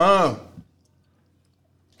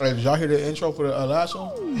Hey, did y'all hear the intro for the last one?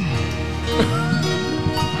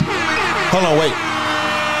 Hold on, wait.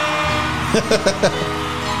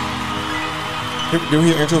 Did we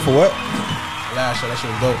hear the intro for what? Last show, that shit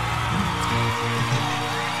was dope.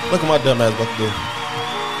 Look at my dumb ass about to do.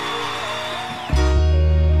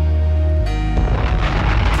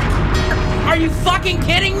 Are you fucking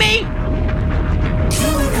kidding me?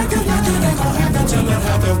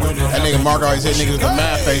 That nigga Mark always hit niggas with the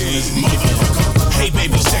mad face when this Hey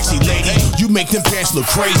baby, sexy lady, you make them pants look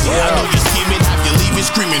crazy. I know you're scheming, have you leaving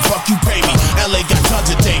screaming, fuck you pay me. LA got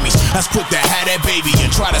tons of damies, that's quick to have that baby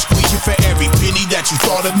and try to squeeze you for every penny that you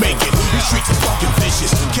thought of making. These streets are fucking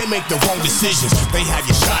vicious, can't make the wrong decisions. They have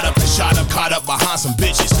you shot up, caught up behind some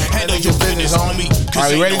bitches. Handle your business, homie,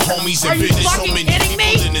 cause ain't no homies in business. So many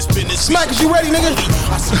people in this business. Smack, is you ready, nigga?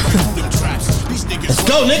 Let's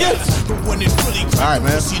go, nigga. Alright,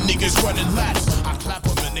 man.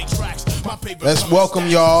 Let's welcome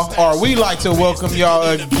y'all, or we like to welcome y'all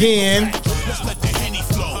again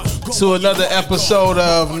to another episode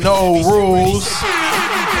of No Rules,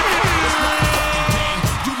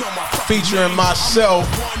 featuring myself,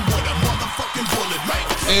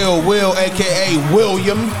 Ill Will, aka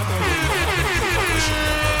William.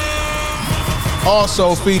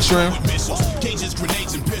 Also featuring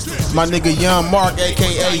my nigga Young Mark,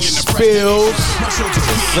 aka Spills.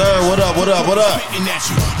 Sir, what up?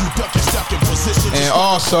 And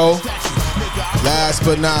also, last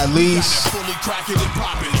but not least,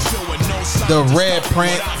 the red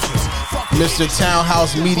print, Mr.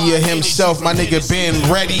 Townhouse Media himself, my nigga Ben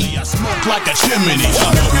Ready. Like a chimney.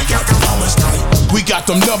 We got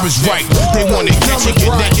them numbers right. They want to catch you,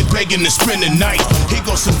 get naked, begging to spend the night. Here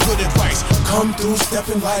goes some good advice. Come through,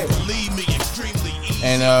 stepping light. Believe me, extremely easy.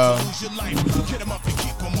 And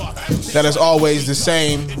that is always the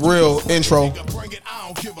same real intro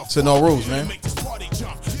to No Rules, man.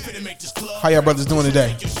 How y'all brothers doing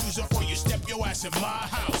today?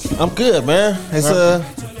 I'm good, man. It's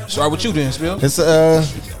Start with you then, Spill. it's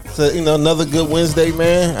another good Wednesday,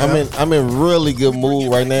 man. I'm in really good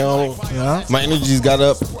mood right now. Yeah. My energy's got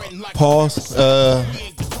up. Pause.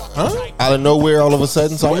 Out of nowhere, all of a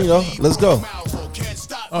sudden. So let's go.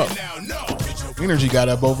 Energy got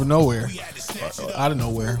up over nowhere. Out of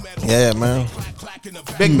nowhere. Yeah, man.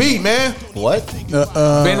 Big B, man. What?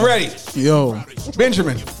 Ben Ready. Yo,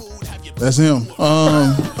 Benjamin. that's him.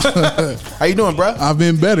 How you doing, bro? I've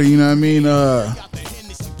been better, you know what I mean? I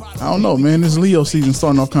don't know, man. This Leo season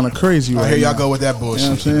starting off kind of crazy right Here y'all now. go with that You know what I'm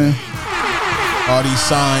bullshit. saying? All these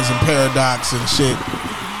signs and paradox and shit.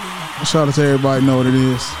 Shout out to everybody know what it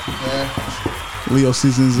is. Yeah. Leo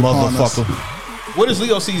season is upon us. Motherfucker. What is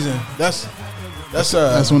Leo season? That's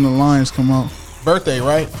That's when the lions come out. birthday,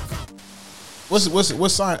 right? What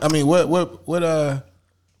sign? I mean, what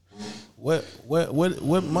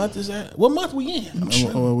month is that? What month we in?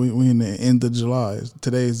 We in the end of July.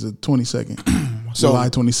 Today is the 22nd. So- July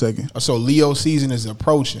 22nd. So Leo season is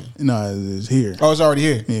approaching. No, it's here. Oh, it's already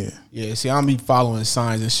here. Yeah. Yeah. See, I don't be following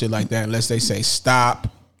signs and shit like that unless they say stop.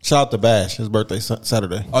 Shout out to Bash. His birthday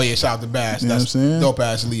Saturday. Oh yeah, shout out to Bass. You know That's what I'm saying? dope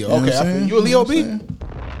ass Leo. You know what Okay, I'm saying? you a Leo B? Yeah,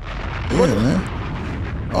 man.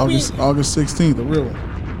 August 16th, the real one.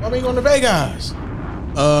 I mean, on the Vegas.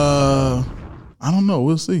 I don't know.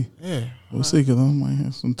 We'll see. Yeah. We'll see, because I might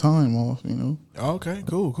have some time off, you know. Okay.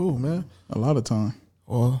 Cool, man. A lot of time.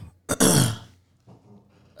 Well,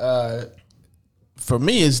 for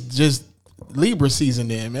me, it's just Libra season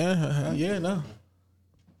then, man. Yeah, no.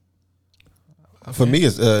 For me,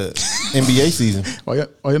 it's NBA season. Why y'all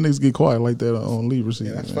niggas get quiet like that on Libra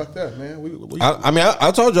season? That's man? fucked up, man. We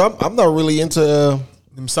I told you I'm not really into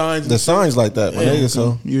them signs. the signs like that, my nigga.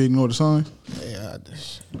 So You ignore the signs? Yeah, I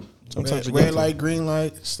just, sometimes you red got to. light, green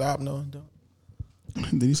light, stop, no, don't.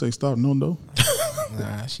 Did he say stop? No, no.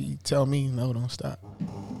 Nah, she tell me no, don't stop.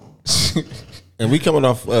 And we coming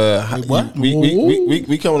off. what?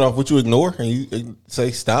 We coming off what you ignore and you say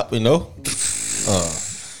stop and no.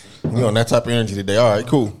 You on that type of energy today? All right,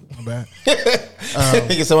 cool. My bad.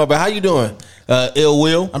 Get some about how you doing? Ill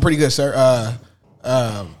Will. I'm pretty good, sir.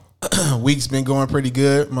 Week's been going pretty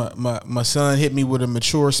good. My son hit me with a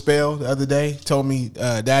mature spell the other day. Told me,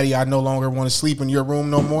 Daddy, I no longer want to sleep in your room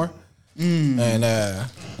no more. And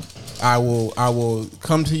I will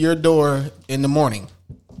come to your door in the morning.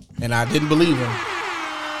 And I didn't believe him.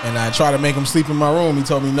 And I tried to make him sleep in my room. He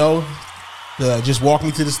told me no. Just walk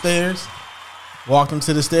me to the stairs. Walked him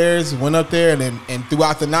to the stairs, went up there, and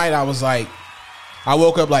throughout the night I was like, I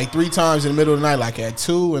woke up like 3 times in the middle of the night, like at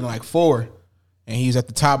 2 and like 4. And he was at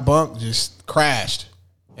the top bunk, just crashed.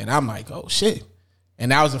 And I'm like, oh shit.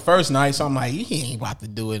 And that was the first night, so I'm like, he ain't about to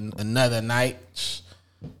do it another night.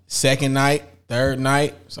 Second night, Third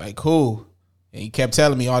night, it's like, cool. And he kept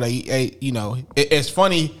telling me all that he ate, you know. It's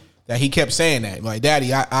funny that he kept saying that. Like,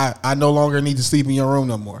 Daddy, I no longer need to sleep in your room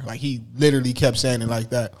no more. Like, he literally kept saying it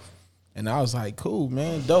like that. And I was like, cool,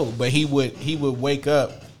 man, dope. But he would wake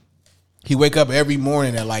up. He wake up every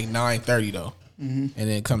morning at like 9:30 though. And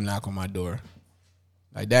then come knock on my door.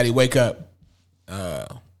 Like, Daddy, wake up. I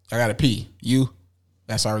gotta pee. You?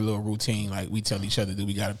 That's our little routine. Like, we tell each other that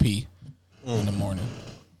we gotta pee in the morning.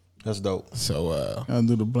 That's dope. So Gotta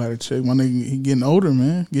do the bladder check. My nigga, he getting older,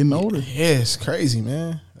 man. Getting older. yeah, it's crazy,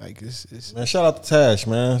 man. Like, it's Man, shout out to Tash,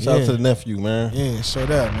 man. Shout out to the nephew, man. yeah,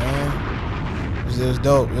 straight up, man. It was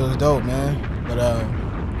dope. It was dope, man. But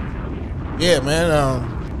yeah,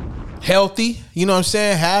 man. Healthy. You know what I'm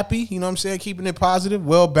saying? Happy. You know what I'm saying? Keeping it positive,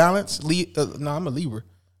 well balanced. I'm a Libra.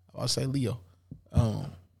 I'll say Leo.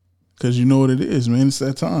 Cause you know what it is, man. It's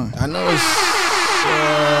that time. I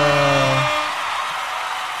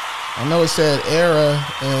know it said era,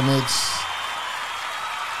 and it's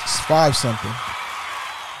 5 something.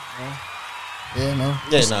 Yeah, no.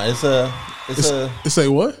 Yeah, nah, It say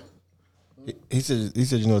what? he said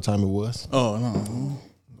you know what time it was. Oh no.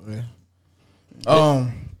 Yeah.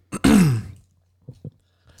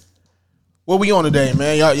 What we on today,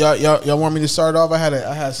 man? Y'all want me to start off? I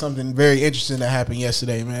had something very interesting that happened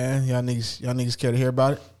yesterday, man. Y'all niggas care to hear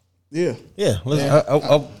about it? Yeah. Yeah, listen,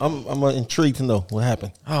 I'm intrigued to know what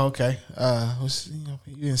happened. Oh, okay.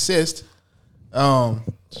 You insist. Shout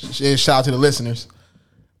out to the listeners.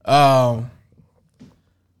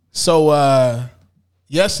 So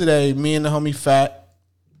yesterday, me and the homie Fat,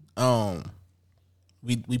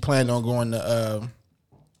 we planned on going to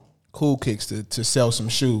Cool Kicks to sell some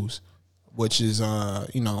shoes, which is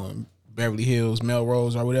in Beverly Hills,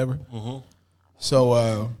 Melrose or whatever.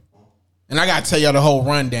 So and I gotta tell y'all the whole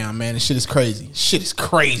rundown, man. This shit is crazy. Shit is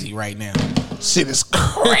crazy right now. Shit is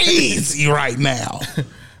crazy right now.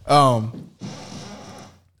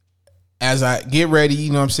 As I get ready,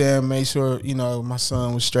 you know what I'm saying, make sure, my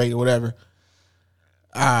son was straight or whatever.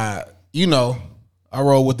 I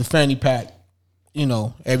roll with the fanny pack,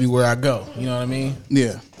 everywhere I go. You know what I mean?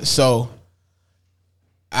 Yeah. So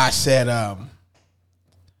I said, I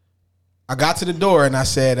got to the door and I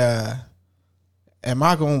said, am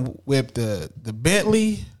I gonna whip the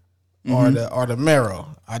Bentley or the Mero?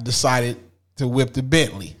 I decided to whip the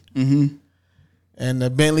Bentley. And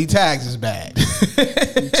the Bentley tags is bad.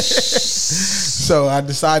 So I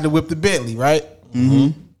decided to whip the Bentley, right?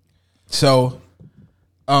 So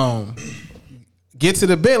get to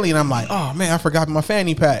the Bentley and I'm like, oh man, I forgot my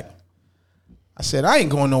fanny pack. I said, I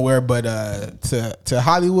ain't going nowhere but to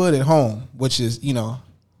Hollywood at home, which is, the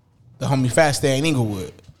homie Fat stay in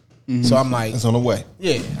Inglewood. So I'm like, It's on the way.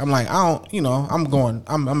 yeah, I'm like, I'm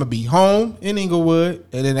gonna be home in Inglewood,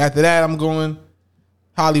 and then after that, I'm going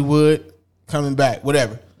Hollywood, coming back,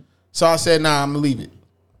 whatever. So I said, nah, I'm gonna leave it.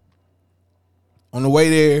 On the way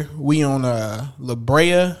there, we on La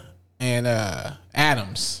Brea and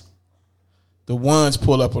Adams. The ones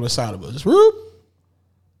pull up on the side of us. Whoop,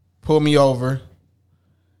 pull me over.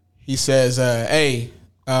 He says, hey,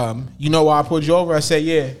 you know why I pulled you over? I said,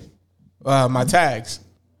 yeah, my tags.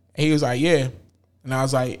 And he was like, yeah. And I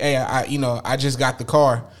was like, hey, I just got the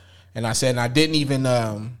car. And I said, and I didn't even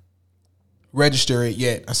register it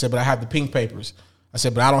yet. I said, but I have the pink papers. I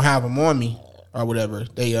said, but I don't have them on me or whatever.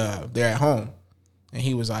 They're at home. And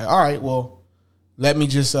he was like, all right, well, let me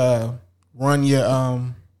just run your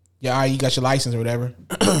you got your license or whatever.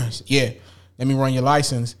 Yeah, let me run your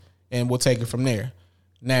license and we'll take it from there.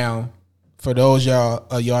 Now, for those y'all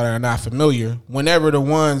that are not familiar, whenever the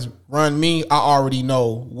ones run me, I already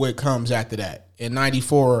know what comes after that. In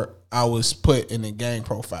 94, I was put in the gang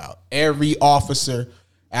profile. Every officer,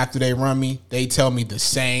 after they run me, they tell me the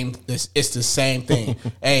same. It's the same thing.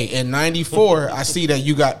 Hey, in 94, I see that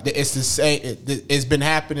you got. It's the same. It's been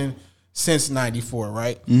happening since 94,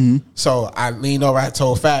 right? So I leaned over. I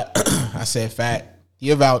told Fat. I said, Fat,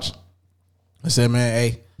 you vouch. I said,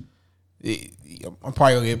 man, hey, I'm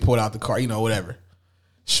probably gonna get pulled out the car, whatever.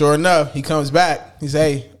 Sure enough, he comes back. He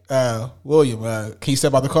say, hey, William, can you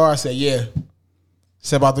step out the car? I said, yeah.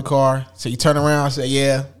 Step out the car. So you turn around. I said,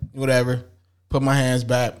 yeah, whatever. Put my hands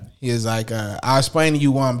back. He is like, I'll explain to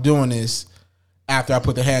you why I'm doing this after I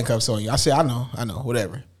put the handcuffs on you. I said, I know,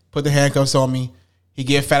 whatever. Put the handcuffs on me. He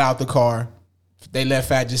get Fat out the car. They let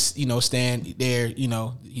Fat just, stand there,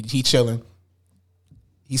 he chilling.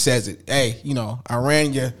 He says it, hey, I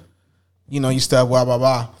ran you. You stuff, blah, blah,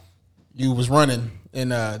 blah. You was running.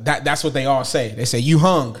 And that's what they all say. They say, you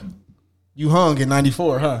hung in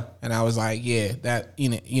 94, huh? And I was like, yeah, that,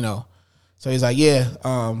 So he's like, yeah,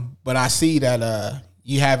 but I see that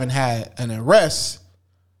you haven't had an arrest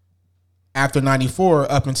after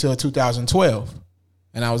 94 up until 2012.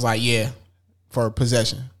 And I was like, yeah, for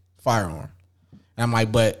possession, firearm. And I'm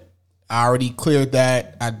like, but I already cleared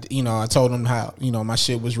that. I told them how, my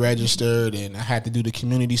shit was registered and I had to do the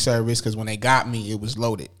community service because when they got me, it was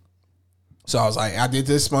loaded. So I was like, I did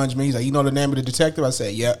this sponge me. He's like, you know the name of the detective? I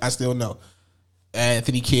said, yeah, I still know.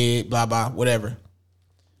 Anthony Kidd, blah, blah, whatever.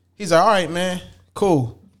 He's like, all right, man,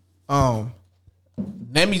 cool.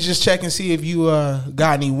 Let me just check and see if you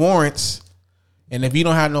got any warrants. And if you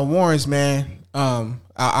don't have no warrants, man, I'll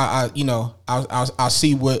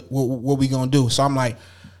see what we gonna do. So I'm like,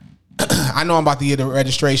 I know I'm about to get a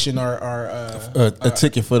registration or a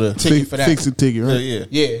ticket for the ticket for that. Fix the ticket, right?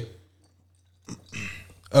 Yeah.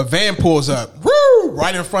 A van pulls up, woo,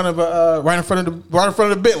 right in front of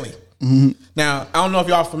the Bentley. Mm-hmm. Now I don't know if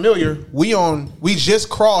y'all familiar. We on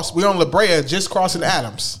La Brea, just crossing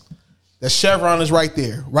Adams. The Chevron is right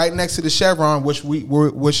there, right next to the Chevron, which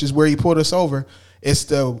is where he pulled us over. It's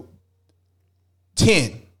the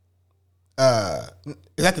 10. Is that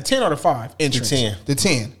the 10 or the 5 entrance? The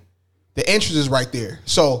 10. The entrance is right there.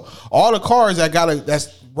 So all the cars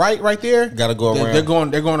that's right there gotta go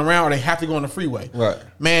around. They're going around, or they have to go on the freeway. Right.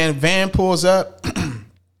 Man, van pulls up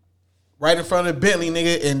right in front of the Bentley,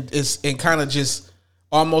 nigga, and it's kind of just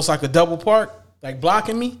almost like a double park, like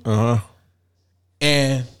blocking me. Uh-huh.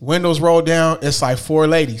 And windows roll down. It's like 4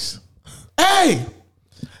 ladies. Hey,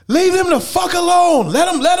 leave them the fuck alone. Let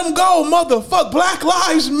them go, motherfucker. Black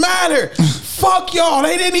Lives Matter. Fuck y'all.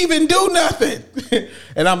 They didn't even do nothing.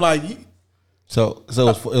 And I'm like, so it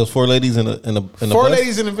was 4 ladies in a 4 bus?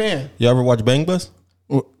 ladies in the van. You ever watch Bang Bus?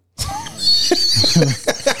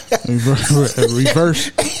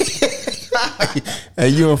 Reverse. Hey,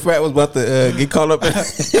 you and Fat was about to get caught up.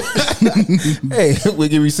 Hey, we'll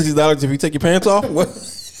give you $60 if you take your pants off. What?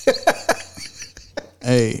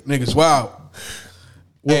 Hey, niggas, wild.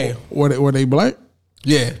 Hey, were they black?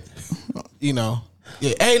 Yeah, yeah.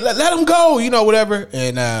 Hey, let them go. Whatever.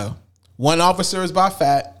 And one officer is by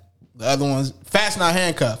Fat. The other one's Fat's not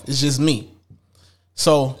handcuffed. It's just me.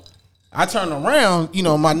 So I turn around.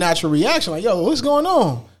 My natural reaction, like, yo, what's going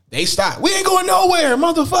on? They stop. We ain't going nowhere,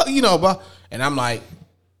 motherfucker. And I'm like,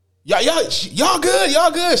 y'all good,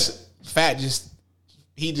 y'all good. Fat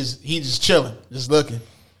he just chilling, just looking.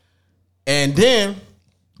 And then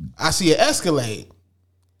I see an Escalade.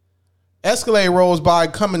 Escalade rolls by,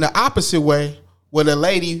 coming the opposite way with a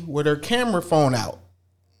lady with her camera phone out.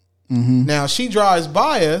 Mm-hmm. Now she drives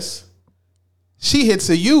by us. She hits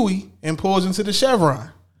a Yui and pulls into the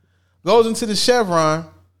Chevron. Goes into the Chevron.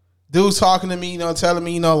 Dude's talking to me, telling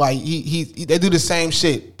me, like they do the same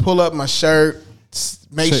shit. Pull up my shirt,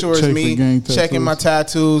 make sure it's me, checking my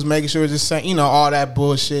tattoos, making sure it's the same, all that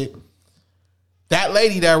bullshit. That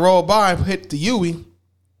lady that rolled by and hit the Yui,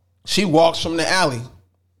 she walks from the alley.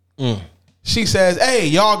 She says, "Hey,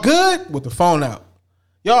 y'all good?" with the phone out.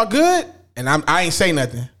 Y'all good? And I ain't say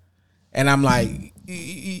nothing. And I'm like,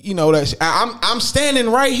 that I'm standing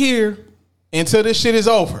right here until this shit is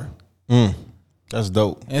over. That's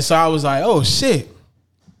dope. And so I was like, oh shit.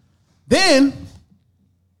 Then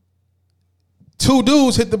 2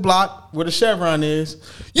 dudes hit the block where the Chevron is.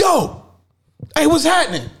 Yo, hey, what's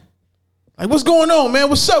happening? Like, what's going on, man?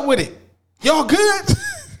 What's up with it? Y'all good?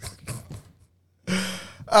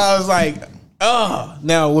 I was like,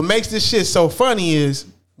 Now what makes this shit so funny is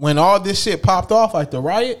when all this shit popped off, like the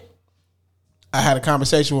riot, I had a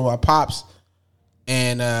conversation with my pops,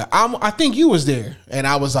 and I think you was there, and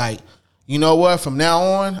I was like, you know what? From now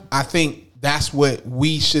on, I think that's what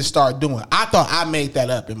we should start doing. I thought I made that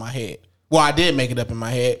up in my head. Well, I did make it up in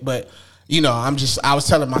my head, but I was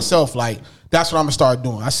telling myself, like, that's what I'm gonna start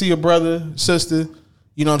doing. I see a brother, sister,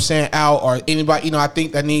 out, or anybody, I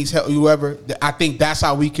think that needs help, whoever. I think that's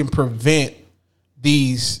how we can prevent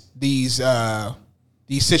these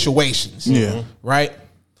situations. Yeah. Right?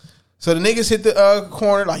 So the niggas hit the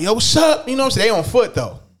corner, like, yo, what's up? They on foot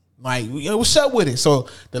though. Like, what's up with it? So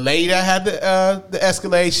the lady that had the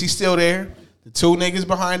Escalade, she's still there. The 2 niggas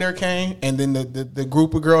behind her came, and then the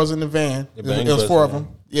group of girls in the van. It was 4 of them.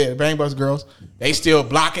 Yeah, the Bang Bus girls. They still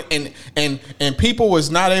blocking, and people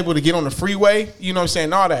was not able to get on the freeway.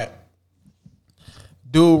 All that.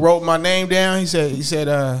 Dude wrote my name down. He said,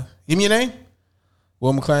 give me your name.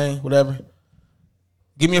 Will McClain, whatever.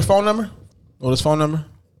 Give me your phone number. His phone number.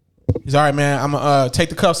 He's all right, man. I'm gonna take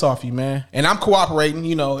the cuffs off you, man. And I'm cooperating.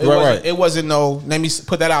 It wasn't no. Let me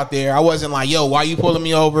put that out there. I wasn't like, yo, why you pulling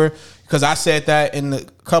me over? Because I said that in a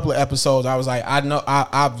couple of episodes. I was like, I know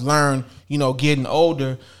I've learned, getting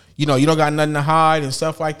older. You don't got nothing to hide and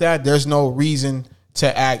stuff like that. There's no reason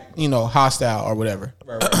to act, hostile or whatever.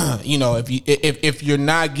 Right. If you're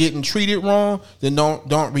not getting treated wrong, then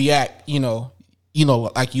don't react,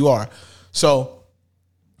 like you are. So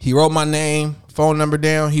he wrote my name, phone number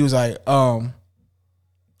down. He was like,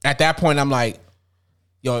 at that point, I'm like,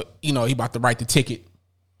 yo, he about to write the ticket.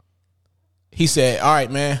 He said, all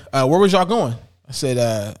right, man, where was y'all going? I said,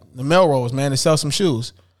 the Melrose, man, to sell some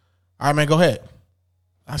shoes. All right, man, go ahead.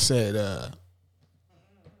 I said,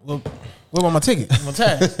 what about my ticket? My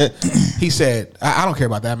tag? He said, I don't care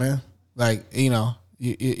about that, man. Like, you're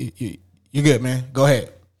good, man. Go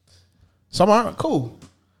ahead. So I'm all right, cool.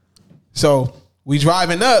 So we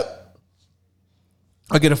driving up,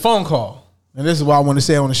 I get a phone call. And this is what I want to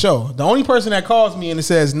say on the show. The only person that calls me and it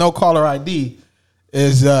says no caller ID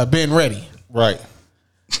is Ben Ready. Right.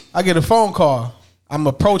 I get a phone call. I'm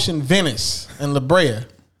approaching Venice and La Brea.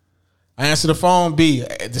 I answer the phone, B.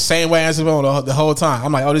 The same way I answered the phone the whole time.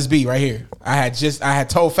 I'm like, oh, this B right here. I had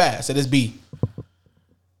told fast. Said this B.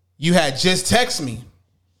 You had just texted me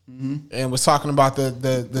and was talking about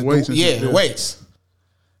the weights. The weights.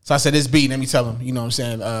 So I said, this B. Let me tell him. You know what I'm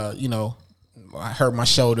saying? I hurt my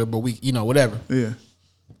shoulder, but whatever. Yeah.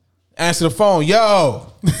 Answer the phone.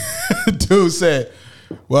 Yo. Dude said,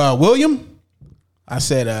 well, William? I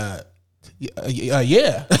said,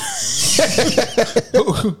 yeah.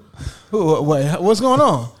 What's going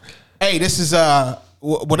on? Hey, this is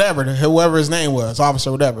whoever his name was,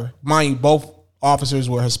 officer, whatever. Mind you, both officers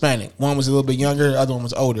were Hispanic. One was a little bit younger, the other one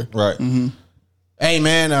was older. Right. Mm-hmm. Hey,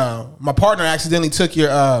 man, my partner accidentally took your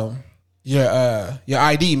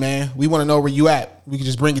ID, man. We want to know where you at. We can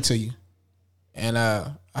just bring it to you. And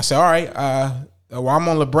I said, all right. Well, I'm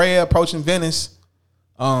on La Brea, approaching Venice.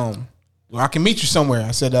 I can meet you somewhere.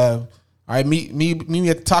 I said, all right, meet me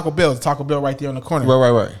at the Taco Bell. The Taco Bell right there on the corner.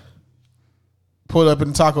 Right. Pulled up in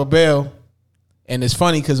the Taco Bell, and it's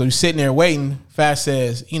funny because we're sitting there waiting. Fast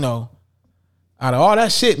says, out of all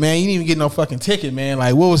that shit, man, you didn't even get no fucking ticket, man.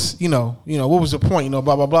 Like, what was, what was the point? Blah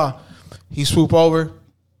blah blah. He swoop over.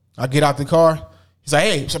 I get out the car. He's like,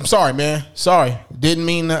 hey, I'm sorry, man. Sorry, didn't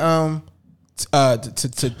mean to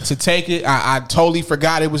take it. I totally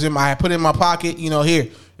forgot it was I had put it in my pocket. Here.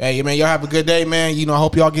 Hey, man, y'all have a good day, man. I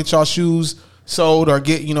hope y'all get y'all shoes sold or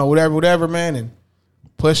get, whatever, man. And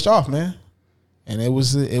pushed off, man. And it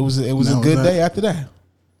was a good day after that.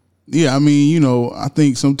 Yeah, I mean, I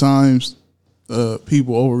think sometimes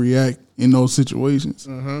people overreact in those situations.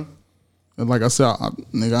 Mm-hmm. And like I said,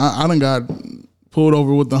 I done got pulled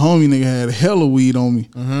over with the homie. Nigga had hella weed on me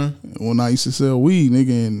when I used to sell weed,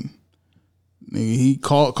 nigga. And nigga, he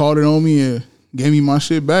called it on me and gave me my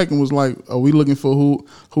shit back and was like, "Are we looking for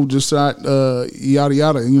who just shot yada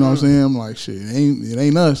yada?" You know what I'm saying? I'm like, "Shit, it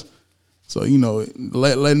ain't us." So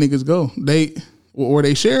let niggas go. Were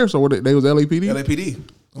they sheriffs or they was LAPD? LAPD.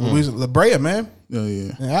 We was La Brea, man. Oh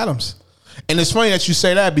yeah. And Adams. And it's funny that you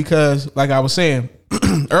say that because, like I was saying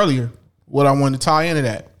earlier, what I wanted to tie into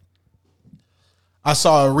that. I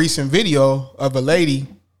saw a recent video of a lady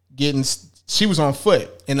she was on foot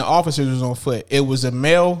and the officers was on foot. It was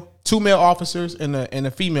two male officers and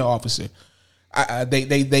a female officer.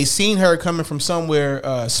 They seen her coming from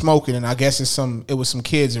somewhere smoking, and I guess it was some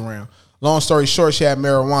kids around. Long story short, she had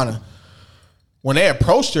marijuana. When they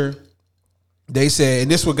approached her, they said, and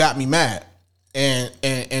this what got me mad, and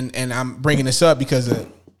I'm bringing this up because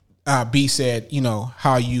B said,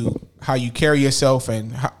 how you carry yourself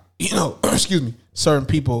and how, excuse me, certain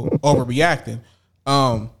people overreacting.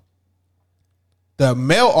 The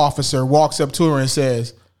male officer walks up to her and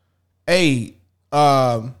says, hey,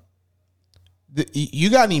 you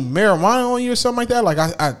got any marijuana on you or something like that? Like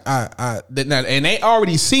and they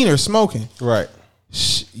already seen her smoking. Right.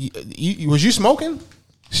 Was you smoking?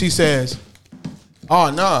 She says, oh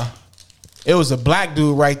no, it was a black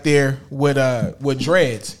dude right there with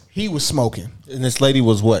dreads. He was smoking. And this lady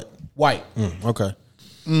was what? White. Okay.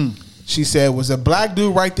 She said it was a black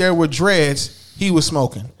dude right there with dreads. He was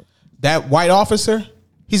smoking. That white officer,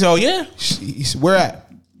 he said, oh yeah? He said, where at?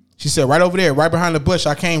 She said, right over there, right behind the bush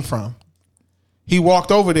I came from. He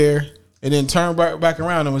walked over there and then turned back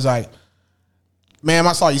around and was like, ma'am,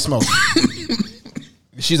 I saw you smoking.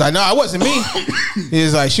 She's like, no, it wasn't me. She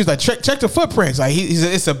was like, check the footprints. Like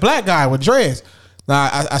it's a black guy with dreads. Nah,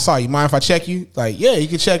 I saw you. Mind if I check you? Like, yeah, you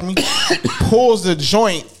can check me. Pulls the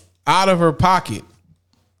joint out of her pocket.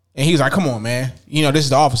 And he was like, come on, man. This is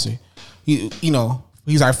the officer.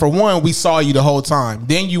 He's like, for one, we saw you the whole time.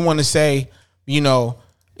 Then you want to say,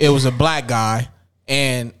 it was a black guy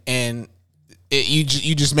and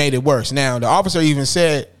you just made it worse. Now, the officer even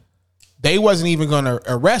said they wasn't even going to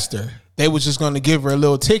arrest her. They was just going to give her a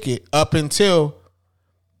little ticket up until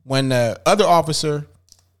when the other officer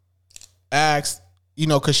asked you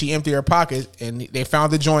know, because she emptied her pocket and they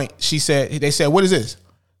found the joint. They said, what is this?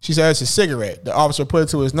 She said, it's a cigarette. The officer put it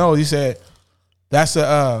to his nose. He said, this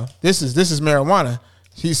is marijuana.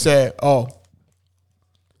 He said, oh,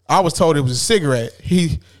 I was told it was a cigarette.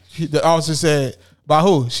 The officer said, by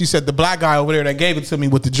who? She said, the black guy over there that gave it to me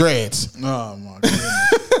with the dreads. Oh my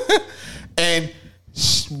goodness. And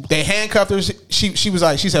they handcuffed her. She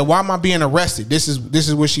said, why am I being arrested? This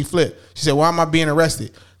is where she flipped. She said, why am I being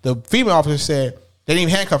arrested? The female officer said, they didn't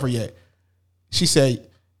even handcuff her yet. She said,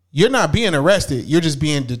 you're not being arrested. You're just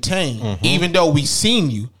being detained. Even though we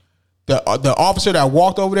seen you. The officer that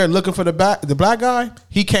walked over there looking for the black guy,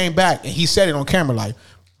 he came back and he said it on camera like,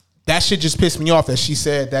 that shit just pissed me off that she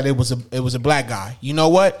said that it was a black guy. You know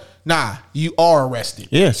what? Nah, you are arrested.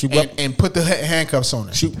 Yeah, and put the handcuffs on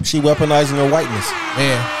her. She weaponizing her whiteness.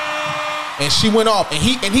 Yeah, and she went off,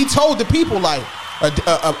 and he told the people like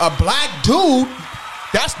a black dude.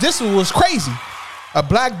 This was crazy. A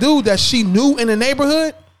black dude that she knew in the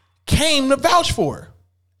neighborhood came to vouch for her.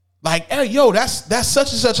 Like, hey, yo, that's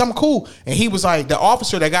such and such. I'm cool. And he was like, the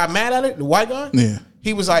officer that got mad at it, the white guy. Yeah.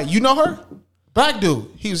 He was like, you know her? Black dude.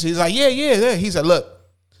 He's like, yeah. He said, look,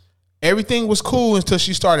 everything was cool until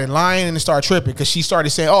she started lying and started tripping because she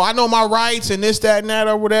started saying, oh, I know my rights and this, that, and that,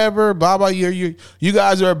 or whatever. Blah, blah. You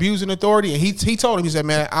guys are abusing authority. And he told him, he said,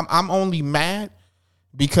 man, I'm only mad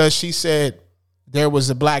because she said there was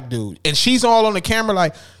a black dude. And she's all on the camera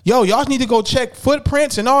like, yo, y'all need to go check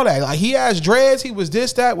footprints and all that. Like, he has dreads. He was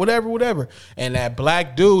this, that, whatever. And that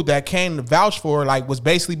black dude that came to vouch for her, like, was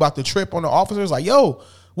basically about to trip on the officers. Like, yo,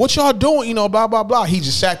 what y'all doing? You know, blah, blah, blah. He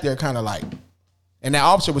just sat there kind of like, and that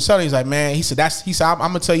officer was telling him, he's like, man, he said, I'm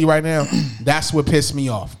going to tell you right now, that's what pissed me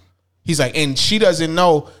off. He's like, and she doesn't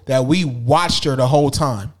know that we watched her the whole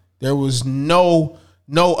time. There was no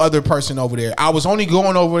other person over there. I was only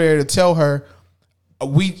going over there to tell her,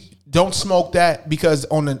 we don't smoke that because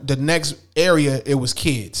on the next area, it was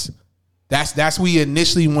kids. That's we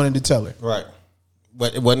initially wanted to tell her. Right.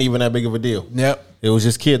 But it wasn't even that big of a deal. Yep. It was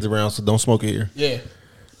just kids around, so don't smoke it here. Yeah.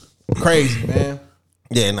 Crazy, man.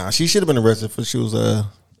 Yeah, nah, she should have been arrested for she was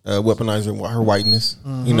weaponizing her whiteness.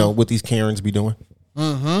 You know what these Karens be doing.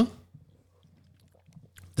 That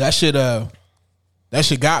shit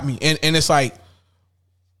got me, and it's like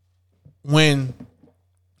when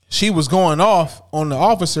she was going off on the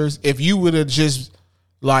officers. If you would have just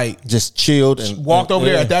chilled and walked over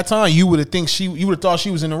there at that time, you would have thought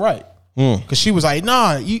she was in the right. Because she was like,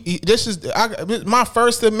 nah, this is my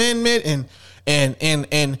First Amendment,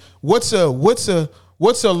 and what's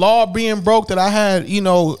a law being broke that I had, you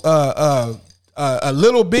know, a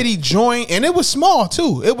little bitty joint, and it was small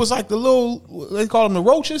too. It was like the little, they call them the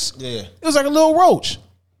roaches. Yeah, it was like a little roach.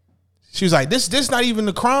 She was like, this not even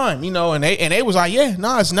the crime, you know, and they was like, yeah,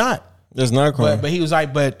 no, it's not. It's not a crime. But he was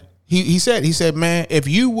like, but he said, man, if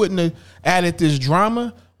you wouldn't have added this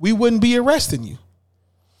drama, we wouldn't be arresting you.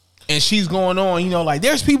 And she's going on, you know, like,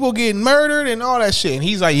 there's people getting murdered and all that shit. And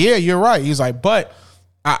he's like, yeah, you're right. He's like, but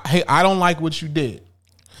I don't like what you did.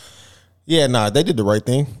 Yeah, nah, they did the right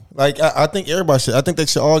thing. Like, I think everybody should. I think they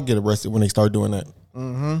should all get arrested when they start doing that.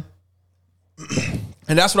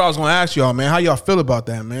 And that's what I was going to ask y'all, man. How y'all feel about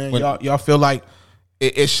that, man? Y'all feel like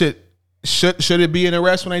it should it be an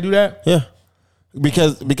arrest when they do that? Yeah,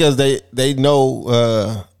 because they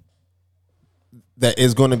know that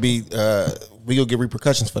it's going to be we gonna get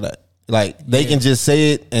repercussions for that. Like, they can just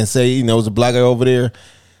say it and say, you know, it's a black guy over there,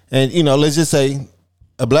 and, you know, let's just say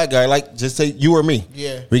a black guy, like, just say you or me.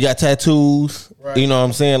 Yeah, we got tattoos. Right. You know what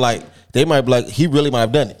I'm saying? Like, they might be like, he really might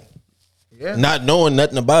have done it. Yeah. Not knowing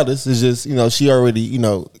nothing about us. It's just, you know, she already, you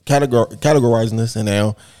know, categorizing this, and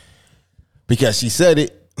now because she said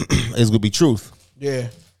it, it's gonna be truth. Yeah.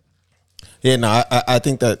 Yeah, no, I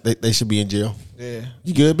think that they should be in jail. Yeah.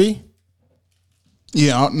 You good, B?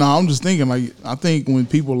 Yeah, no, I'm just thinking, like, I think when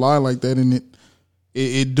people lie like that, and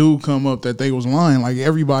it do come up that they was lying, like,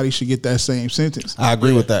 everybody should get that same sentence. I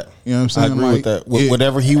agree with that. You know what I'm saying? I agree with that.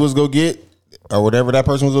 Whatever he was gonna get, or whatever that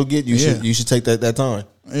person was gonna get, you should take that time.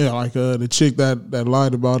 Yeah, like the chick that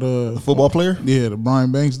lied about the football player. Yeah, the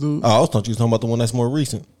Brian Banks dude. Oh, I was thought you was talking about the one that's more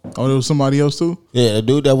recent. Oh, there was somebody else too. Yeah, the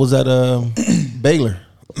dude that was at Baylor.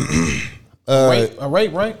 A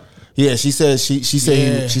rape, right? Yeah, she said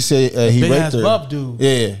he raped her. Buff dude.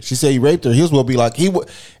 Yeah, she said he raped her. He was gonna be like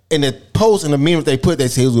in the post and the meme that they put, they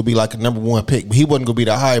said he was gonna be like a number one pick, but he wasn't gonna be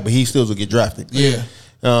that high, but he still was gonna get drafted. Yeah.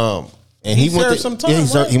 And he went some time.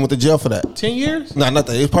 He went to jail for that. 10 years? No, not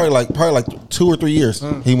that. It was probably like 2 or 3 years.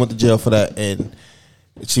 He went to jail for that, and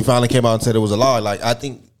she finally came out and said it was a lie. Like, I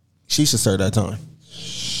think she should serve that time.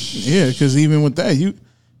 Yeah, because even with that,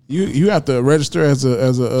 you have to register as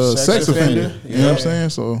a sex offender. You know what I'm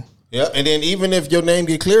saying? So Yeah, and then even if your name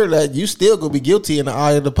get cleared, that you still gonna be guilty in the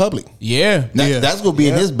eye of the public. Yeah. That's gonna be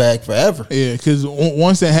in his bag forever. Yeah, because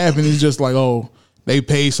once that happened, it's just like, oh, they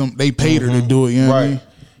paid her to do it. You know what I mean?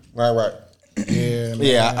 Right. Yeah. Man.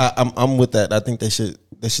 Yeah, I'm with that. I think they should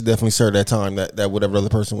definitely serve that time that whatever other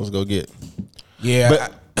person was gonna get. Yeah.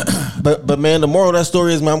 But man, the moral of that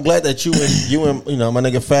story is, man, I'm glad that you and my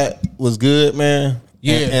nigga Fat was good, man.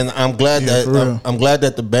 Yeah. And I'm glad I'm glad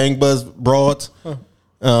that the Bang Buzz broads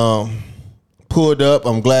pulled up.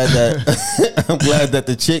 I'm glad that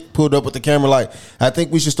the chick pulled up with the camera. Like, I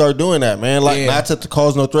think we should start doing that, man. Like, not to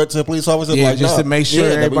cause no threat to the police officers. Yeah, like, just to make sure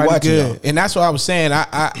everybody's good. y'all. And that's what I was saying.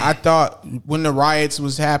 I thought when the riots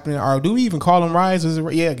was happening, or do we even call them riots?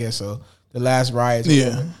 Yeah, I guess so. The last riots.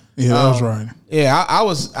 Yeah, that was right. Yeah, I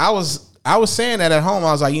was saying that at home.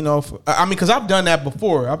 I was like, because I've done that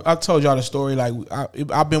before. I've told y'all the story. Like,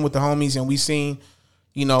 I've been with the homies and we seen,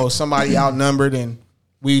 somebody outnumbered and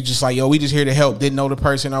we just like, we just here to help. Didn't know the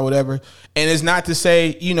person or whatever. And it's not to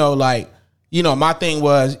say, my thing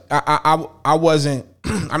was I wasn't.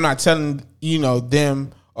 I'm not telling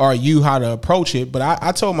them or you how to approach it, but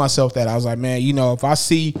I told myself that I was like, man, if I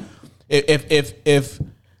see if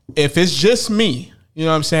it's just me, you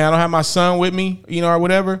know what I'm saying, I don't have my son with me, or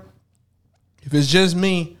whatever. If it's just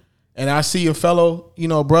me and I see a fellow,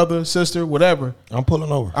 brother, sister, whatever, I'm pulling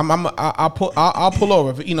over. I'll pull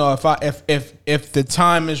over. If the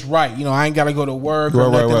time is right, I ain't got to go to work or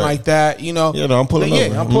nothing like that. I'm pulling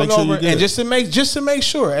over. I'm pulling over, and just to make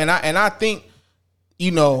sure. And I think,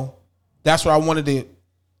 that's what I wanted to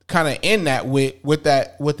kind of end that with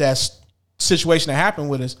that situation that happened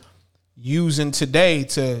with us, using today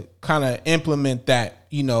to kind of implement that,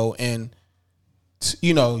 and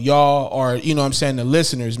y'all are, what I'm saying, the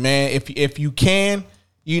listeners, man, if you can,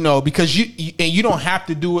 because you don't have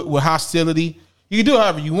to do it with hostility. You can do it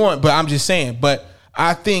however you want, but I'm just saying, but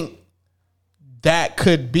I think that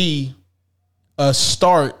could be a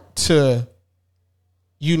start to,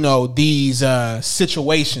 these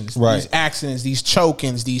situations, these accidents, these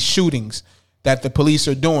chokings, these shootings that the police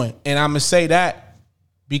are doing. And I'm going to say that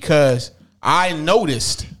because I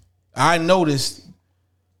noticed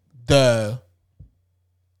the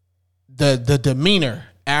demeanor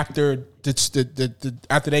after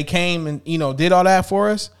after they came and did all that for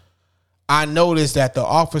us. I noticed that the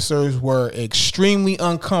officers were extremely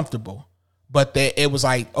uncomfortable, but it was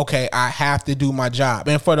like, okay, I have to do my job.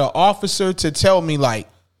 And for the officer to tell me like,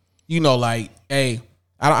 hey,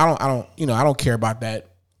 I don't care about that.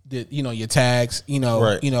 Your tags, and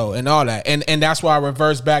all that. And that's why I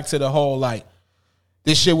reversed back to the whole, like,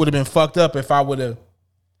 this shit would have been fucked up if I would have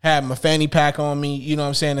had my fanny pack on me, you know what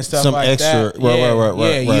I'm saying, and stuff like that.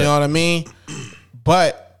 Right. You know what I mean?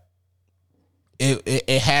 But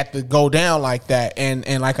it had to go down like that.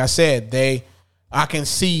 And like I said, I can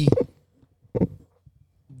see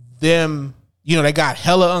them, they got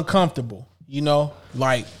hella uncomfortable,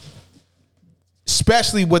 like,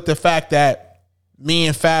 especially with the fact that me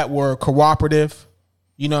and Fat were cooperative.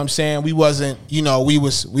 You know what I'm saying? We wasn't, we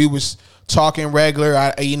was talking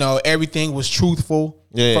regular. Everything was truthful.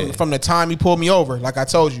 From the time he pulled me over. Like I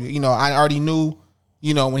told you, I already knew,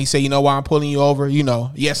 when he said, why I'm pulling you over,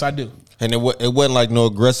 yes, I do. And it wasn't like no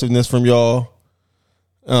aggressiveness from y'all.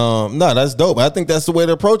 No, that's dope. I think that's the way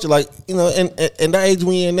to approach it. Like, in that age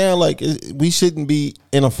we in now, like, we shouldn't be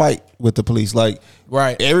in a fight with the police. Like,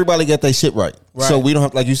 right. Everybody got their shit right. So we don't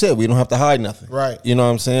have, like you said, we don't have to hide nothing. Right. You know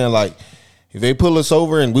what I'm saying? Like, if they pull us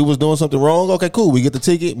over and we was doing something wrong, okay, cool. We get the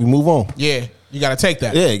ticket, we move on. Yeah. You got to take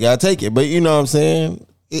that. Yeah, you got to take it. But you know what I'm saying?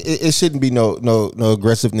 It shouldn't be no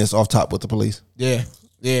aggressiveness off top with the police. Yeah,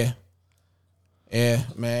 man.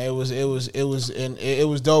 It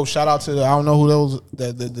was dope. Shout out to I don't know who those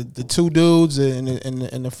the two dudes and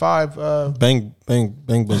the five Bang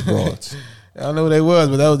Buzz broads. I don't know who they was,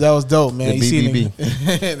 but that was dope, man. The you see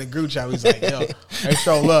BBB. in the group chat, he's like, yo, they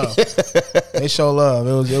show love. They show love.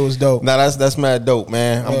 It was dope. Nah, that's mad dope,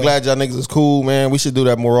 man. I'm glad y'all niggas is cool, man. We should do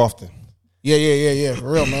that more often. Yeah.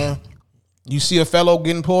 For real, man. You see a fellow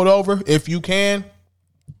getting pulled over, if you can,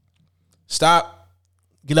 stop,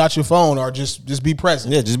 get out your phone, or just be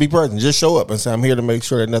present. Yeah, just be present. Just show up and say, I'm here to make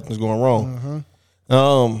sure that nothing's going wrong.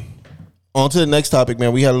 Mm-hmm. On to the next topic,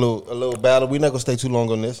 man. We had a little battle. We're not gonna stay too long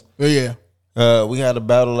on this. Yeah. We had a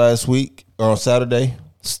battle last week or on Saturday.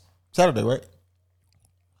 Saturday, right?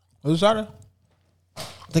 Was it Saturday? I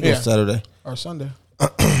think it was Saturday or Sunday.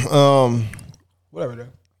 Whatever. That.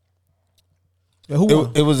 Yeah, who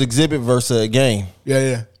won? It was Exhibit versus Game.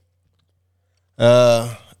 Yeah.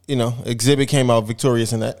 Exhibit came out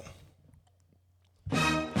victorious in that.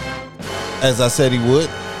 As I said he would.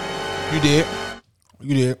 You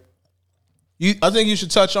did. I think you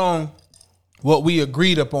should touch on what we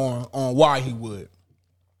agreed upon on why he would.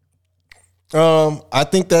 I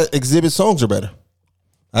think that Exhibit songs are better.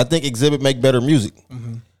 I think Exhibit make better music.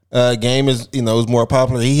 Game is is more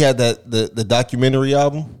popular. He had the documentary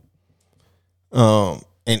album, and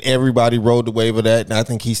everybody rode the wave of that. And I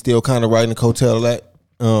think he's still kind of riding the coattail of that.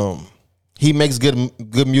 He makes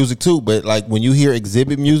good music too. But like when you hear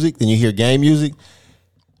Exhibit music, then you hear Game music,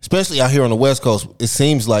 especially out here on the West Coast. It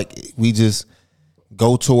seems like we just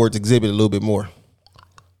go towards Exhibit a little bit more.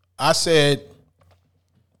 I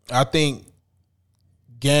think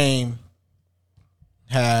Game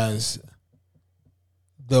has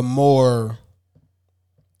the more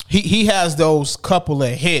he has those couple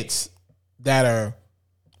of hits that are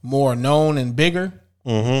more known and bigger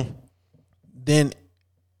than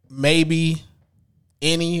maybe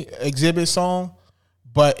any Exhibit song,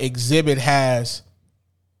 but Exhibit has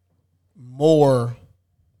more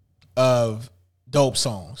of dope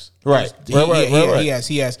songs. Right. He has.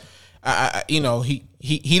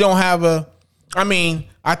 He don't have a. I mean,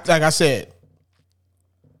 like I said,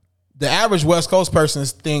 the average West Coast person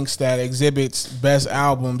thinks that Exhibit's best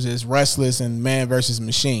albums is Restless and Man vs.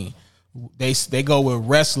 Machine. They go with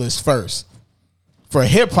Restless first. For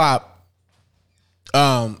hip hop,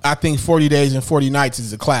 I think 40 Days and 40 Nights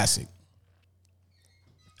is a classic.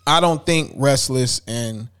 I don't think Restless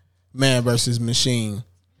and Man vs. Machine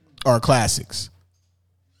are classics.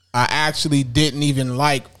 I actually didn't even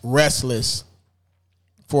like Restless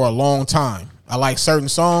for a long time. I like certain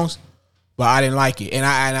songs, but I didn't like it, and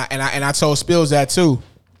I told Spills that too.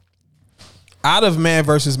 Out of Man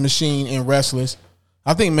vs. Machine and Restless,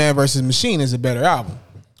 I think Man vs. Machine is a better album,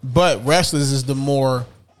 but Restless is the more.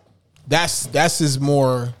 That's his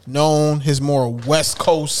more known, his more West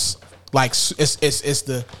Coast. Like it's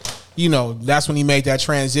the, that's when he made that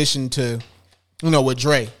transition to, with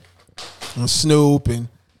Dre and Snoop, and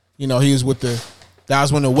he was with that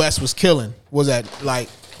was when the West was killing. Was that like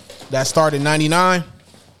that started in 99?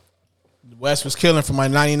 The West was killing from like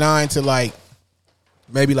 99 to like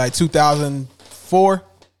maybe like 2004,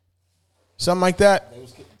 something like that. The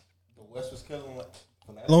West was killing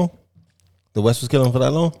for that long. The West was killing for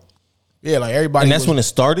that long. Yeah, like everybody. And that's when it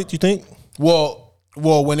started. You think? Well,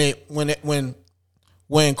 when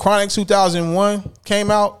Chronic 2001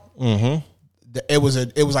 came out, it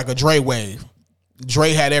was like a Dre wave.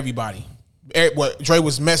 Dre had everybody. Dre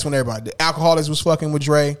was messing with everybody. The Alcoholics was fucking with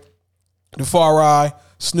Dre. The Far Eye,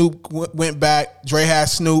 Snoop went back. Dre had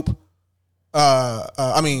Snoop.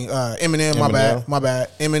 Eminem. My bad.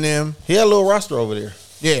 Eminem. He had a little roster over there.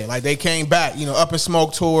 Yeah, like they came back. Up in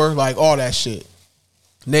Smoke Tour, like all that shit.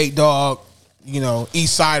 Nate Dogg,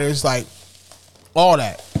 East Siders, like all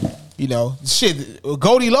that. Shit.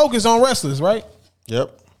 Goldie Loke is on Restless, right?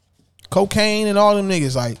 Yep. Cocaine and all them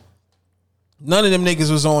niggas, like none of them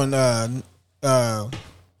niggas was on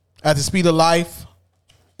At the Speed of Life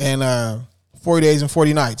and 40 Days and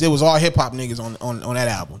 40 Nights. It was all hip hop niggas on that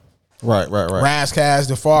album. Right. Razzcast,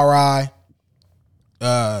 The Far Eye,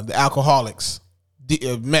 the Alcoholics,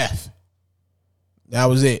 Meth. That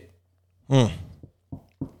was it.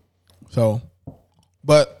 So,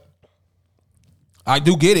 but I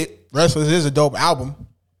do get it. Restless is a dope album,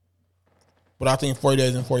 but I think 40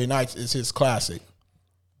 Days and 40 Nights is his classic.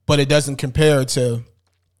 But it doesn't compare to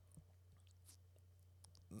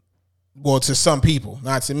some people,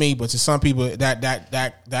 not to me, but to some people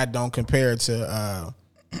that don't compare to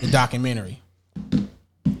the documentary.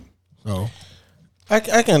 So I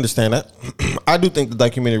can understand that. I do think the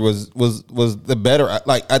documentary was the better.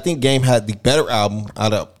 Like I think Game had the better album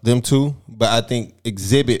out of them two, but I think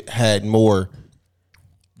Exhibit had more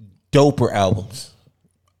doper albums.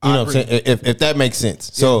 You know what I'm saying? If that makes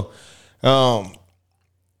sense. Yeah. So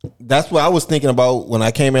that's what I was thinking about when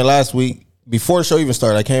I came in last week. Before the show even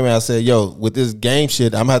started, I came in, I said, yo, with this Game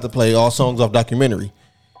shit, I'm gonna have to play all songs off documentary.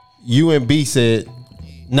 You and B said,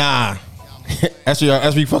 nah. That's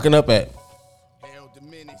where you fucking up at.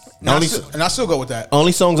 And I still go with that.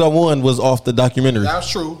 Only songs I won was off the documentary.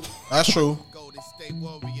 That's true. How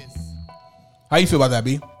you feel about that,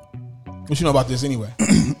 B? What you know about this anyway?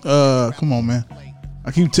 Come on, man.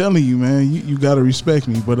 I keep telling you, man. You gotta respect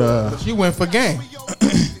me, but you went for Game.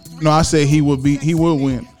 No, I said he would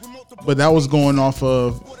win, but that was going off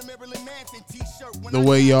of the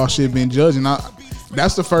way y'all shit been judging.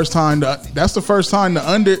 That's the first time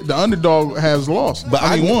the underdog has lost. But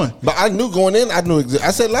I won. But I knew going in.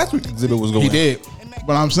 I said last week Exhibit was going. He did.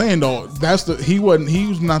 But I'm saying though,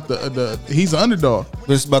 he's not the he's the underdog.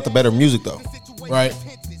 But it's about the better music though, right?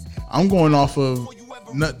 I'm going off of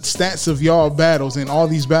stats of y'all battles and all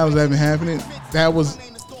these battles that have been happening. That was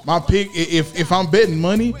my pick. If I'm betting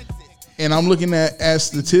money and I'm looking at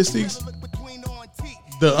statistics,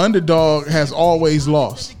 the underdog has always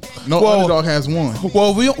lost. No underdog has won.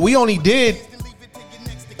 Well, we only did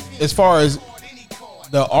as far as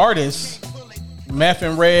the artists, Meth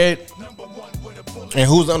and Red. And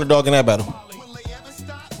who's the underdog in that battle?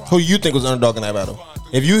 Who you think was the underdog in that battle?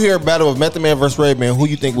 If you hear a battle of Method Man versus Redman, who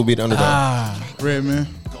you think would be the underdog? Redman.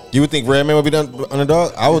 You would think Redman would be the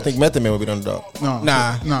underdog? I would think Method Man would be the underdog.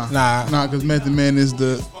 Nah. Because Method Man is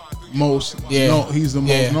the most. He's the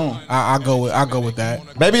most known. I go with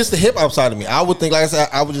that. Maybe it's the hip hop side of me. I would think, like I said,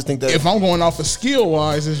 I would just think that if I'm going off of skill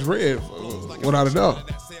wise, it's Red without a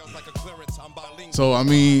doubt. So I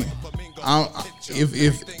mean,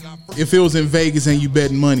 if it was in Vegas and you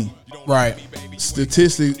betting money, right?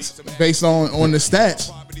 Statistics based on the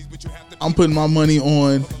stats, I'm putting my money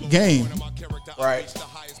on Game. Right.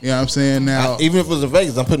 You know what I'm saying? Now, even if it was in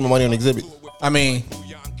Vegas, I'm putting my money on Exhibit. I mean,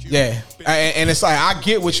 yeah, and it's like I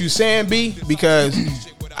get what you're saying, B, because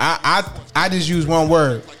I just use one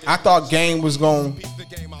word. I thought Game was going.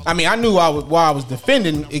 I mean, I knew I was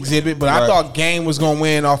defending Exhibit, but I thought Game was going to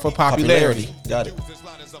win off of popularity. Got it.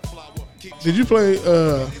 Did you play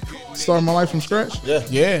Start My Life from Scratch?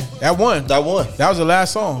 Yeah, that one. That was the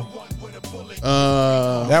last song.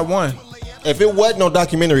 That one. If it wasn't no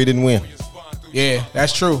documentary, it didn't win. Yeah,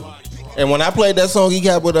 that's true. And when I played that song he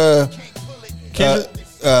got with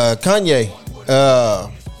Kanye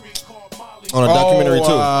on a documentary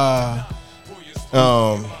too.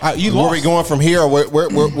 Where we going from here? Or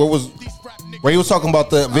where he was talking about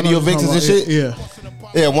the video vixens and shit?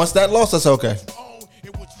 Yeah. Once that lost, that's okay.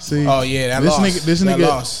 See, that this nigga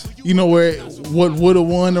lost. You know what would have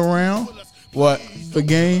won the round? What? The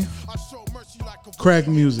Game? Crack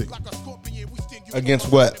music. Against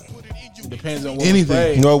what? Depends on what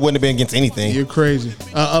anything. No, it wouldn't have been against anything. You're crazy.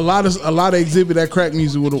 A lot of Exhibit that crack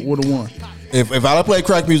music would have won. If I'd have played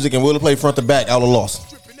crack music and would have played front to back, I would have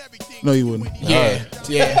lost. No, you wouldn't. Yeah,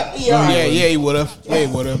 he would have. Yeah, he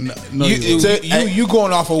would have. No, you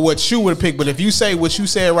going off of what you would have picked, but if you say what you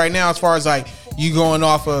said right now, as far as like you going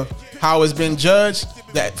off of how it's been judged,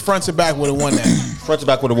 that front to back would have won that. Front to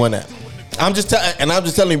back would have won that. I'm just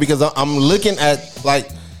telling you because I'm looking at like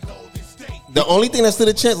the only thing that stood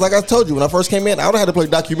a chance. Like I told you when I first came in, I would have had to play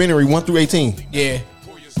documentary 1 through 18. Yeah.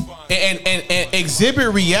 And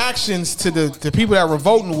Exhibit reactions to the people that were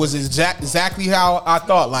voting was exactly how I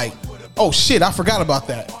thought. Like, oh shit, I forgot about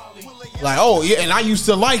that. Like, oh yeah, and I used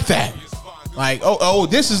to like that. Like, oh,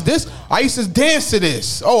 this is this. I used to dance to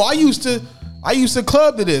this. Oh, I used to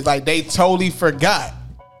club to this. Like, they totally forgot.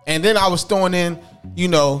 And then I was throwing in,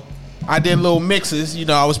 I did little mixes.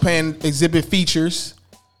 I was playing Exhibit features,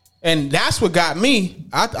 and that's what got me.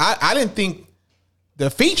 I didn't think the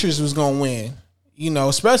features was gonna win.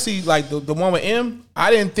 Especially like the one with M.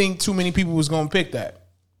 I didn't think too many people was gonna pick that.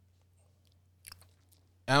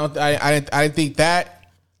 I didn't think that.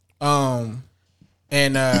 And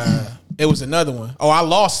it was another one. Oh, I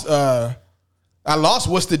lost.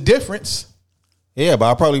 What's the difference? Yeah,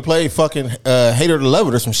 but I probably played fucking Hater to Love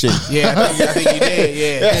It or some shit. Yeah, I think you did.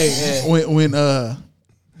 Yeah. When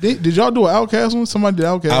did y'all do an Outkast one? Somebody did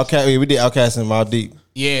Outkast. Yeah, we did Outkast in Mobb Deep.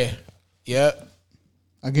 Yeah. Yep.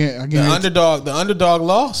 Again, the underdog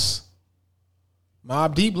lost.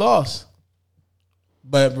 Mobb Deep lost.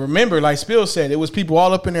 But remember, like Spill said, it was people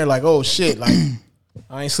all up in there like, oh shit, like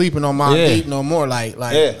I ain't sleeping on Mobb Deep no more. Like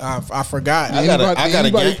I forgot.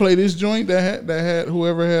 Anybody play this joint that had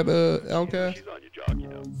whoever had Outkast?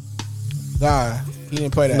 Nah, he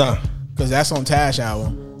didn't play that. Nah, because that's on Tash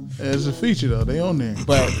album. It's a feature though. They on there.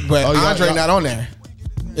 But Andre not on there.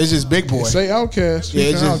 It's just Big Boy. Say Outkast. Yeah,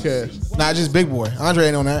 it's just Outkast. Not just Big Boy. Andre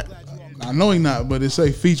ain't on that. I know he not, but it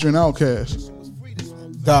say featuring Outkast.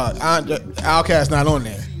 Dog, Outkast not on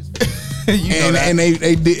there. And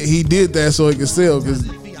he did that so he could sell because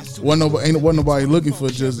wasn't nobody looking for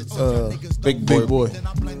just Big Boy.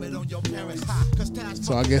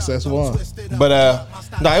 So I guess that's why. But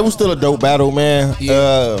it was still a dope battle, man.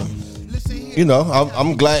 Yeah.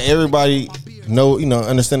 I'm glad everybody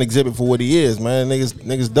understand Exhibit for what he is, man.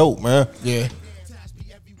 Niggas dope, man. Yeah.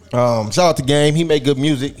 Shout out to Game. He made good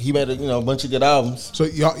music. He made a bunch of good albums. So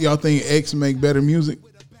y'all think X make better music?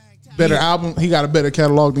 Better album? He got a better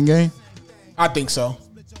catalog than Game? I think so.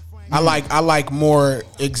 I like more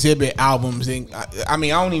Exhibit albums.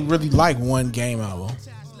 I only really like one Game album.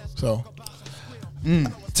 So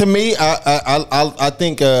to me, I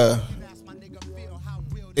think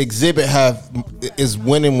Exhibit is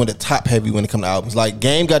winning with the top heavy when it comes to albums. Like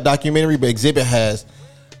Game got documentary, but Exhibit has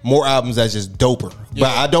more albums that's just doper.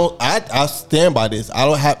 Yeah. But I stand by this.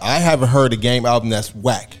 I haven't heard a Game album that's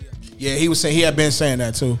whack. Yeah, he had been saying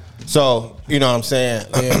that too. So, you know what I'm saying?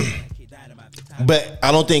 Yeah. But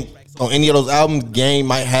I don't think on any of those albums, Game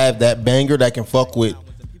might have that banger that can fuck with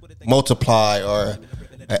Multiply or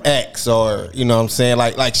X, or you know what I'm saying,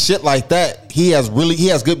 like shit like that. He has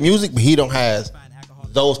good music, but he don't have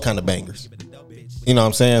those kind of bangers. You know what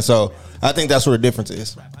I'm saying? So I think that's where the difference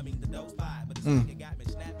is.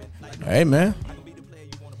 Hey man,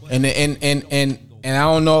 and I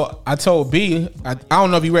don't know. I told B, I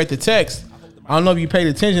don't know if you read the text. I don't know if you paid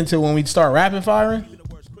attention to when we start rapid firing.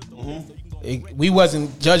 We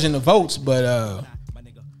wasn't judging the votes, but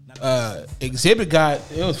Exhibit got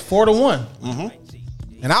it was 4-1,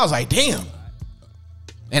 and I was like, damn.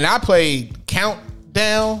 And I played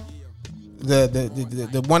Countdown,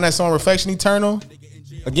 the one that's on Reflection Eternal.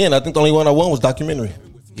 Again, I think the only one I won was Documentary.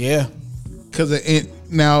 Yeah, Because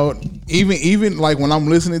now, even like when I'm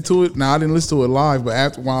listening to it, now I didn't listen to it live, but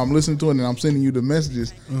after while I'm listening to it and I'm sending you the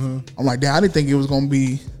messages, I'm like, damn, I didn't think it was gonna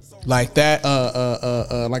be like that.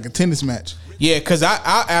 like a tennis match. Yeah, because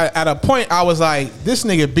I at a point I was like, this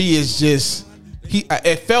nigga B is just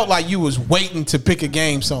it felt like you was waiting to pick a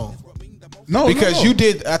game song. No, Because no. you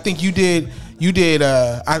did, I think you did,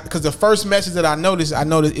 because the first message that I noticed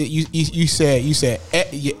you said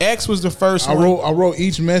your ex was the first I one. wrote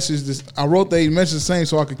each message. I wrote the message the same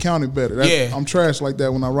so I could count it better. Yeah. I'm trash like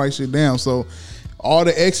that when I write shit down. So all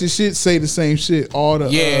the exes shit say the same shit. All the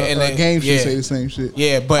game shit say the same shit.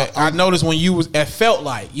 Yeah, but I noticed when you was, it felt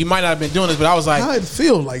like, you might not have been doing this, but I was like, How it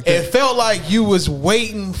feel like that? it felt like you was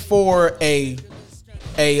waiting for a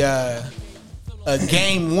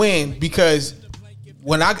game win, because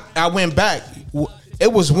when I went back,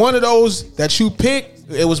 it was one of those that you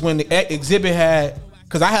picked. It was when the Exhibit had,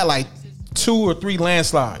 because I had like 2 or 3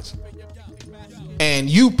 landslides, and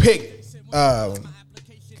you picked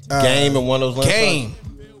Game and one of those Game,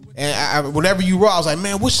 and whatever you wrote, I was like,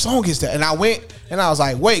 man, which song is that? And I went and I was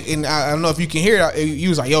like, wait, and I don't know if you can hear it. You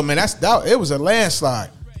was like, yo, man, it was a landslide.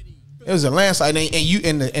 It was a landslide, and you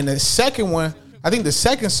in the second one, I think the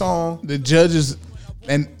second song, The judges,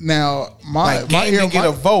 and now my Game didn't get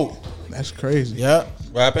a vote. That's crazy. Yeah,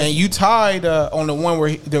 What happened? and you tied on the one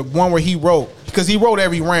where he wrote, because he wrote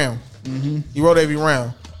every round. He wrote every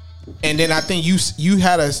round, and then I think you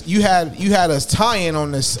had us tying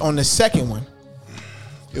on the second one.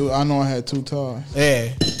 I know I had 2 ties. Yeah,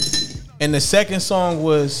 and the second song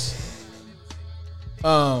was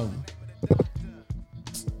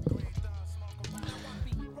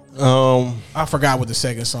I forgot what the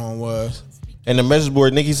second song was. And the message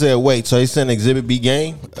board, Nikki said, wait, so he sent Exhibit B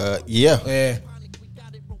Game? Yeah. Yeah.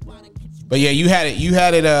 But yeah, you had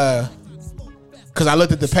it because I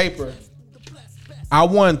looked at the paper. I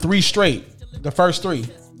won 3 straight, the first 3,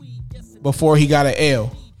 before he got an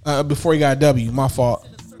L, before he got a W, my fault.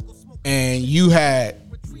 And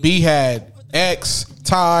B had X,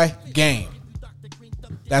 tie, Game.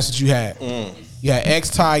 That's what you had. You had X,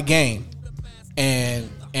 tie, Game. And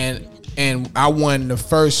I won the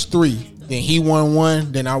first 3. Then he won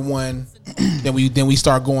 1. Then I won. then we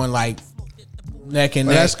start going like neck and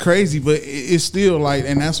But neck. that's crazy, but it's still like,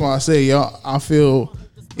 and that's why I say, y'all, I feel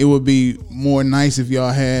it would be more nice if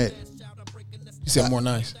y'all had, You said more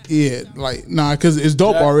nice. yeah, like, nah, because it's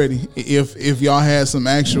dope already. If y'all had some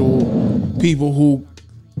actual people who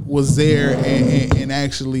was there and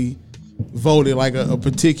actually voted, like a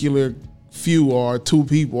particular few or 2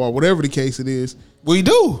 people or whatever the case it is. We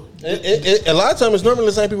do. A lot of times it's normally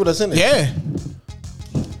the same people that send it. Yeah.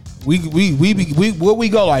 We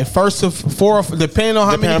go like first of 4, depending on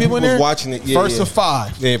how many people in there. Watching it, yeah, first yeah. of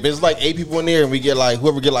 5. Yeah, if it's like 8 people in there and we get like,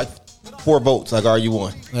 whoever get like 4 votes, like, you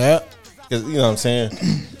won. Yeah. 'Cause, you know what I'm saying?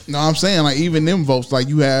 No, I'm saying, like, even them votes, like,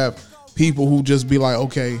 you have people who just be like,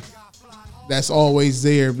 okay, that's always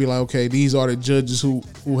there. Be like, okay, these are the judges who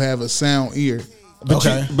have a sound ear.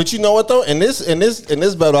 But you know what though? In this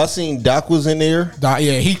battle, I seen Doc was in there.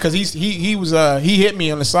 Yeah, he hit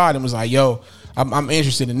me on the side and was like, "Yo, I'm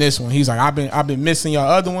interested in this one." He's like, "I've been missing y'all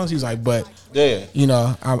other ones." He's like, "But Yeah, you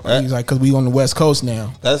know," he's like, "Cause we on the West Coast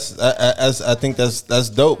now." I think that's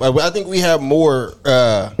dope. I think we have more.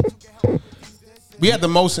 We had the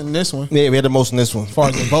most in this one, Yeah, we had the most in this one. as far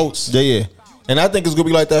as the votes. Yeah. And I think it's gonna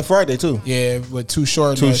be like that Friday too. Yeah, but Too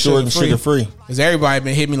Short and Sugar Free. Because everybody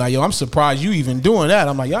been hitting me like, "Yo, I'm surprised you even doing that."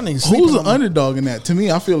 I'm like, "Y'all niggas sleeping Who's on the underdog in that? To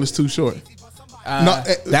me, I feel it's Too Short.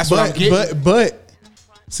 That's what I'm getting. But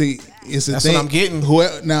see, it's a That's thing. what I'm getting.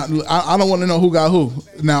 Now, I don't want to know who got who.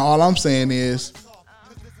 Now, all I'm saying is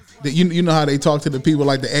that you know how they talk to the people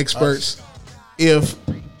like the experts. If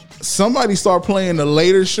somebody start playing the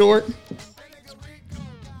later short,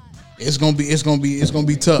 it's gonna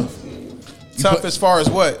be tough. Tough as far as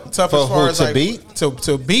what? Tough as far as to like beat?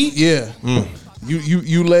 To beat? Yeah.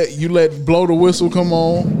 You let Blow the Whistle come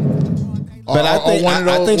on. But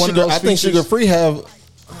I think Sugar Free have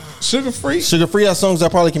Sugar Free. Sugar Free has songs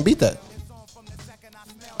that probably can beat that.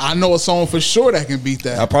 I know a song for sure that can beat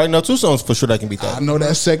that. I probably know 2 songs for sure that can beat that. I know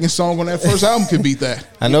that second song on that first album can beat that.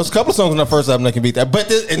 I know it's a couple songs on that first album that can beat that.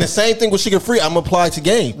 But and the same thing with Sugar Free, I'm applied to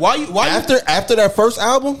Game. Why after that first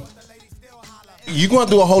album, you're gonna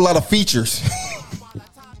do a whole lot of features.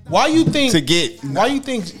 Why you think Why you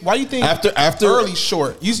think after early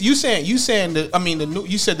short? You saying the new,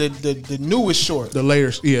 you said the newest short. The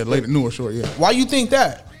later newer short, yeah. Why you think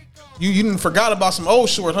that? You didn't forgot about some old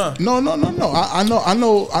short, huh? No.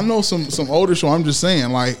 I know some older short. I'm just saying,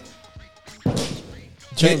 like,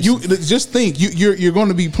 you just think you're going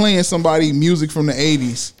to be playing somebody music from the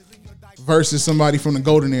 '80s versus somebody from the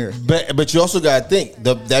golden era. But you also got to think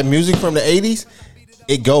that music from the '80s,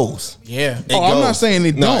 it goes. Yeah. It goes. I'm not saying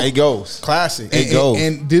it don't. It goes. Classic. It goes.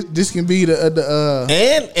 And this can be the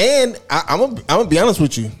and I'm gonna be honest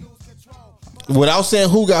with you. Without saying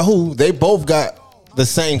who got who, they both got the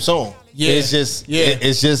same song. Yeah.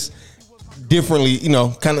 It's just differently,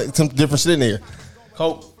 kind of some different shit in there.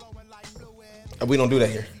 Coke. We don't do that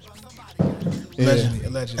here.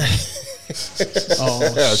 Allegedly.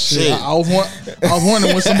 Oh shit! I was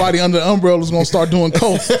wondering when somebody under the umbrella was gonna start doing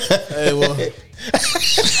coke. Hey, well,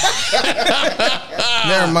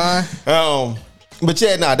 never mind. But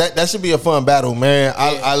yeah, that should be a fun battle, man.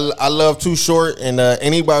 I love Too Short, and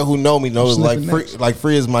anybody who know me knows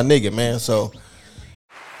Free is my nigga, man. So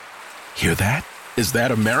hear that? Is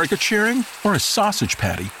that America cheering or a sausage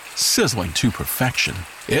patty sizzling to perfection?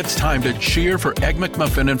 It's time to cheer for Egg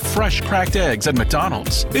McMuffin and fresh cracked eggs at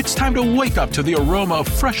McDonald's. It's time to wake up to the aroma of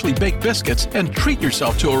freshly baked biscuits and treat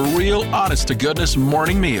yourself to a real honest-to-goodness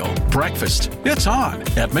morning meal. Breakfast, it's on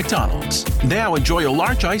at McDonald's. Now enjoy a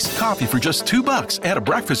large iced coffee for just $2 and a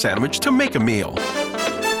breakfast sandwich to make a meal.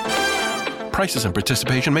 Prices and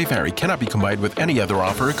participation may vary. Cannot be combined with any other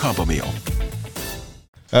offer or combo meal.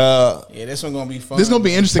 Yeah, this one gonna be fun. This gonna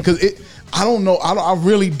be interesting because I don't know. I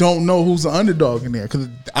really don't know who's the underdog in there. Because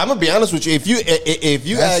I'm gonna be honest with you. If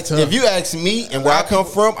you ask me and where I come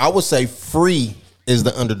from, I would say Free is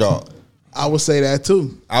the underdog. I would say that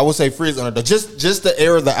too. I would say Free is the underdog. Just the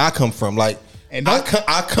era that I come from. Like, and I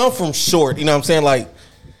come from Short. You know what I'm saying? Like,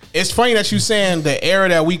 it's funny that you saying the era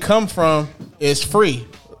that we come from is Free,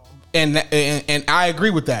 and I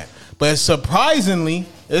agree with that. But surprisingly,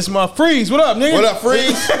 it's my Freeze. What up, nigga? What up,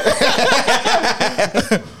 Freeze?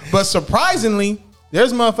 But surprisingly,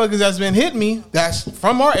 there's motherfuckers that's been hitting me that's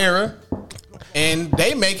from our era, and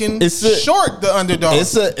they making Short the underdog.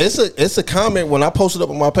 It's a comment when I posted up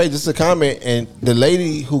on my page. It's a comment, and the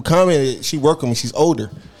lady who commented, she worked with me. She's older.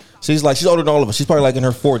 She's older than all of us. She's probably like in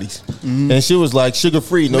her 40s, and she was like, "Sugar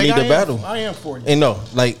Free, no need to battle." I am 40, and no,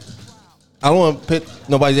 like, I don't want to put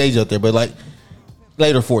nobody's age out there, but like.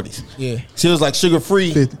 Later 40s. Yeah. She was like Sugar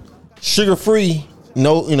Free,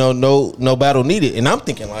 no battle needed. And I'm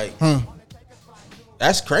thinking like,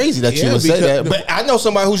 that's crazy that you would say that. But I know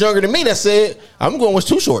somebody who's younger than me that said, I'm going with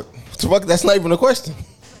Too Short. That's not even a question.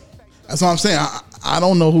 That's what I'm saying. I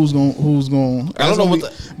don't know who's going. I don't know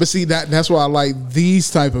but see that's why I like these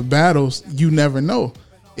type of battles. You never know.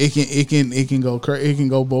 It can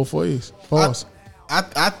go both ways. Pause.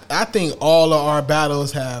 I think all of our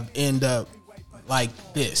battles have end up like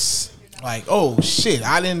this. Like, oh shit,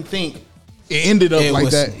 I didn't think it ended up like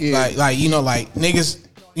that. Yeah. Like niggas,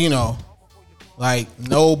 like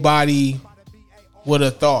nobody would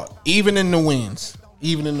have thought. Even in the wins.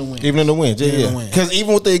 Yeah. Because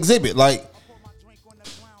even with the exhibit, like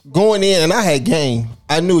going in, and I had game,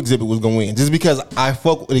 I knew exhibit was gonna win just because I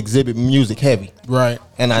fuck with exhibit music heavy. Right.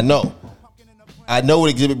 And I know what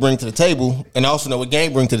exhibit bring to the table, and I also know what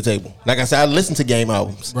game bring to the table. Like I said, I listen to game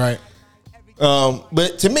albums. Right.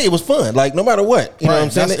 But to me, it was fun. Like no matter what, you know what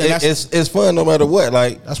I'm saying. It's fun no matter what.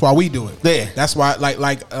 Like that's why we do it. Yeah. That's why.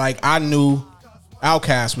 Like I knew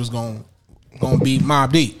Outkast was gonna beat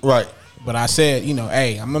Mobb Deep. Right. But I said,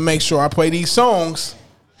 hey, I'm gonna make sure I play these songs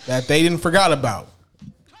that they didn't forgot about.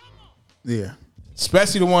 Yeah.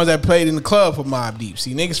 Especially the ones that played in the club for Mobb Deep.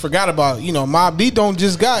 See, niggas forgot about, Mobb Deep don't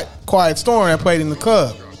just got Quiet Storm that played in the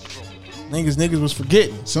club. Niggas was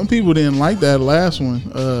forgetting. Some people didn't like that last one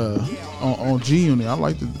on G Unit. I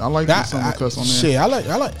liked some of the cuss on there. Shit, I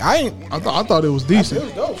thought it was decent. It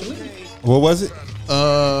was dope to me. What was it?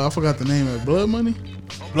 I forgot the name of it. Blood Money?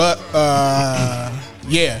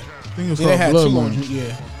 Yeah. I think it was called Blood Money.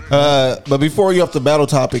 Yeah. But before you off the battle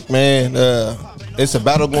topic, man, it's a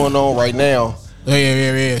battle going on right now.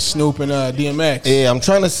 Yeah. Snoop and DMX. Yeah, I'm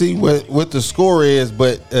trying to see what the score is,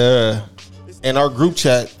 but in our group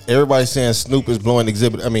chat, everybody's saying Snoop is blowing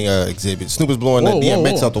Exhibit. Snoop is blowing the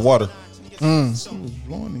DMX out the water. Snoop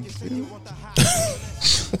blowing exhibit.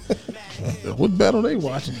 What battle they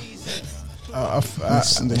watching?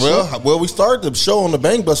 Well, we started the show on the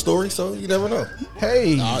Bang Bus story, so you never know.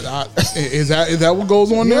 Hey, Is that what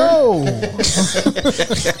goes on there? no.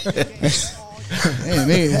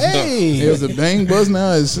 Man, Hey. it was a Bang Bus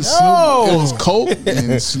now. It's Snoop. No. It was Coke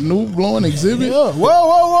and Snoop blowing exhibit. Yeah.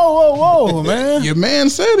 Whoa, man. Your man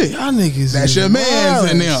said it. Y'all niggas. That's is your man's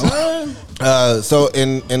wild, in them. son. So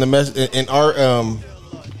in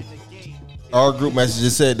our group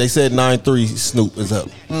messages they said 9-3 Snoop is up.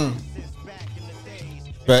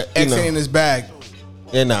 But X ain't in his bag.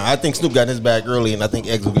 I think Snoop got in his bag early, and I think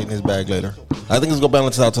X will get in his bag later. I think it's gonna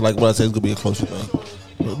balance out to like what I said. It's gonna be a closer thing.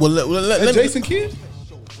 Well, let me- Jason Kidd?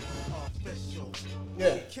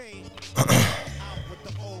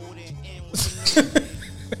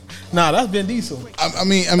 Nah, that's Vin Diesel. I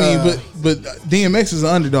mean, but DMX is an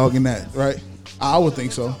underdog in that, right? I would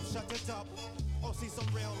think so.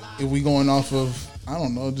 If we going off of, I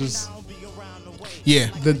don't know, just Yeah.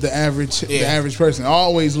 the average person. I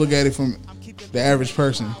always look at it from the average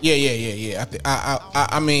person. Yeah.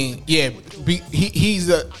 I mean, yeah. He's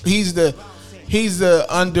the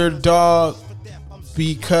underdog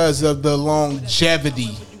because of the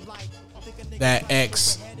longevity that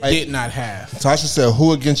X did not have. Tasha said,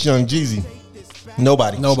 "Who against Young Jeezy?"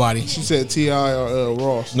 Nobody. She said T.I. or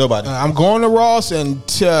Ross. Nobody. I'm going to Ross and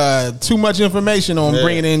too much information on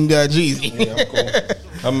bringing in Jeezy. Yeah,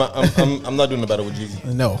 I'm cool. I'm not doing the battle with Jeezy.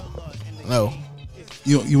 No.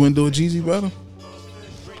 You wouldn't do a Jeezy battle?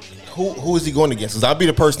 Who is he going against? Because I'll be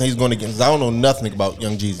the person he's going against. I don't know nothing about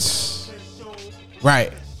Young Jeezy.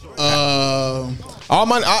 Right. All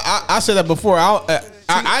my I said that before.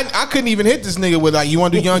 I couldn't even hit this nigga with like, you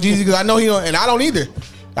want to do Young Jeezy, because I know he don't, and I don't either.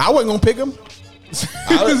 I wasn't gonna pick him.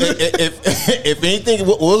 If anything,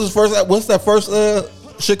 what was his first? What's that first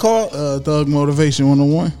shit called? Thug Motivation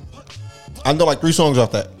 101. I know like 3 songs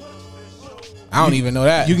off that. I don't even know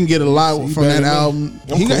that. You can get a lot from better that than me. album.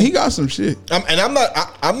 Okay. He got some shit. I'm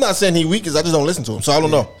not saying he weak, because I just don't listen to him, so I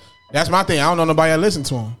don't know. That's my thing. I don't know nobody that listen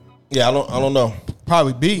to him. Yeah, I don't know.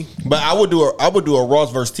 Probably B. But I would do a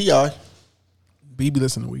Ross versus T.I. B be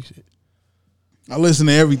listening to weak shit. I listen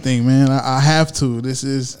to everything, man. I have to. This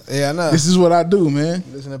is I know. This is what I do, man.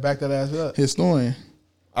 Listen to back that ass up. Historian.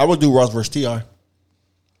 I would do Ross versus T.I.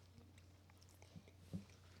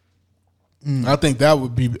 I think that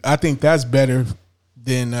would be. I think that's better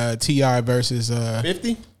than T.I. versus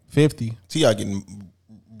 50? 50. T.I. getting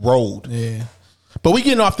rolled. Yeah. But we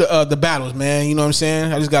getting off the battles, man. You know what I'm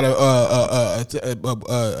saying? I just gotta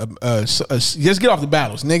just get off the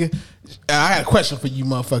battles, nigga. I had a question for you,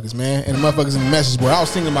 motherfuckers, man, and the motherfuckers in the message board. I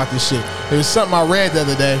was thinking about this shit. There was something I read the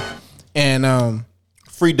other day, and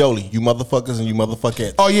Free Dolly, you motherfuckers and you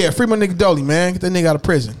motherfuckers. oh yeah, free my nigga Dolly, man. Get that nigga out of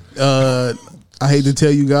prison. I hate to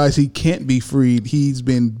tell you guys, he can't be freed. He's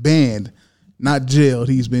been banned, not jailed.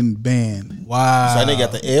 He's been banned. Wow. So they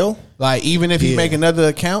got the L. Like even if he make another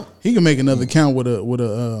account. He can make another account with a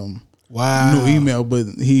Wow. new email, but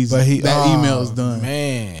that email's done.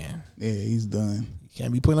 Man, Yeah, he's done.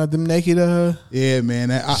 can't be putting out them naked. Yeah, man.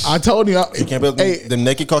 I told him. You can't be Hey, them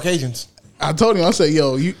naked Caucasians. I told him. I said,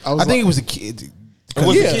 "Yo, I think it was a kid. It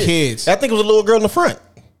was Yeah. the Kids. I think it was a little girl in the front.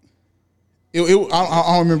 I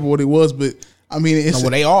don't remember what it was, but I mean, it's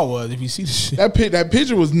Well, they all was. If you see the shit, that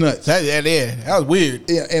picture was nuts. that was weird.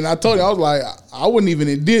 Yeah, and I told you, I was like, I wouldn't even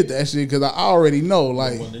have did that shit because I already know,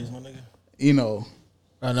 like, you know,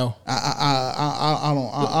 I know. I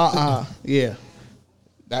don't, yeah,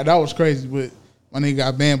 that was crazy. But my nigga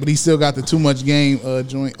got banned, but he still got the Too Much Game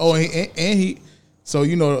joint. Oh, and he, so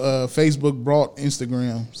you know, Facebook brought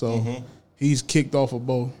Instagram, so he's kicked off of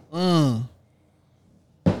both.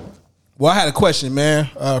 Well, I had a question, man.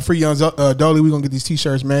 Free Young Dolly, we gonna get these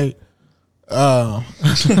T-shirts made. It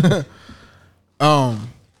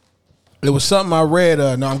was something I read.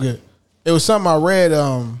 No, I'm good. It was something I read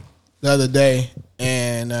the other day,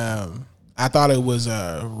 and I thought it was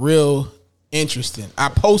real interesting. I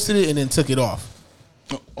posted it and then took it off.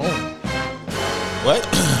 What?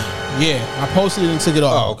 Yeah, I posted it and took it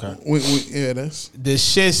off. Oh, okay. Yeah, that's The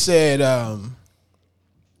shit said,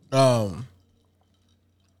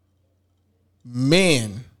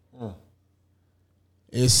 men.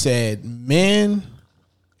 It said men.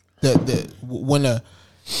 When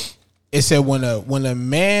a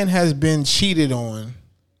man has been cheated on,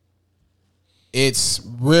 it's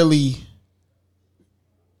really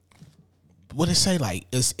what it say, like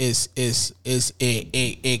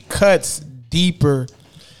it cuts deeper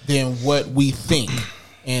than what we think.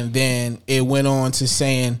 And then it went on to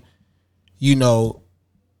saying, you know,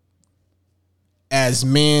 as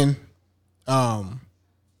men,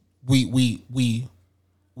 we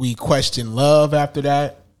question love after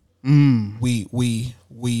that. We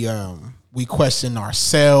question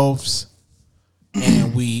ourselves,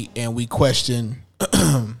 and we question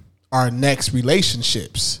our next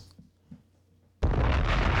relationships.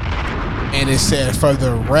 And it said for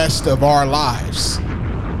the rest of our lives.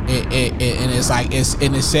 And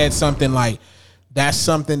it said something like that's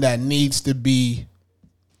something that needs to be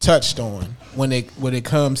touched on when it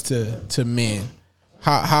comes to men.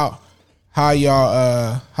 How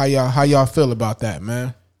y'all feel about that,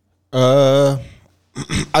 man? I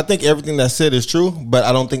think everything that's said is true, but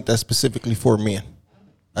I don't think that's specifically for men.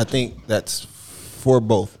 I think that's for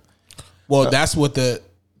both. Well, that's what the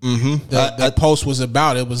post was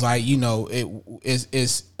about. It was like,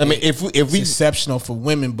 it's exceptional for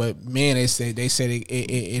women, but men, they said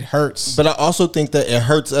it hurts. But I also think that it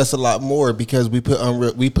hurts us a lot more because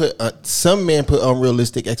some men put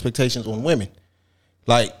unrealistic expectations on women.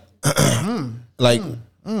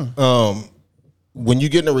 When you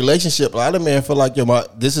get in a relationship, a lot of men feel like,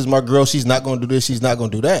 this is my girl. She's not going to do this. She's not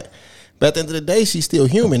going to do that. But at the end of the day, she's still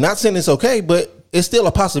human. Not saying it's okay, but it's still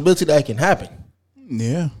a possibility that it can happen.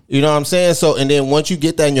 Yeah. You know what I'm saying? So, and then once you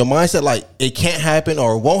get that in your mindset, like it can't happen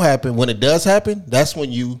or it won't happen, when it does happen, that's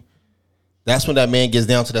when that man gets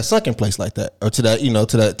down to that sunken place like that, or to that,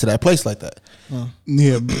 to that place like that.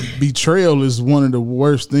 Yeah. Betrayal is one of the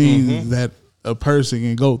worst things that a person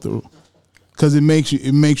can go through, because it makes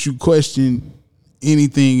you question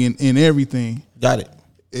anything and everything. Got it.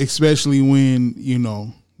 Especially when,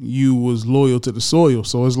 you was loyal to the soil.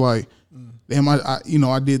 So it's like, damn,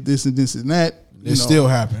 I did this and this and that. It still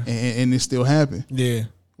happened. And it still happened. Yeah.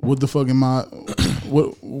 What the fuck am I?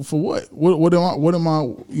 What for? What am I?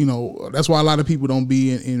 That's why a lot of people don't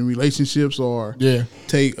be in relationships or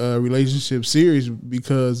take a relationship serious,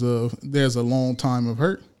 because there's a long time of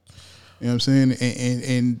hurt. You know what I'm saying?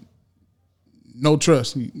 And no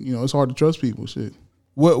trust. It's hard to trust people. Shit.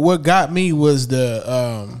 What got me was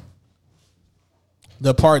the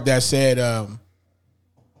part that said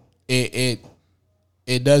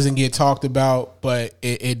it doesn't get talked about, but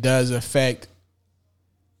it does affect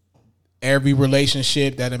every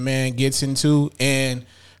relationship that a man gets into and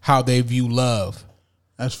how they view love.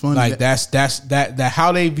 That's funny. Like that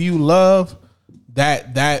how they view love,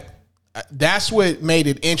 that's what made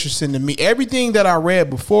it interesting to me. Everything that I read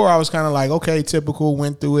before, I was kind of like, okay, typical,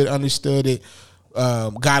 went through it, understood it,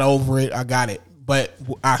 got over it, I got it. But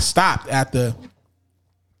I stopped at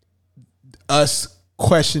us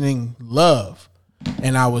questioning love.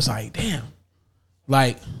 And I was like, damn,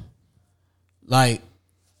 like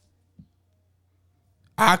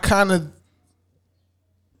I kind of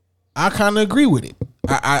agree with it.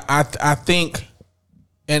 I think,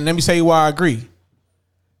 and let me tell you why I agree.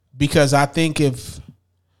 Because I think if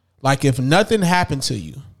nothing happened to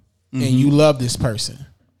you and you love this person,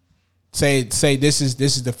 say this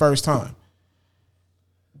is the first time,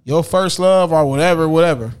 your first love or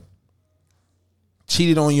whatever,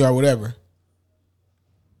 cheated on you or whatever.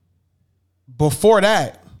 Before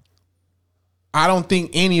that, I don't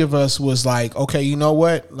think any of us was like, okay, you know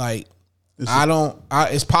what? Like,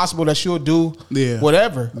 it's possible that she'll do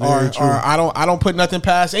whatever, or I don't put nothing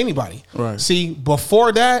past anybody. Right. See,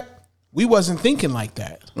 before that, we wasn't thinking like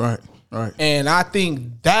that. Right. And I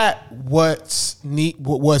think that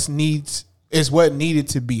is what needed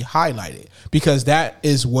to be highlighted, because that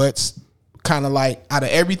is what's kind of like, out of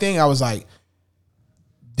everything, I was like,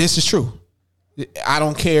 this is true. I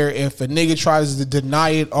don't care if a nigga tries to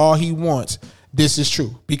deny it all he wants. This is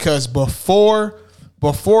true, because before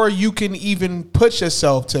you can even put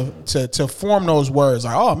yourself to form those words,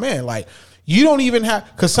 like, oh man, like you don't even have,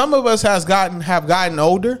 because some of us have gotten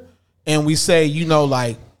older, and we say,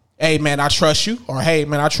 like, hey man, I trust you, or hey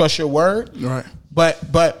man, I trust your word. Right.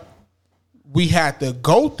 But we had to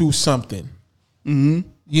go through something. Mm-hmm.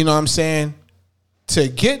 You know what I'm saying? To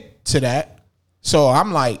get to that. So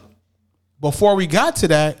I'm like, before we got to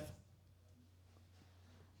that,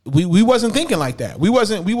 we wasn't thinking like that. We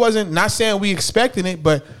wasn't not saying we expecting it,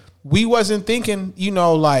 but we wasn't thinking,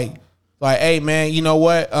 like, hey man, you know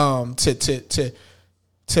what?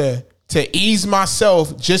 To ease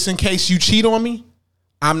myself just in case you cheat on me,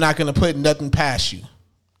 I'm not gonna put nothing past you.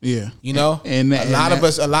 Yeah. And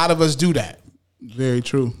a lot of us do that. Very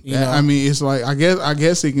true. I mean, it's like, I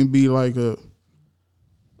guess it can be like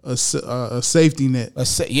a safety net.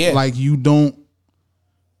 Like you don't,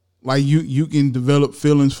 like you can develop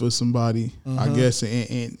feelings for somebody, I guess,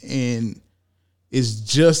 and it's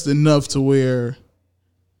just enough to where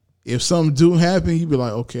if something do happen, you be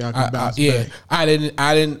like, okay, I can bounce back. I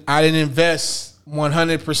didn't invest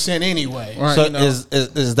 100% anyway. Right. So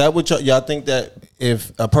is that what y'all think, that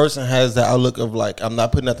if a person has the outlook of like, I'm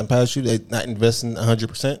not putting nothing past you, they not investing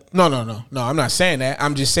 100%. No. I'm not saying that.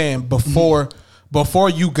 I'm just saying before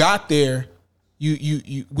you got there,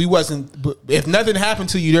 we wasn't. If nothing happened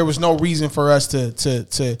to you, there was no reason for us to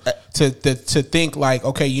think like,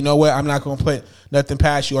 okay, you know what? I'm not going to put nothing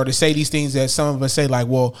past you, or to say these things that some of us say like,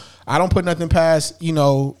 well, I don't put nothing past,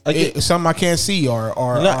 something I can't see or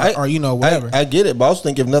whatever. I get it, but I also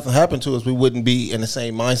think if nothing happened to us, we wouldn't be in the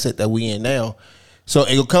same mindset that we in now. So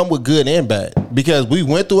it'll come with good and bad because we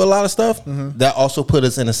went through a lot of stuff that also put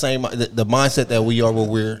us in the same the mindset that we are where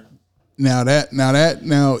we're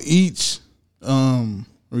now each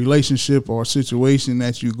relationship or situation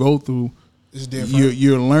that you go through is different.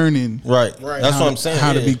 You're learning right. That's what I'm saying.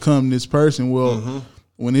 How to become this person. Well,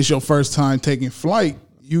 when it's your first time taking flight,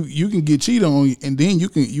 you can get cheated on, and then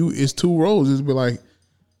it's two roles. It's be like,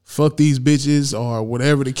 fuck these bitches or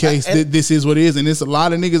whatever the case. This is what it is, and it's a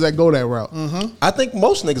lot of niggas that go that route. I think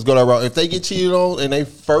most niggas go that route. If they get cheated on in their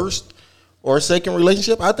first or second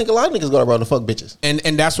relationship, I think a lot of niggas go that route to fuck bitches.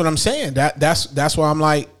 And that's what I'm saying. That's why I'm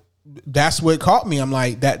like, that's what caught me. I'm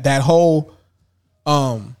like that whole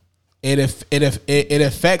it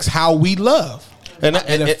affects how we love. And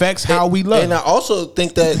it affects how we love. And I also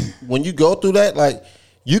think that when you go through that, like,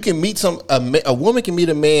 you can meet a woman can meet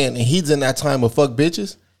a man and he's in that time of fuck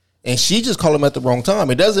bitches, and she just call him at the wrong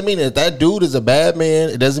time. It doesn't mean that dude is a bad man.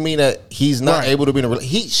 It doesn't mean that he's not able to be in a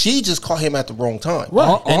relationship. She just caught him at the wrong time.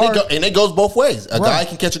 Right. And it goes both ways. A guy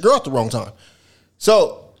can catch a girl at the wrong time.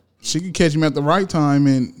 So she can catch him at the right time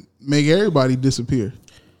and make everybody disappear.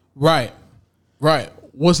 Right.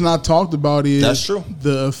 What's not talked about is that's true.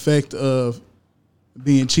 The effect of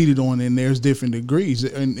being cheated on, and there's different degrees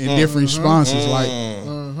and different responses. Like,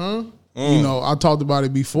 I talked about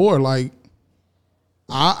it before. Like,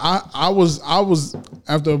 I was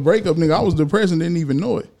after a breakup, nigga, I was depressed and didn't even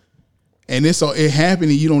know it. And it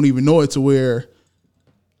happened and you don't even know it, to where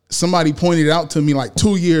somebody pointed it out to me like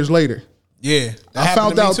 2 years later. Yeah, I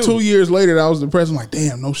found out 2 years later that I was depressed. I'm like,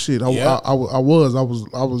 damn, no shit. I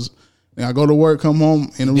was. And I go to work, come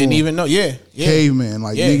home, in the room. Didn't even know. Yeah. Caveman.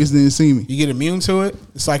 Like, niggas didn't see me. You get immune to it.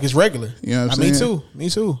 It's like it's regular. You know what I'm saying? Me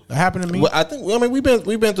too. It happened to me. Well, I mean, we've been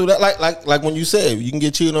through that. Like when you said you can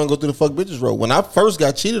get cheated on, go through the fuck bitches road. When I first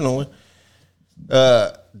got cheated on,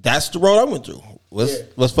 that's the road I went through.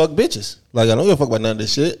 Was fuck bitches. Like, I don't give a fuck about none of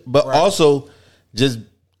this shit. But also just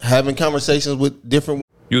having conversations with different.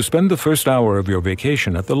 You spend the first hour of your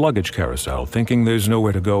vacation at the luggage carousel thinking there's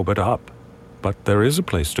nowhere to go but up. But there is a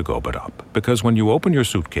place to go but up, because when you open your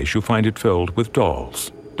suitcase, you find it filled with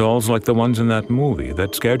dolls. Dolls like the ones in that movie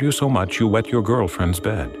that scared you so much you wet your girlfriend's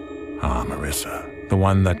bed. Ah, Marissa, the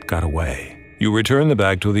one that got away. You return the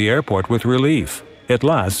bag to the airport with relief. It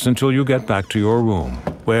lasts until you get back to your room,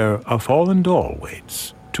 where a fallen doll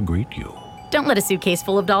waits to greet you. Don't let a suitcase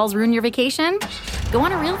full of dolls ruin your vacation. Go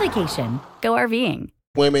on a real vacation. Go RVing.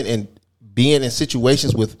 Women and being in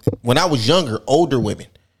situations with, when I was younger, older women.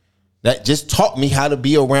 That just taught me how to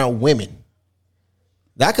be around women.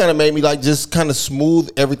 That kind of made me like just kind of smooth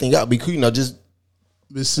everything out, because just.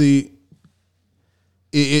 But see,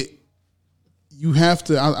 you have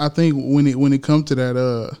to. I think when it comes to that,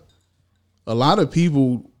 a lot of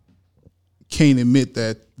people can't admit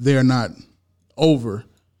that they're not over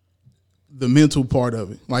the mental part of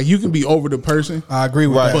it. Like, you can be over the person. I agree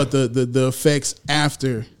with that. But the effects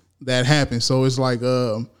after that happen. So it's like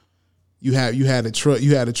You had a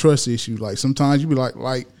trust issue. Like, sometimes you be like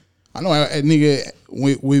I know a nigga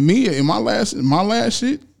with me in my last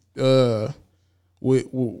shit. I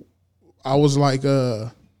was like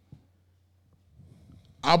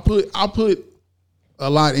I put a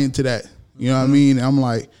lot into that. You know what I mean? I'm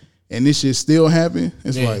like, and this shit still happen.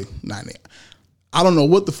 It's like, nah, I don't know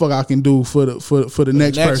what the fuck I can do for the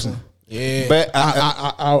next person. One. Yeah, but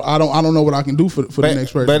I don't know what I can do for the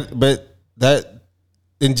next person. But that.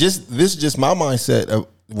 And this is just my mindset of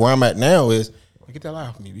where I'm at now is. Get that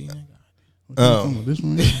off me, B. This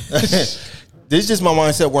one. This is just my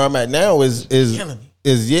mindset where I'm at now is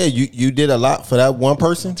you did a lot for that one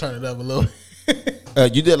person. Turn it up a little.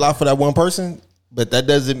 You did a lot for that one person, but that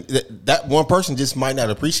doesn't. That one person just might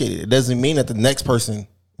not appreciate it. It doesn't mean that the next person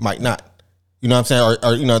might not. You know what I'm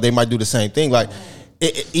saying? Or they might do the same thing. Like.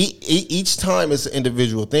 Each time it's an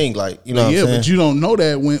individual thing, like, what I'm saying? But you don't know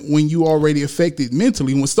that when you already affected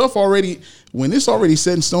mentally. When it's already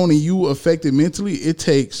set in stone and you affected mentally, it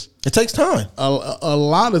takes time. A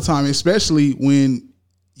lot of time, especially when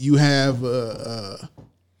you have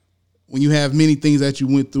many things that you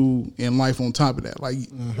went through in life on top of that. Like,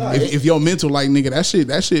 if your mental, like, nigga,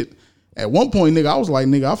 that shit At one point, nigga, I was like,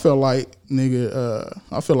 nigga, I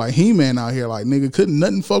felt like He-Man out here. Like, nigga, couldn't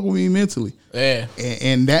nothing fuck with me mentally. Yeah.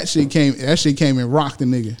 And that shit came and rocked the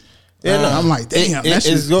nigga. Yeah, no, I'm like, damn,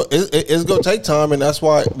 it's gonna take time, and that's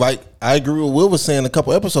why, like, I agree with Will was saying a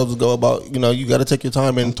couple episodes ago about, you know, you got to take your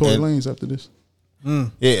time and Tory Lanez after this.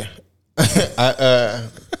 Yeah,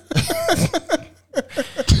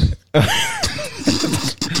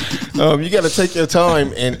 you got to take your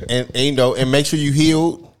time and you know, and make sure you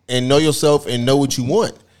heal and know yourself and know what you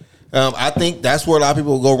want. I think that's where a lot of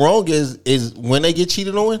people go wrong is when they get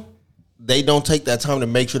cheated on. They don't take that time to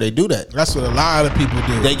make sure they do that. That's what a lot of people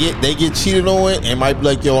do. They get cheated on and might be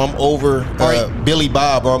like, yo, I'm over Billy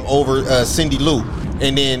Bob or I'm over Cindy Lou.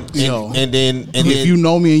 And then if you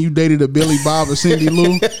know me and you dated a Billy Bob or Cindy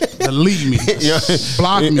Lou, delete me.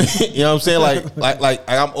 Block me. You know what I'm saying? Like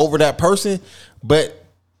I'm over that person, but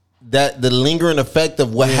that the lingering effect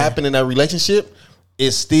of what happened in that relationship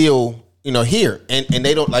is still, you know, here. And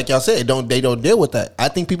they don't, like y'all said, they don't deal with that. I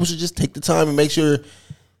think people should just take the time and make sure,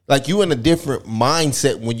 like, you in a different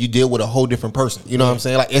mindset when you deal with a whole different person. You know what I'm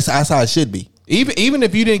saying? Like, that's how it should be. Even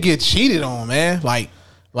if you didn't get cheated on, man, like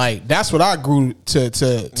that's what I grew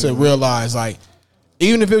to realize. Like,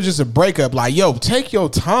 even if it was just a breakup, like, yo, take your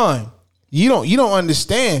time. You don't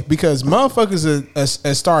understand, because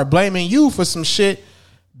motherfuckers start blaming you for some shit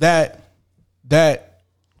that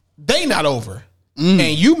they not over,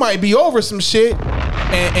 and you might be over some shit,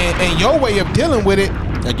 and your way of dealing with it.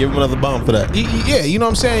 I give him another bomb for that. Yeah, you know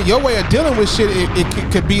what I'm saying? Your way of dealing with shit,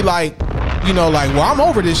 it could be like, you know, like, well, I'm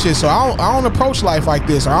over this shit, so I don't approach life like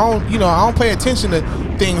this. Or I don't pay attention to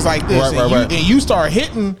things like this. Right. And you start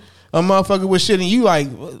hitting a motherfucker with shit, and you like,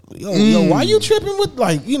 yo, why you tripping with,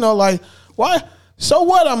 like, you know, like, why? So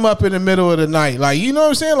what? I'm up in the middle of the night, like, you know what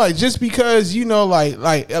I'm saying? Like, just because, you know, like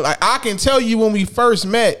I can tell you when we first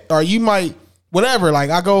met, or you might, whatever.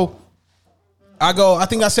 Like, I go. I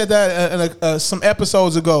think I said that in some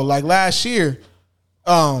episodes ago, like last year.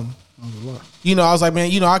 You know, I was like, man,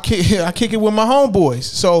 you know, I kick it with my homeboys.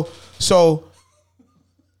 So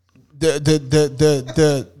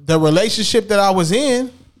the relationship that I was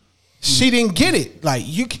in, she didn't get it. Like,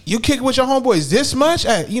 you kick it with your homeboys this much.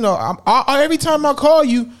 You know, every time I call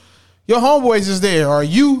you, your homeboys is there, or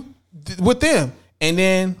you with them. And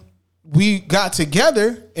then we got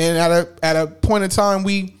together, and at a point in time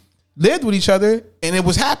we lived with each other, and it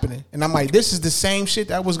was happening. And I'm like, this is the same shit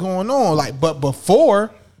that was going on. Like, but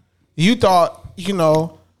before, you thought, you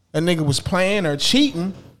know, a nigga was playing or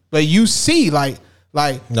cheating, but you see, like,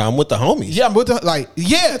 nah, I'm with the homies. Yeah, I'm with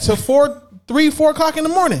the, to 4 o'clock in the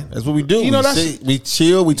morning. That's what we do. You know, we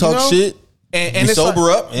chill, we talk shit, and we sober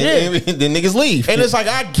like, up, and then niggas leave. And it's like,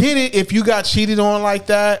 I get it if you got cheated on like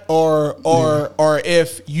that, or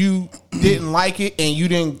if you didn't like it and you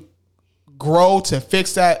didn't grow to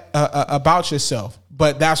fix that about yourself.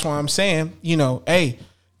 But that's why I'm saying, you know, hey,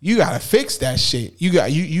 you gotta fix that shit.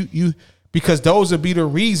 You because those would be the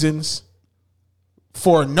reasons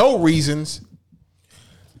for no reasons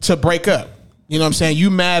to break up. You know what I'm saying? You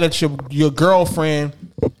mad at your girlfriend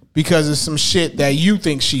because of some shit that you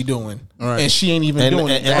think she doing, and she ain't even doing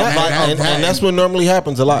it. And that's what normally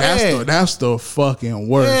happens a lot. That's the fucking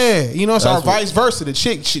worst. Yeah, you know, it's our vice versa. The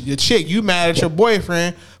chick, you mad at your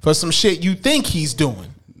boyfriend for some shit you think he's doing.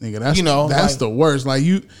 Nigga, that's the worst. Like,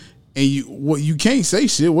 you can't say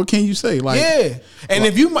shit. What can you say? Like, yeah, and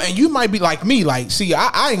if you might be like me. Like, see,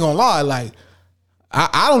 I ain't gonna lie. Like,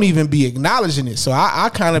 I don't even be acknowledging it. So I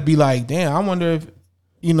kind of be like, damn, I wonder if,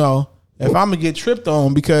 you know, if I'm gonna get tripped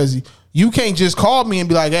on, because you can't just call me and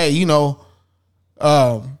be like, hey, you know,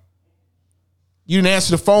 you didn't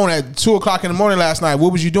answer the phone at 2 o'clock in the morning last night.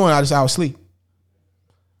 What was you doing? I was asleep.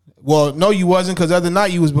 Well, no, you wasn't, because the other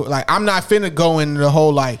night you was like, I'm not finna go into the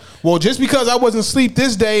whole like, well, just because I wasn't asleep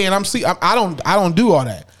this day and I'm sleep, I don't do all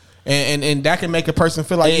that, and that can make a person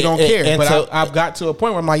feel like you don't care. But so, I've got to a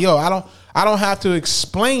point where I'm like, yo, I don't have to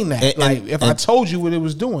explain that. I told you what it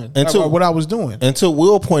was doing, or what I was doing. And to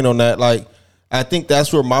Will's point on that, like, I think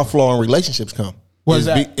that's where my flaw in relationships come.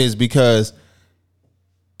 Is because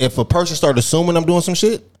if a person start assuming I'm doing some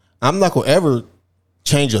shit, I'm not gonna ever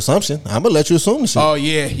change your assumption. I'm gonna let you assume the shit. Oh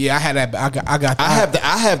yeah, I had that. I got that.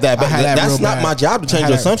 I have that. But that's not my job to change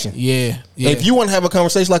your assumption. Yeah. If you want to have a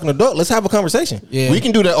conversation like an adult, let's have a conversation. Yeah. We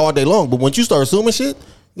can do that all day long. But once you start assuming shit,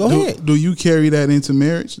 go ahead. Do you carry that into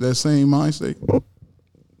marriage? That same mindset?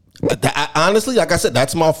 Honestly, like I said,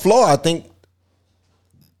 that's my flaw. I think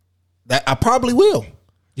that I probably will.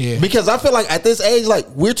 Yeah. Because I feel like at this age, like,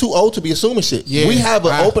 we're too old to be assuming shit. Yeah. We have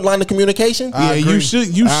an open line of communication. You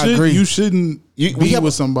shouldn't be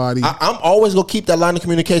with somebody. I'm always gonna keep that line of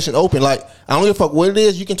communication open. Like, I don't give a fuck what it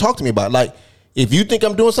is. You can talk to me about. Like, If you think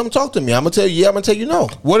I'm doing something, talk to me. I'm gonna tell you yeah. I'm gonna tell you no.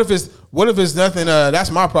 What if it's nothing?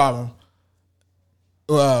 That's my problem.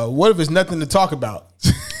 What if it's nothing to talk about?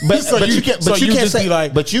 But you can't say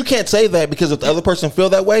like, but you can't say that because if the other person feel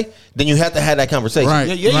that way, then you have to have that conversation. Right.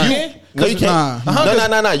 Yeah, you right. can. No, you can't.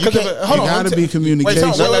 No. You can't. Hold on. Gotta be communication.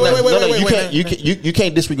 Wait. You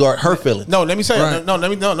can't disregard her feelings. No, let me say. Right. No.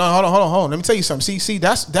 Hold on. Let me tell you something. See.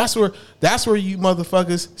 That's where you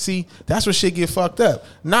motherfuckers. See, that's where shit get fucked up.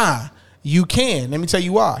 Nah, you can. Let me tell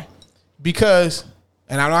you why. Because,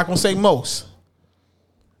 and I'm not gonna say most.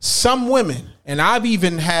 Some women, and I've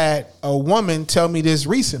even had a woman tell me this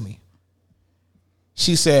recently.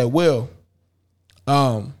 She said, "Will,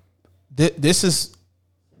 this is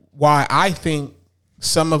why I think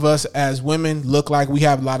some of us as women look like we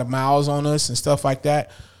have a lot of miles on us and stuff like that.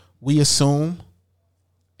 We assume,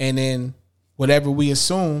 and then whatever we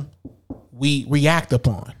assume, we react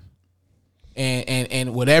upon,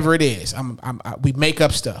 and whatever it is, we make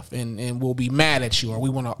up stuff, and we'll be mad at you, or we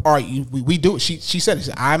want to argue. We do it. She said,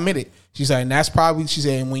 I admit it. She's like, and that's probably, she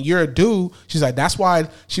said, and when you're a dude, she's like, that's why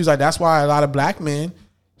a lot of black men,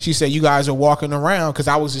 she said, you guys are walking around, because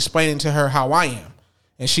I was explaining to her how I am.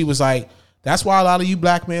 And she was like, that's why a lot of you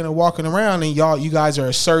black men are walking around and you guys are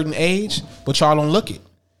a certain age, but y'all don't look it.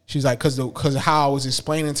 She's like, because of how I was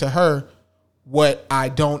explaining to her what I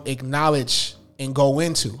don't acknowledge and go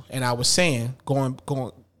into. And I was saying, going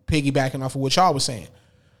piggybacking off of what y'all was saying.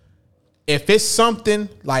 If it's something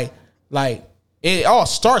like it all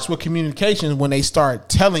starts with communication when they start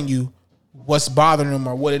telling you what's bothering them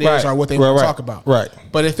or what it is or what they want to talk about. Right.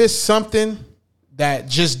 But if it's something that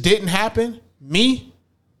just didn't happen,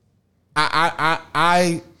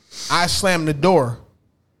 I slam the door.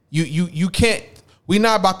 You can't. We're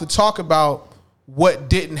not about to talk about what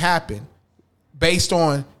didn't happen based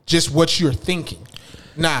on just what you're thinking.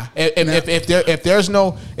 Nah. If there's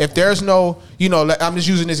no, you know, I'm just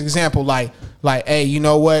using this example. Like, hey, you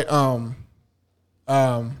know what?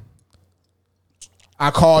 I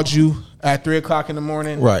called you at 3:00 in the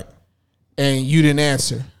morning, Right. and you didn't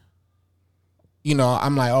answer. You know,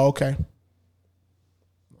 I'm like, oh, okay.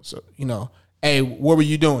 So, you know, hey, what were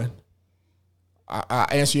you doing? I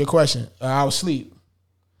answer your question. I was asleep.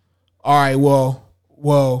 All right,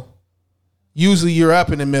 well, usually you're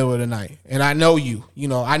up in the middle of the night, and I know you. You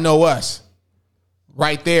know, I know us.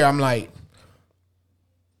 Right there, I'm like,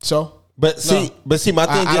 so. But see, my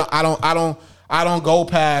thing. I don't go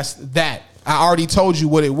past that. I already told you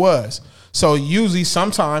what it was. So usually,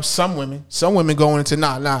 sometimes some women go into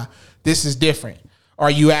nah, this is different. Are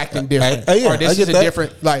you acting different? Yeah, or this is a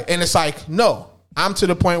different, and it's like, no. I'm to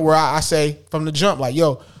the point where I say from the jump, like,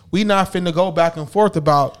 yo, we not finna go back and forth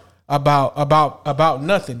about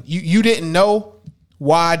nothing. You didn't know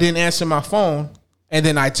why I didn't answer my phone, and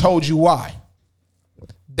then I told you why.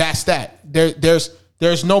 That's that.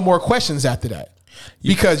 There's no more questions after that.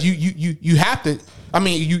 Because you have to, I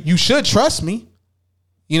mean, you should trust me.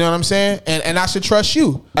 You know what I'm saying? And I should trust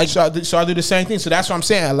you. So I do the same thing. So that's what I'm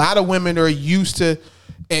saying. A lot of women are used to,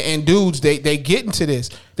 and dudes, they get into this.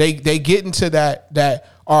 They get into that.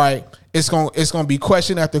 All right, it's gonna be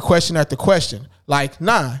question after question after question. Like,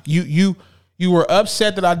 nah, you were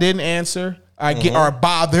upset that I didn't answer. I get or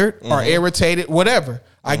bothered or irritated, whatever.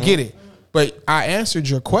 I get it, but I answered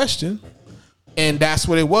your question. And that's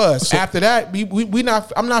what it was. So, after that,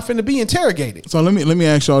 I'm not finna be interrogated. So let me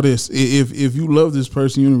ask y'all this: if you love this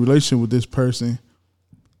person, you're in a relationship with this person,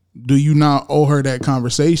 do you not owe her that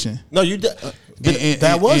conversation? No, you.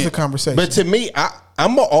 That was the conversation. But to me,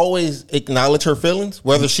 I'm gonna always acknowledge her feelings,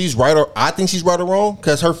 whether she's right or I think she's right or wrong,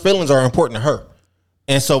 because her feelings are important to her.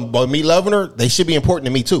 And so, by me loving her, they should be important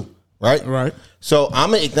to me too, right? Right. So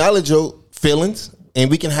I'm gonna acknowledge your feelings. And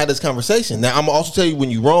we can have this conversation. Now, I'm also tell you when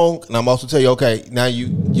you're wrong, and I'm also tell you, okay, now you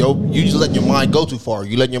just letting your mind go too far.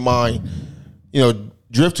 You letting your mind,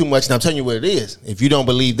 drift too much. And I'm telling you what it is. If you don't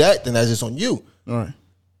believe that, then that's just on you. All right.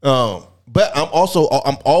 But I'm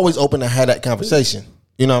always open to have that conversation.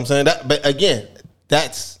 You know what I'm saying? But again,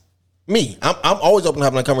 that's me. I'm always open to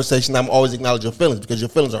having a conversation. I'm always acknowledge your feelings because your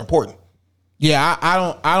feelings are important. Yeah,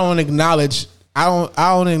 I don't acknowledge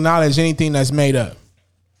anything that's made up.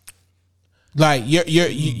 Like you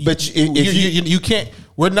can't.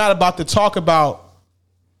 We're not about to talk about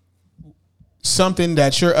something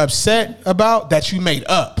that you're upset about that you made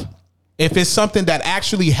up. If it's something that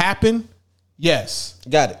actually happened, yes,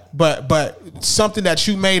 got it. But something that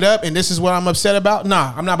you made up and this is what I'm upset about.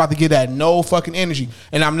 Nah, I'm not about to give that no fucking energy,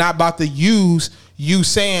 and I'm not about to use you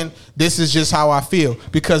saying this is just how I feel,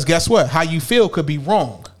 because guess what? How you feel could be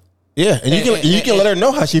wrong. Yeah, and you can let her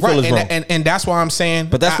know how she feels wrong. And that's why I'm saying.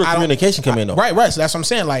 But that's where communication come in, though. Right. So that's what I'm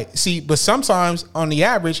saying. Like, see, but sometimes on the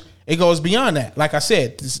average, It goes beyond that. Like I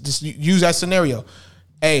said, just use that scenario.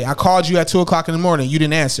 Hey, I called you at 2:00 in the morning. You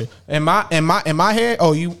didn't answer. In my head,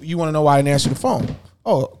 oh, you want to know why I didn't answer the phone?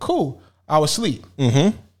 Oh, cool. I was asleep.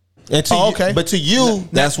 Mm-hmm. And to okay. But to you,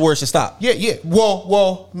 that's where it should stop. Yeah.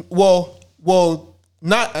 Well.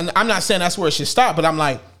 Not. I'm not saying that's where it should stop. But I'm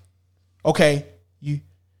like, okay,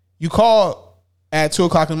 you called at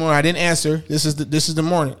 2:00 in the morning. I didn't answer. This is the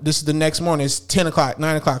morning. This is the next morning. It's 10 o'clock,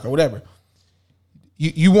 9 o'clock, or whatever.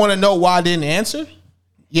 You want to know why I didn't answer?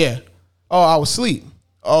 Yeah. Oh, I was asleep.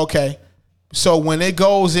 Okay. So when it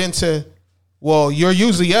goes into, well, you're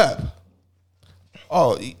usually up.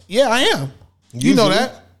 Oh, yeah, I am. Usually. You know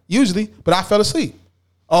that. Usually. But I fell asleep.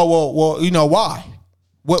 Oh, well, you know why?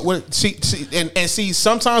 What see,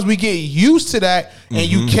 sometimes we get used to that, and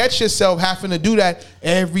you catch yourself having to do that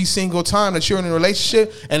every single time that you're in a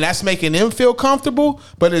relationship, and that's making them feel comfortable.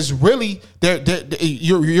 But it's really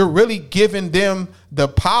you're really giving them the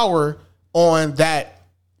power on that.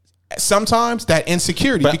 Sometimes that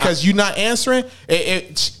insecurity, but because you're not answering.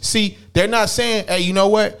 See, they're not saying, "Hey, you know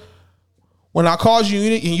what? When I called you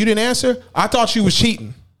and you didn't answer, I thought you was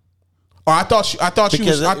cheating." Or I thought you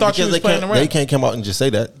was playing around. They can't come out and just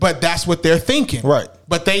say that. But that's what they're thinking. Right.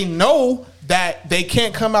 But they know that they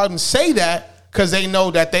can't come out and say that because they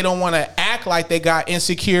know that they don't want to act like they got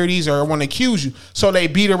insecurities or want to accuse you. So they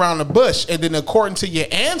beat around the bush. And then according to your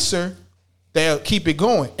answer, they'll keep it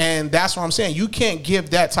going. And that's what I'm saying. You can't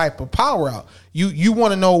give that type of power out. You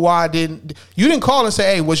want to know why you didn't call and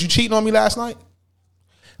say, hey, was you cheating on me last night?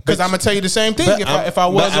 Because I'm going to tell you the same thing if I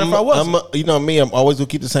was or if I wasn't. You know me, I'm always going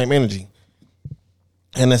to keep the same energy.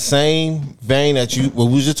 In the we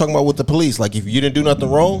was just talking about with the police. Like, if you didn't do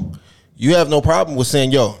nothing wrong, you have no problem with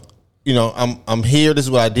saying, yo, you know, I'm here. This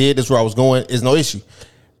is what I did. This is where I was going. It's no issue.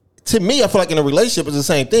 To me, I feel like in a relationship, it's the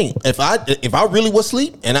same thing. If I really was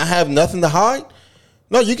asleep and I have nothing to hide,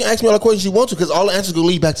 no, you can ask me all the questions you want to, because all the answers will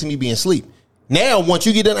lead back to me being asleep. Now, once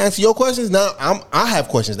you get done answering your questions, now I have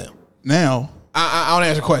questions now. Now. I don't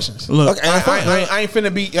answer questions. Look, okay, I ain't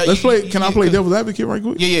finna be. Let's play. Can I play devil's advocate right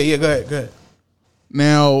quick? Yeah. Go ahead.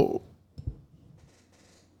 Now,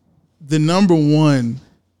 the number one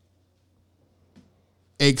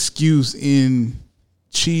excuse in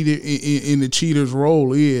the cheater's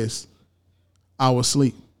role is I was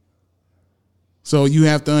asleep. So you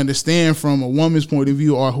have to understand from a woman's point of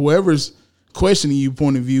view, or whoever's questioning you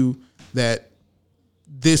point of view, that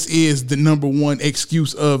this is the number one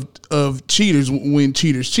excuse of cheaters when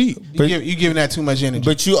cheaters cheat. You're giving that too much energy.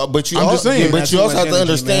 But you also have to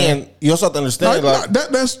understand. Man. You also have to understand.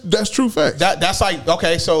 That's true fact. That's like,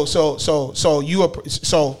 okay. So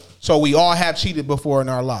we all have cheated before in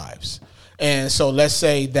our lives, and so let's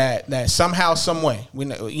say that somehow, some way,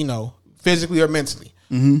 physically or mentally.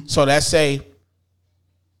 Mm-hmm. So let's say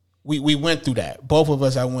we went through that. Both of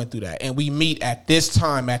us went through that, and we meet at this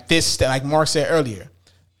time, like Mark said earlier.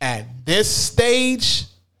 At this stage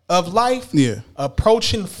of life,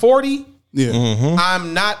 approaching 40,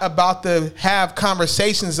 I'm not about to have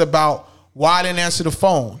conversations about why I didn't answer the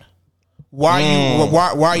phone. Why you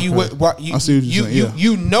I see what you're saying.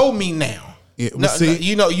 You know me now. Yeah,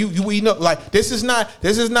 you know, like this is not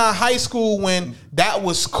high school when that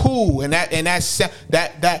was cool and that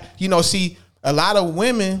see, a lot of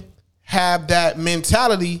women have that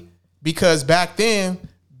mentality because back then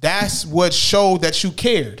that's what showed that you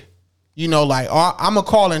cared. Like, I'm going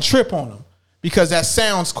to call and trip on them because that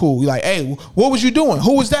sounds cool. You're like, hey, what was you doing?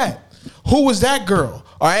 Who was that? Who was that girl?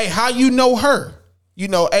 Or, hey, how you know her?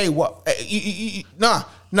 Hey, what? Nah,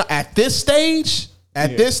 at this stage,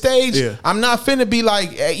 I'm not finna be like,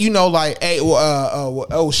 hey,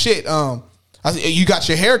 oh, shit, you got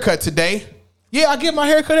your haircut today? Yeah, I get my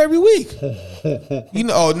haircut every week.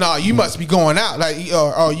 Oh no, you must be going out. Like,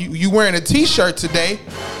 you wearing a t-shirt today?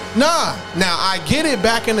 Nah. Now I get it.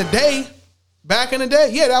 Back in the day,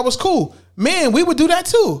 yeah, that was cool. Man, we would do that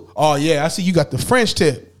too. Oh yeah, I see you got the French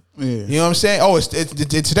tip. Yeah. You know what I'm saying? Oh, it's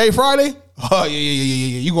today Friday? Oh yeah.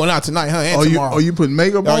 You going out tonight, huh? And tomorrow. You putting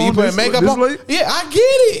makeup on? You putting makeup on? Late? Yeah, I get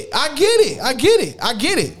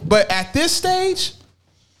it. But at this stage,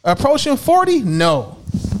 approaching 40, no.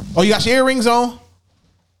 Oh, you got your earrings on?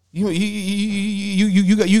 You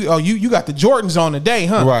got the Jordans on today,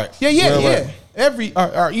 huh? Right. Yeah. Every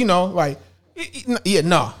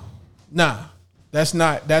nah. That's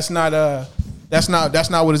not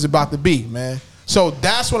what it's about to be, man. So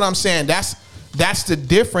that's what I'm saying. That's the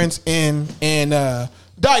difference in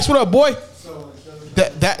Dice, what up, boy?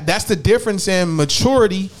 That's the difference in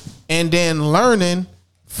maturity and then learning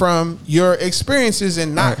from your experiences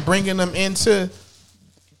and not bringing them into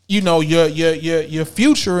your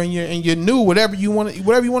future and your new whatever you want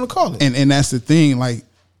to call it. And that's the thing, like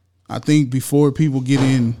I think before people get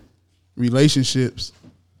in relationships,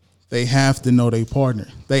 they have to know their partner.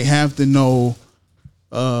 They have to know,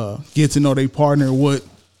 get to know their partner. I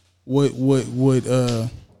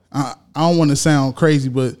don't want to sound crazy,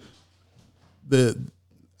 but I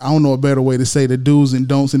don't know a better way to say the do's and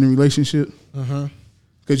don'ts in a relationship.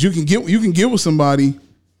 Because you can get with somebody,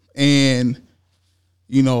 and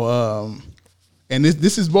and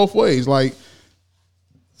this is both ways. Like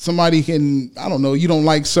somebody can, I don't know, you don't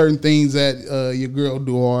like certain things that your girl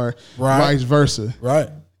do, or vice versa, right?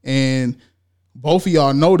 And both of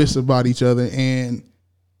y'all know this about each other, and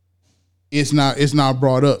it's not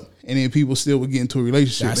brought up, and then people still would get into a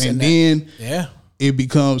relationship, then it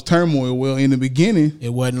becomes turmoil. Well, in the beginning, it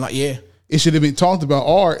wasn't like it should have been talked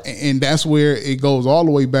about, and that's where it goes all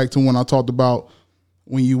the way back to when I talked about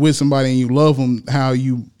when you with somebody and you love them, how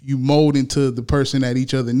you mold into the person that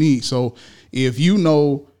each other needs. So if you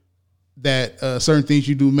know that certain things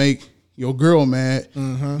you do make your girl mad,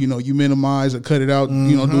 you minimize or cut it out,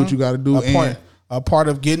 do what you got to do. A part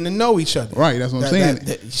of getting to know each other. Right, that's what I'm saying.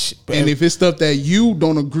 And if it's stuff that you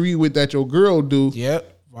don't agree with that your girl do, then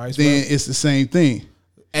it's the same thing.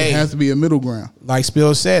 It has to be a middle ground. Like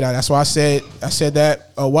Spill said, that's why I said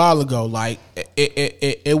that a while ago. Like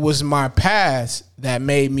it was my past that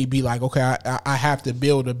made me be like, okay, I have to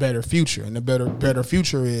build a better future, and the better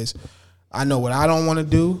future is I know what I don't want to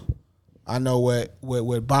do. I know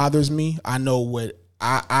what bothers me. I know what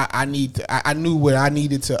I need to. I knew what I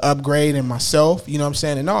needed to upgrade in myself. You know what I'm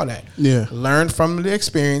saying, and all that. Yeah. Learn from the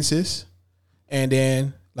experiences, and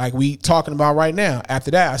then like we talking about right now.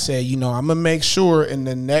 After that, I said, I'm gonna make sure in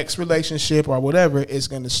the next relationship or whatever, it's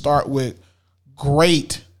gonna start with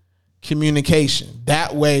great communication.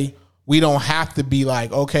 That way, we don't have to be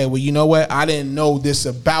like, okay, well, you know what? I didn't know this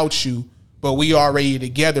about you, but we already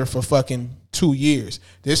together for fucking 2 years.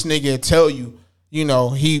 This nigga tell you,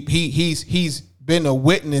 he's been a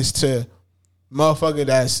witness to motherfucker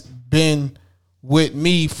that's been with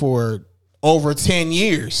me for over 10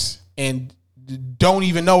 years and don't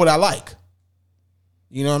even know what I like.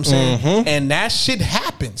 You know what I'm saying? And that shit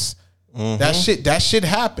happens. That shit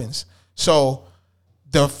happens. So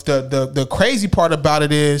the crazy part about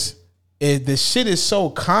it is the shit is so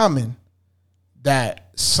common that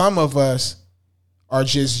some of us are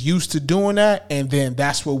just used to doing that, and then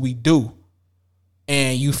that's what we do.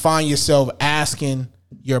 And you find yourself asking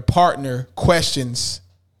your partner questions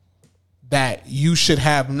that you should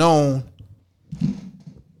have known,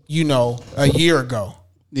 a year ago,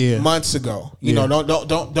 months ago.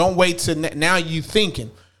 Don't wait till now. You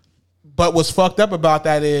thinking. But what's fucked up about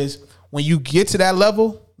that is when you get to that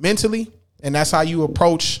level mentally, and that's how you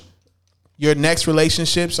approach your next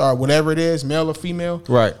relationships or whatever it is, male or female.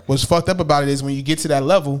 Right. What's fucked up about it is when you get to that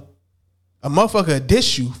level, a motherfucker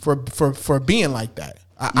diss you for being like that.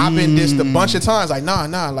 I've been dissed a bunch of times. Like,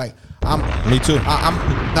 nah. Like, me too.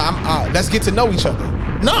 Let's get to know each other.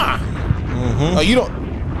 Nah. You don't.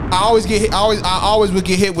 I always get hit. I always would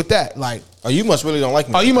get hit with that. Like, oh, you must really don't like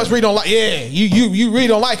me. Oh, you must really don't like. Yeah, you really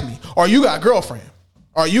don't like me, or you got a girlfriend,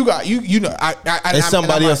 or you got it's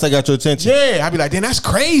somebody else that got your attention. Yeah, I'd be like, then that's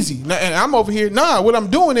crazy. And I'm over here. Nah, what I'm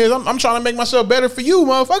doing is I'm trying to make myself better for you,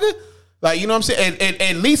 motherfucker. Like, you know what I'm saying? And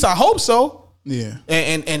at least I hope so. Yeah.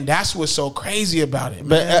 And that's what's so crazy about it,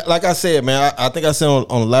 man. But like I said, man, I think I said on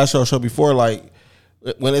the last show before, like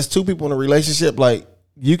when it's two people in a relationship, like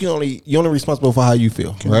you're only responsible for how you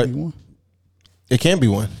feel, right? It can be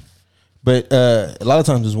one, but a lot of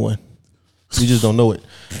times it's one. You just don't know it.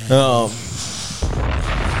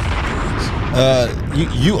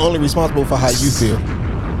 You only responsible for how you feel.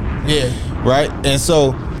 Yeah. Right. And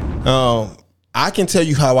so I can tell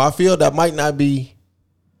you how I feel. That might not be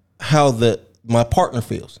how my partner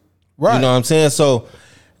feels. Right. You know what I'm saying? So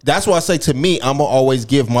that's why I say, to me, I'm gonna always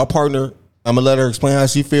give my partner, I'm gonna let her explain how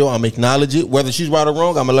she feel. I'm gonna acknowledge it. Whether she's right or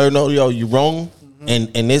wrong, I'm gonna let her know, you're wrong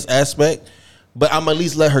in this aspect. But I'm at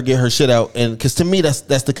least let her get her shit out. And because to me, that's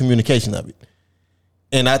the communication of it.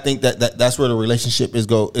 And I think that's where the relationship is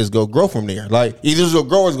go grow from there. Like either it's gonna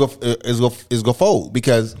grow or it's go fold,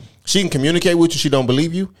 because she can communicate with you, she don't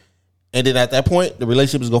believe you, and then at that point the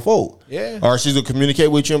relationship is gonna fold. Yeah. Or she's gonna communicate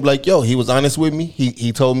with you and be like, yo, he was honest with me.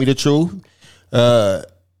 He told me the truth.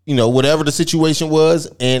 Whatever the situation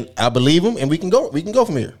was, and I believe him, and we can go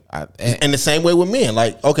from here. And the same way with men.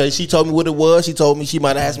 Like, okay, she told me what it was. She told me she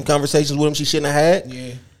might have had some conversations with him she shouldn't have had.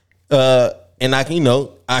 Yeah. And I can,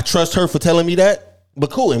 I trust her for telling me that. But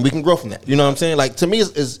cool, and we can grow from that. You know what I'm saying? Like, to me,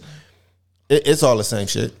 it's all the same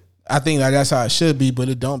shit. I think that's how it should be, but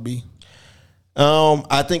it don't be.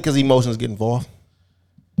 I think because emotions get involved.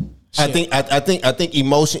 I think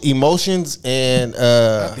emotions and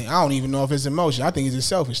I don't even know if it's emotion. I think it's just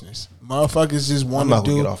selfishness. Motherfuckers just want to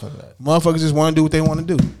do. Get off of that. Motherfuckers just want to do what they want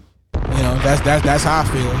to do. You know, that's how I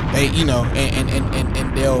feel. They, you know,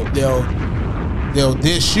 and they'll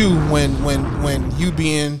dish you when you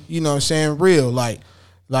being, you know what I'm saying, real. Like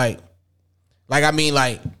I mean,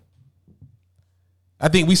 like, I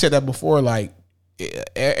think we said that before. Like,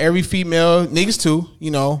 every female, niggas too,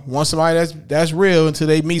 you know, want somebody that's real until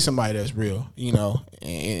they meet somebody that's real, you know,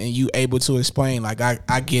 and you able to explain, like,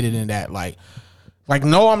 I get it in that, like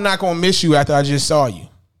no, I'm not gonna miss you after I just saw you.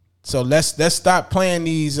 So let's stop playing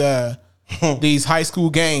these high school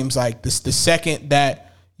games. Like, the second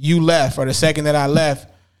that you left or the second that I left,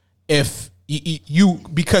 if you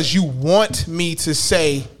because you want me to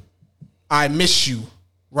say I miss you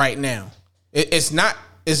right now, it's not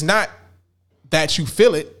that you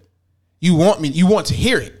feel it. You want to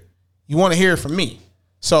hear it. You want to hear it from me.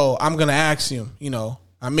 So I'm going to ask him, you know,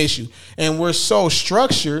 I miss you. And we're so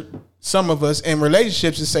structured, some of us, in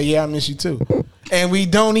relationships to say, yeah, I miss you too. And we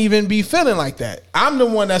don't even be feeling like that. I'm the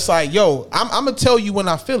one that's like, yo, I'm going to tell you when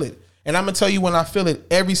I feel it. And I'm going to tell you when I feel it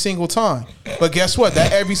every single time. But guess what?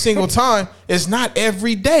 That every single time is not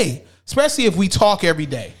every day. Especially if we talk every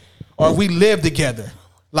day or we live together.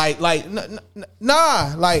 Like,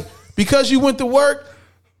 because you went to work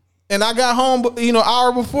and I got home, you know,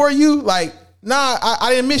 hour before you, like, nah, I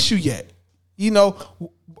didn't miss you yet, you know.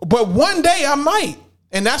 But one day I might,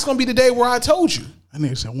 and that's gonna be the day where I told you. I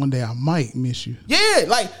nigga said one day I might miss you. Yeah,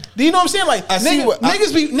 like, do you know what I'm saying? Like,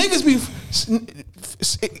 niggas be.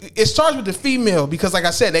 It starts with the female because, like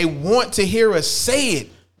I said, they want to hear us say it.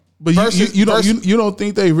 But you don't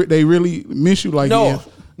think they really miss you like that?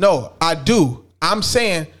 No, I do. I'm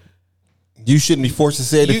saying. You shouldn't be forced to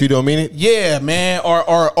say it if you don't mean it. Yeah, man.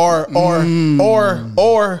 Or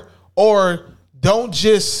don't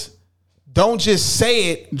just say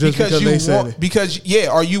it just because you want it.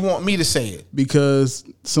 Or you want me to say it. Because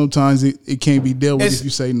sometimes it can't be dealt with if you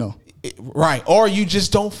say no. Right. Or you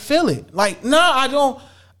just don't feel it. Like, no, I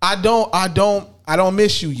don't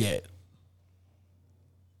miss you yet.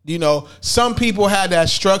 You know, some people have that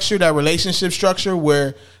structure, that relationship structure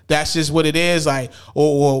where that's just what it is. Like,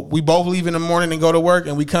 or we both leave in the morning and go to work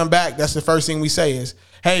and we come back. That's the first thing we say is,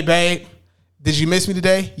 hey, babe, did you miss me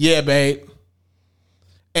today? Yeah, babe.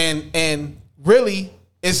 And really,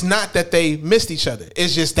 it's not that they missed each other.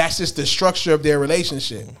 It's just, that's just the structure of their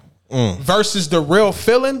relationship versus the real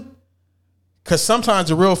feeling. Because sometimes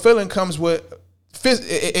the real feeling comes with,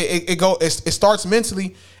 it starts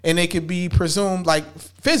mentally and it could be presumed like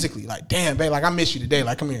physically, like, damn, babe, like, I miss you today.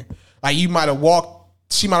 Like, come here. Like, she might have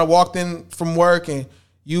walked in from work and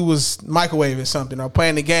you was microwaving something or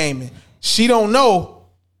playing the game and she don't know,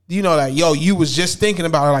 you know, like, yo, you was just thinking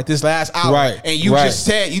about her like this last hour. Right. And you just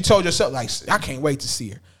said, you told yourself, like, I can't wait to see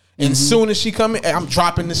her. And soon as she come in, I'm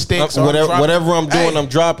dropping the sticks. Whatever I'm doing, I'm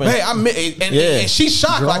dropping. Hey, and she's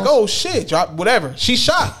shocked, like, oh shit, drop whatever. She's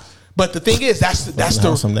shocked. But the thing is, that's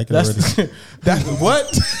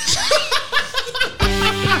what?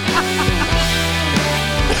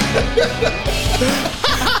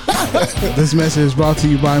 This message is brought to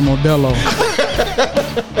you by Modelo.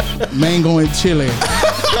 Mango and chili.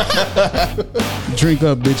 Drink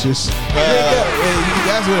up, bitches.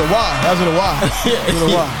 That's with a Y. That's with a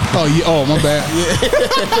Y. Oh, my bad.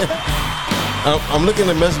 I'm looking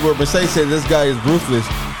at the message where Mercedes said this guy is ruthless.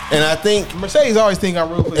 And I think Mercedes always think I'm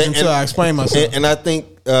ruthless until I explain myself. And I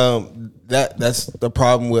think that's the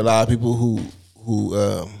problem with a lot of people who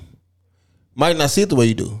might not see it the way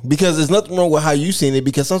you do. Because there's nothing wrong with how you seen it,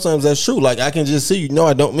 because sometimes that's true. Like, I can just see you. No,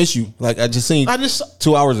 I don't miss you. Like, I just seen you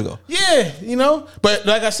 2 hours ago. Yeah, you know. But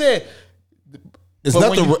like I said, it's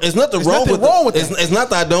nothing wrong with it. It's not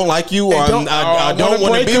that I don't like you or I don't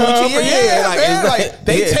want to be with you.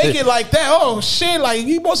 They take it like that. Oh shit! Like,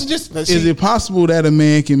 you supposed to just. Is it possible that a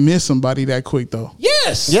man can miss somebody that quick though?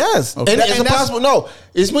 Yes. Okay. And it's impossible. No,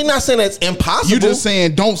 we're not saying it's impossible. You're just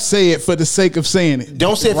saying don't say it for the sake of saying it.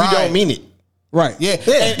 Don't say it if you don't mean it. Right. Yeah.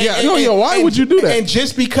 Why would you do that? And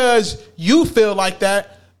just because you feel like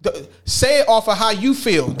that, say it off of how you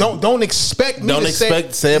feel. Don't expect me to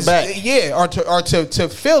say it back. Yeah, or to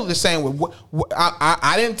feel the same way.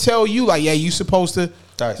 I didn't tell you, like, yeah, you supposed to,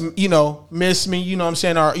 you know, miss me. You know what I'm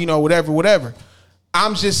saying? Or, you know, whatever.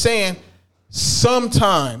 I'm just saying,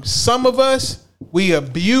 sometimes some of us, we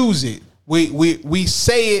abuse it. We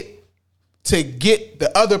say it to get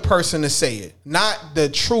the other person to say it, not the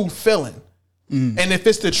true feeling. And if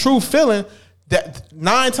it's the true feeling, that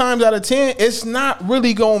 9 times out of 10, it's not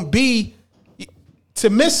really gonna be. To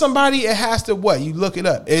miss somebody, it has to what? You look it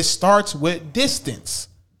up. It starts with distance.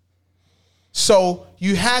 So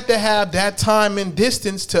you had to have that time and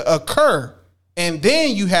distance to occur, and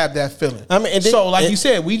then you have that feeling. I mean, and then, so like you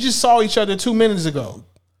said, we just saw each other 2 minutes ago.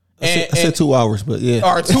 I said 2 hours, but yeah.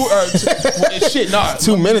 Or shit, nah.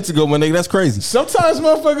 2 minutes ago, my nigga, that's crazy. Sometimes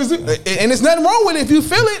motherfuckers, and there's nothing wrong with it if you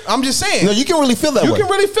feel it. I'm just saying. No, you can really feel that way. You can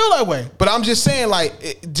really feel that way. But I'm just saying,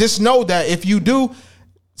 like, just know that if you do,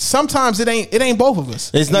 sometimes it ain't both of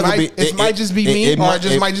us. It's not gonna be. It might just be me, or it might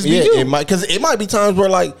just be you. It might, because it might be times where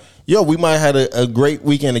like, yo, we might have had a great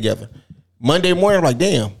weekend together. Monday morning, I'm like,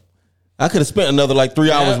 damn, I could have spent another like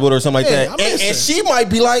 3 hours with her or something like that. And she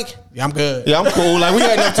might be like, yeah, I'm good. Yeah, I'm cool. Like, we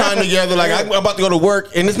had enough time together. Like, I'm about to go to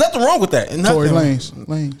work, and there's nothing wrong with that. Tory Lanez. All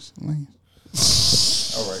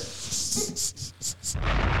right.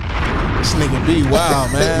 This nigga B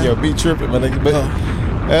wild, man. Yo, be tripping, my nigga. But,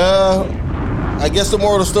 I guess the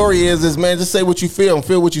moral of the story is man, just say what you feel and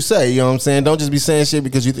feel what you say. You know what I'm saying? Don't just be saying shit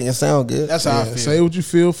because you think it sound good. That's how I feel. Say what you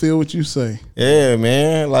feel what you say. Yeah,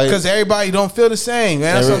 man. Like, because everybody don't feel the same,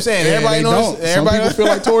 man. That's what I'm saying. Everybody knows. Everybody Some people feel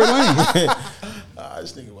like Tory Lanez.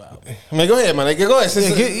 This nigga wild. Man, go ahead, man. Go ahead. Go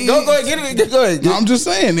ahead. Go ahead. No, I'm just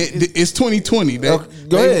saying it's 2020. Go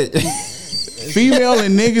ahead. Female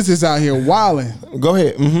and niggas is out here wilding. Go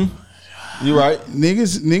ahead. Mm-hmm. You right.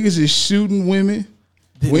 Niggas is shooting women.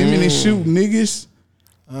 Women is shooting niggas.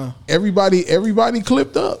 Everybody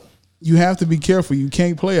clipped up. You have to be careful. You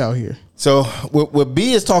can't play out here. So what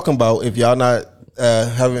B is talking about, if y'all not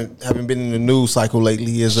haven't been in the news cycle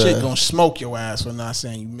lately, is shit gonna smoke your ass for not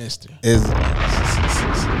saying you missed her. Is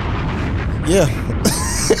yeah.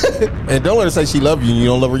 And don't let her say she love you and you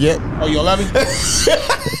don't love her yet. Oh, you don't love me?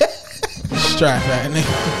 Strap that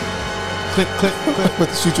nigga. Click.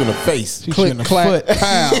 Shoot you in the face. Shoot you in the foot.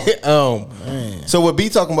 Pow. So what B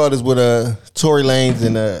talking about is with Tory Lanez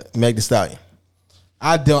and Meg Thee Stallion.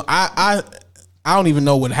 I don't even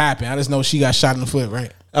know what happened. I just know she got shot in the foot,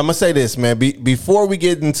 right? I'm gonna say this, man. Before we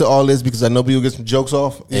get into all this, because I know people get some jokes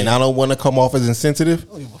off, and I don't want to come off as insensitive.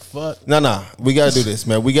 I don't give a fuck. Nah. We gotta do this,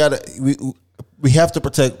 man. We have to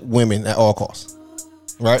protect women at all costs,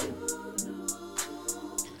 right?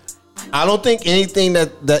 I don't think anything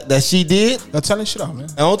that she did. Don't tell her shit out, man.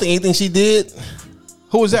 I don't think anything she did.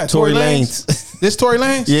 Who was that? Tory Lanez. This Tory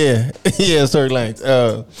Lanez? Yeah, it's Tory Lanez.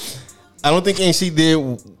 I don't think anything she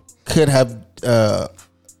did could have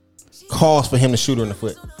cause for him to shoot her in the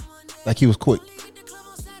foot. Like, he was quick.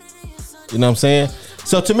 You know what I'm saying?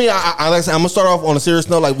 So to me, I'm gonna start off on a serious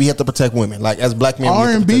note. Like, we have to protect women. Like, as black men,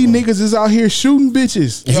 R&B niggas is out here shooting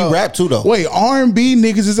bitches. He rap too, though. Wait, R&B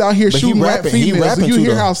niggas is out here shooting rap females. Do you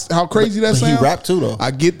hear how crazy that sounds? He rap too, though.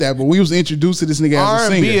 I get that, but we was introduced to this nigga as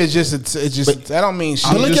a singer. R&B is just that don't mean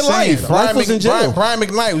shit. But look at life. Life was in jail. Brian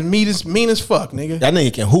McKnight was mean as fuck, nigga. That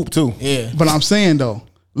nigga can hoop too. Yeah, but I'm saying though,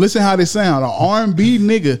 listen how this sound. An R&B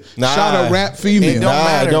nigga shot a rap female.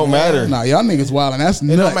 It don't matter. Nah, y'all niggas wildin'. That's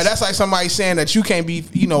nuts. That's like somebody saying that you can't be,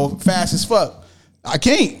 fast as fuck. I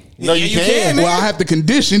can't. No, you can. Well, I have to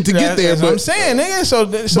condition to get there. That's what I'm saying, nigga. So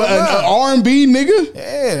but an R&B nigga?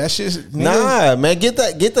 Yeah, that's just nah, man. Get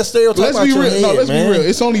the stereotype. Let's out be your real. head, No, let's man. be real.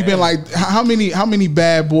 It's only been like how many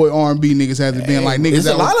bad boy R&B niggas has it been? Like niggas. It's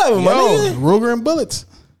a lot of them, man. Ruger and Bullets.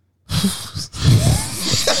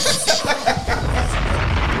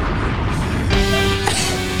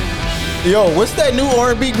 Yo, what's that new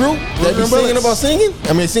R&B group that be singing about singing?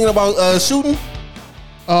 I mean, singing about shooting.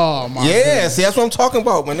 Oh my! Yeah, see, that's what I'm talking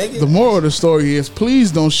about, my nigga. The moral of the story is,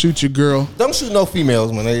 please don't shoot your girl. Don't shoot no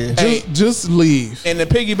females, my nigga. Just leave. And to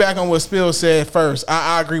piggyback on what Spill said first,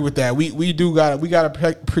 I agree with that. We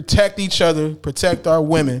gotta protect each other, protect our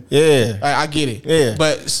women. Yeah, I get it. Yeah,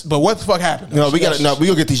 but what the fuck happened? No, we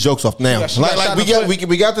gonna get these jokes off now.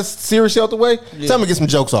 We got this serious shit out the way. Yeah. Tell me to get some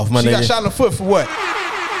jokes off, my nigga. She got shot in the foot for what?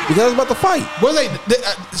 Because I was about to fight. Was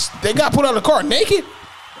they got put out of the car naked?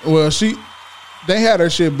 Well, they had her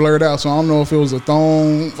shit blurred out, so I don't know if it was a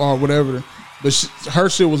thong or whatever. But her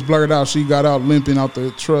shit was blurred out. She got out limping out the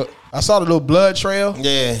truck. I saw the little blood trail.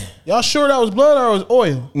 Yeah. Y'all sure that was blood or was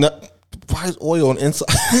oil? No. Why is oil on the inside?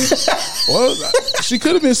 Well, she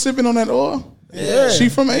could have been sipping on that oil. Yeah. She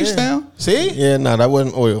from H-Town. See? Yeah, nah, that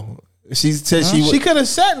wasn't oil. She said she could have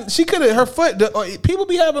sat. She could have her foot. People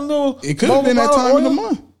be having little. It could have been that time of the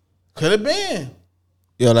month. Could have been.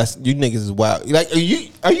 Yo, you niggas is wild. Like, are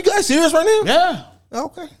you guys serious right now? Yeah.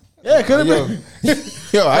 Okay. Yeah, it could have been.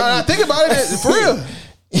 Yo, I think about it for real.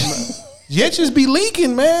 Yetches be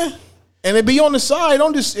leaking, man, and it be on the side.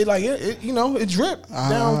 Don't just it drip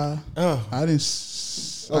down. I didn't.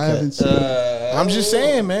 Okay. I haven't seen I'm just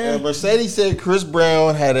saying, man. Mercedes said Chris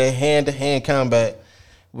Brown had a hand-to-hand combat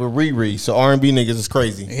with Riri. So R&B niggas is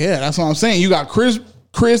crazy. Yeah, that's what I'm saying. You got Chris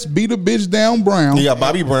beat a bitch down Brown. You got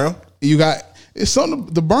Bobby Brown. You got It's something.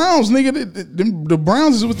 The Browns, nigga. The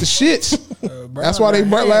Browns is with the shits. That's why they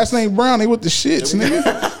last name Brown. They with the shits, nigga.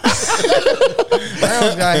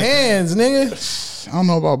 Browns got hands, nigga. I don't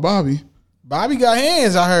know about Bobby. Bobby got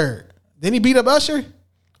hands. I heard. Didn't he beat up Usher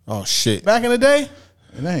Oh shit. back in the day?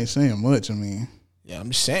 That ain't saying much. I mean, Yeah, I'm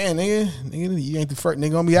just saying, nigga, you ain't the first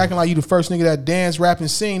nigga gonna be acting like you the first nigga that dance, rap, and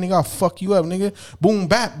sing. Nigga, I'll fuck you up, nigga. Boom,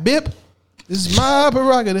 bap, bip. This is my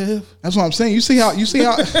prerogative. that's what I'm saying. You see how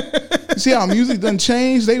music done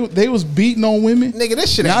changed. They was beating on women. Nigga,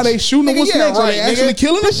 this shit ain't. Now they shooting them. Nigga, What's next? Are they actually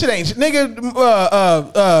killing them? This shit ain't.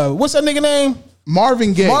 Nigga, what's that nigga name?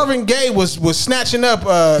 Marvin Gaye. Marvin Gaye was snatching up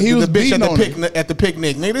He the was bitch beating on at the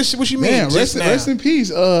picnic. Nigga, this shit, what you mean? Man, just now? rest in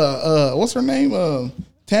peace. What's her name?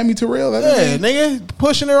 Tammy Terrell. That Yeah, name? nigga,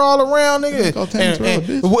 pushing her all around, nigga. Call Tammy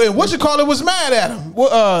Terrell a And what you call it was mad at him.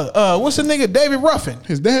 What's the nigga? David Ruffin.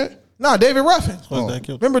 His dad. Nah, David Ruffin. That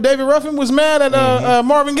killed? Remember David Ruffin was mad at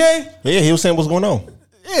Marvin Gaye? Yeah, he was saying what's going on.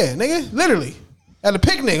 Yeah, nigga, literally. At a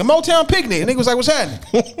picnic, a Motown picnic. Nigga was like, what's happening?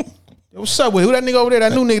 Yo, what's up with who that nigga over there?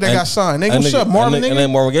 That new nigga that got signed. Nigga, what's up, Marvin, And nigga?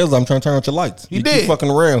 then Marvin Gaye was like, I'm trying to turn out your lights. He You did. keep fucking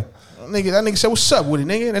around. That nigga said, what's up with it,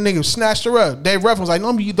 nigga? That nigga snatched her up. Dave Ruffin was like,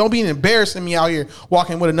 don't be embarrassing me out here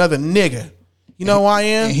walking with another nigga. You know who I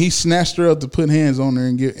am? And he snatched her up to put hands on her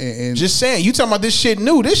and get. And Just saying, you talking about this shit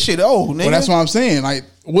new. This shit old, nigga. well, that's what I'm saying. Like,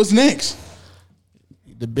 what's next?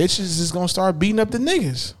 The bitches is gonna start beating up the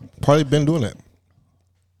niggas. Probably been doing that.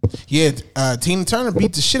 Yeah, Tina Turner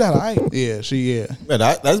beat the shit out of Ike. Yeah, Yeah,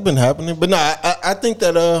 that's been happening. But no, I think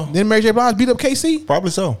that Didn't Mary J. Blige beat up KC? probably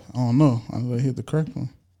so. I don't know. I let hit the correct one.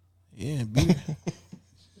 Yeah, beat her.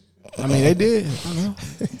 I mean, they did. I don't know.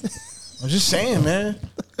 I'm just saying, man.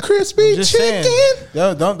 Crispy Just chicken. saying.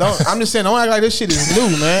 Yo, don't. I'm just saying, don't act like this shit is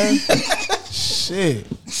new, man. Shit.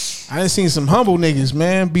 I done seen some humble niggas,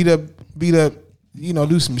 man, beat up, you know,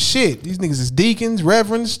 do some shit. These niggas is deacons,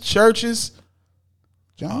 reverends, churches.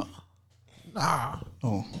 John. Nah.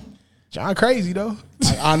 Oh, John crazy, though.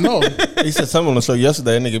 I know. He said something on the show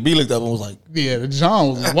yesterday. That nigga B looked up and was like, Yeah, the John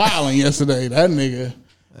was wilding yesterday. That nigga.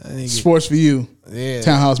 Sports for you. Yeah.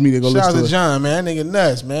 Townhouse Media. Go Shout out listen to to it. John, man. That nigga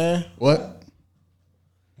nuts, man. What?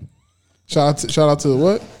 Shout out to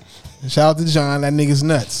what? Shout out to John. That nigga's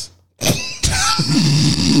nuts.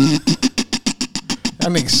 That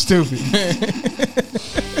nigga's stupid.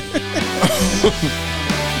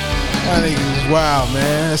 That nigga is wild,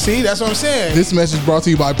 man. See, that's what I'm saying. This message brought to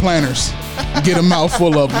you by Planners. Get a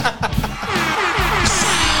mouthful of them.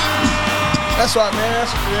 That's right, man.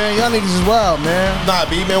 Man. Y'all niggas is wild, man. Nah,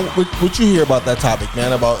 B, man, what you hear about that topic,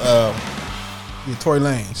 man? About Yeah, Tory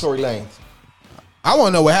Lanez. Tory Lanez. I want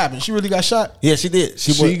to know what happened. She really got shot? Yeah, she did.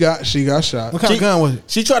 She got shot. What kind of gun was it?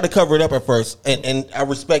 She tried to cover it up at first, and I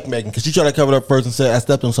respect Megan because she tried to cover it up first and said I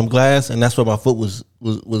stepped on some glass, and that's where my foot was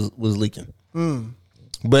leaking.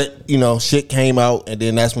 But you know, shit came out, and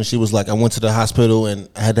then that's when she was like, I went to the hospital and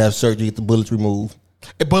I had to have surgery, get the bullets removed.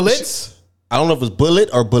 Bullets? I don't know if it's bullet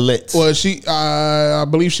or bullets. Well, I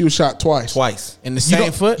believe she was shot twice. Twice. In the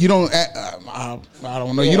same foot? You don't. I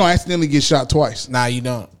don't know. You don't accidentally get shot twice. Nah, you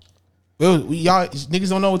don't. Y'all niggas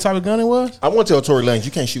don't know what type of gun it was? I want to tell Tory Lanez,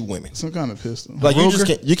 you can't shoot women. Some kind of pistol. Like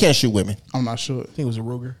you can't shoot women. I'm not sure. I think it was a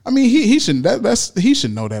Ruger. I mean, he should. He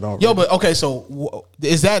should know that already. Yo, but okay, so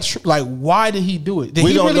is that true? Like, why did he do it? Did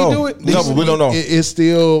We he don't really know. do it? No, but we don't know. It's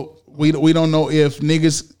still we don't know if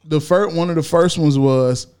niggas. One of the first ones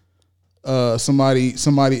was somebody.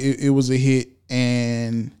 It was a hit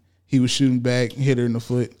and he was shooting back, hit her in the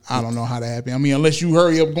foot. I don't know how that happened. I mean, unless you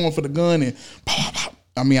hurry up going for the gun and pop, pop, pop.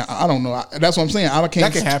 I mean, I don't know. That's what I'm saying. I can't.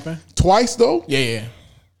 That can happen. Twice though. Yeah.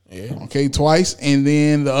 Okay, twice, and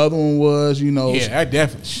then the other one was, you know, Yeah, that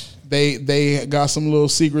definitely. they got some little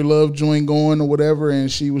secret love joint going or whatever,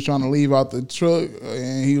 and she was trying to leave out the truck,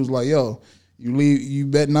 and he was like, "Yo, you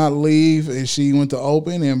bet not leave." And she went to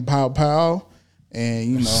open and pow, and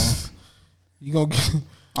you know, You gonna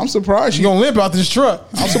I'm surprised you gonna limp out this truck?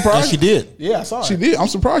 I'm surprised And she did. Yeah, I saw it. She did. I'm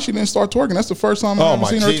surprised she didn't start twerking. That's the first time Oh, I've my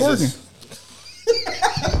seen her Jesus. twerking.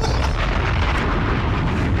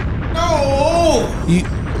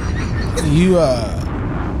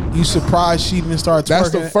 You surprised she didn't start twerking? That's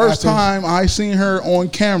the first after- time I seen her on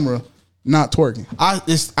camera not twerking.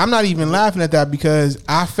 I'm not even laughing at that because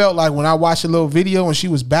I felt like when I watched a little video and she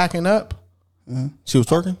was backing up, She was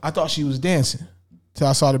twerking? I thought she was dancing till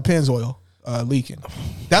I saw the Pennzoil leaking.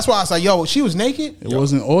 That's why I was like, "Yo, she was naked." It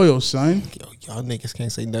wasn't oil, son. Yo, y'all niggas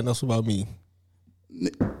can't say nothing else about me.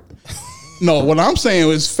 No, what I'm saying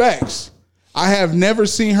is facts. I have never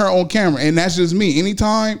seen her on camera, and that's just me.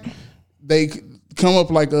 Anytime they come up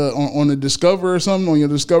like on the Discover or something on your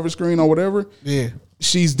Discover screen or whatever, Yeah.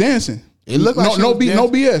 she's dancing. It looked like no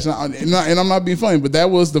BS, and I'm not being funny, but that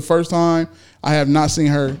was the first time I have not seen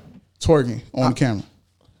her twerking on camera.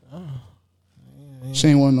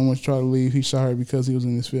 Shane wasn't no one to try to leave. He shot her because he was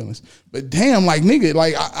in his feelings. But damn, like nigga,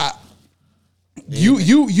 like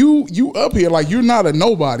you up here like you're not a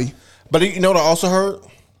nobody. But you know what I also heard,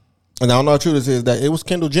 and I don't know how true this is, that it was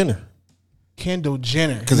Kendall Jenner. Kendall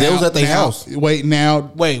Jenner, because it was at their house. Wait,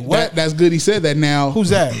 what? That's good. He said that. Now who's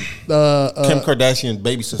that? Kim Kardashian's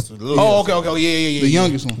baby sister. Okay, yeah. The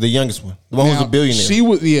youngest one. The youngest one. The one who's a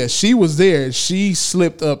billionaire. She was there. She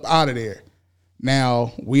slipped up out of there.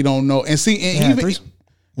 Now we don't know. And see, and even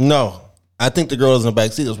no, I think the girl was in the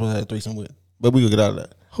back seat. Was supposed to have a threesome with, but we could get out of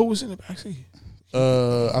that. Who was in the back seat?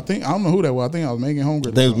 I don't know who that was. I think I was Megan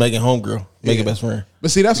Homegirl. They was Megan Homegirl, Megan best friend. But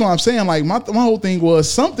see, that's what I'm saying. Like my whole thing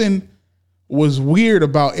was something was weird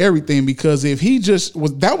about everything, because if he just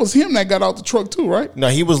was, that was him that got out the truck too, right? No,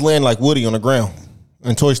 he was laying like Woody on the ground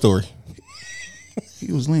in Toy Story.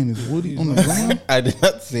 He was laying as Woody on the ground. I did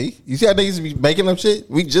not see. You see how niggas be making up shit?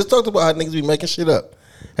 We just talked about how niggas be making shit up.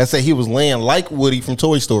 I said he was laying like Woody from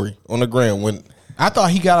Toy Story on the ground when I thought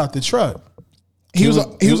he got out the truck. He was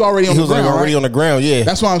already on the ground. Already on the ground. Yeah,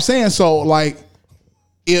 that's what I'm saying. So like,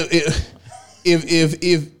 if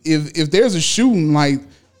there's a shooting, like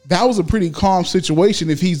that was a pretty calm situation.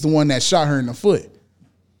 If he's the one that shot her in the foot.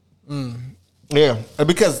 Yeah,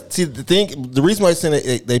 because see the reason why I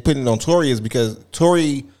said they put it on Tory is because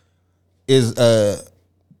Tory is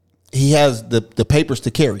he has the papers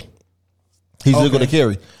to carry. He's legal to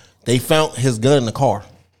carry. They found his gun in the car.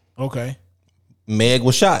 Okay. Meg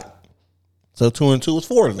was shot. So 2 and 2 is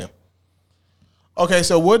 4 of them. Okay,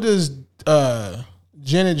 so what does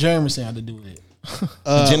Jenna Jameson have to do with it?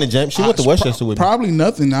 Jenna Jameson, she went to Westchester with me. Probably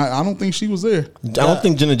nothing. I don't think she was there. I don't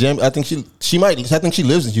think Jenna Jameson. I think she might. I think she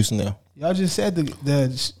lives in Houston now. Y'all just said we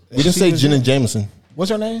didn't say Jenna Jameson.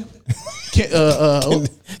 What's her name? Kendall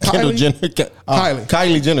Jenner.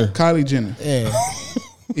 Kylie Jenner. Kylie Jenner. Yeah.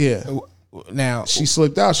 Yeah. Now she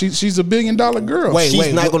slipped out. She's $1 billion girl.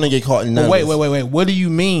 She's not going to get caught in none. Wait. What do you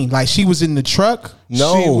mean? Like she was in the truck?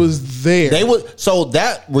 No, she was there. They was so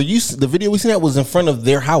that where you the video we seen that was in front of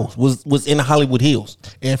their house. Was in the Hollywood Hills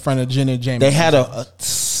in front of Jenna Jameson. They had a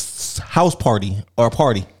house party or a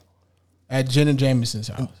party at Jenna Jameson's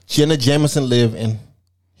house. Jenna Jameson lived in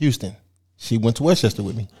Houston. She went to Westchester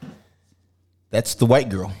with me. That's the white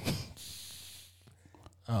girl.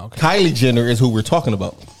 Oh, okay. Kylie Jenner is who we're talking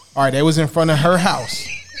about. All right, they was in front of her house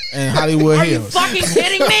in Hollywood Hills. Are you fucking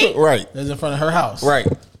kidding me? Right. They was in front of her house. Right.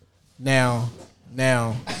 Now,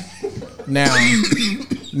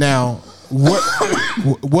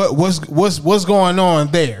 what's going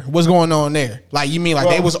on there? What's going on there? Like you mean like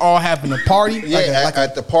they was all having a party? Yeah,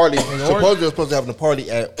 at the party. Supposedly they were supposed to have a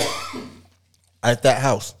party at that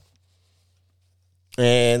house.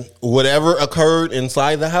 And whatever occurred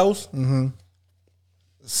inside the house,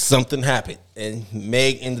 something happened, and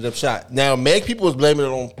Meg ended up shot. Now, Meg people was blaming it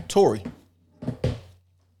on Tory.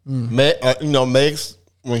 Meg, Meg's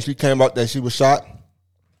when she came out that she was shot,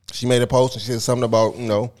 she made a post and she said something about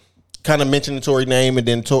kind of mentioned the Tory name, and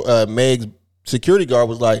then Meg's security guard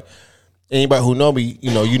was like, "Anybody who know me,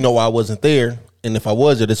 you know I wasn't there, and if I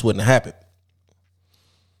was there, this wouldn't have happened."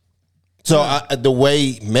 So the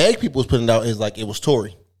way Meg people was putting it out is like it was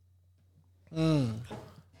Tory.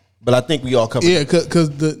 But I think we all covered. Yeah,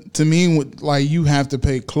 because to me, like you have to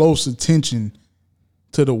pay close attention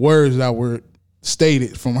to the words that were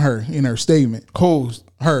stated from her in her statement. Who's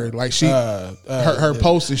her? Like she, her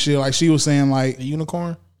post and shit. Like she was saying, like the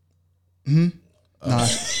unicorn. Nah,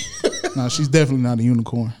 she's definitely not a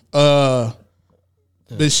unicorn. But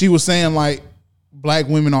she was saying like black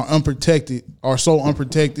women are unprotected, are so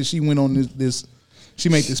unprotected. She went on this. She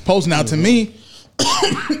made this post. Now to me,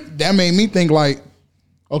 that made me think like,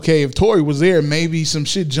 okay, if Tory was there, maybe some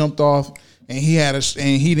shit jumped off and he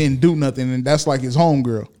didn't do nothing, and that's like his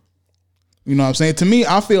homegirl. You know what I'm saying? To me,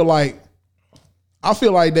 I feel like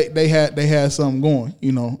they had something going.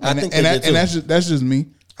 I think they did too. And that's just me.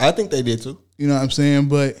 I think they did too. You know what I'm saying?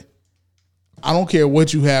 But I don't care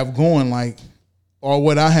what you have going, like, or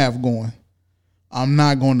what I have going. I'm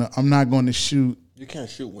not going to shoot. You can't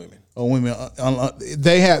shoot women. Or women.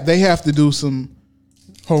 They have to do some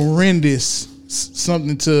horrendous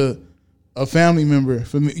something to a family member,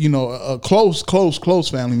 for me, a close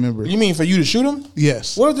family member. You mean for you to shoot him?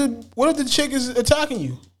 Yes. What if the chick is attacking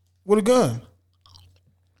you with a gun?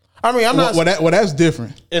 I mean, I'm not. Well, that's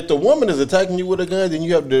different. If the woman is attacking you with a gun, then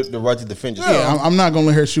you have the right to defend yourself. Yeah, I'm not gonna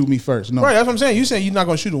let her shoot me first. No, right. That's what I'm saying. You saying you're not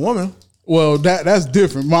gonna shoot a woman? Well, that's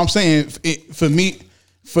different. But I'm saying for me,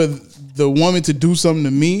 for the woman to do something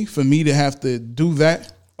to me, for me to have to do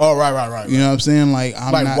that. Oh, right. You know what I'm saying? Like,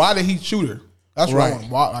 why did he shoot her? That's Right.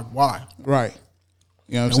 wrong. Why? Right.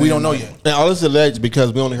 You know what I'm And saying? we don't know Like, yet. And all this is alleged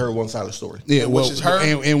because we only heard one side of the story. Yeah, Which is her.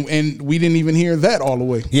 And we didn't even hear that all the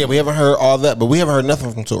way. Yeah, we haven't heard all that, but we haven't heard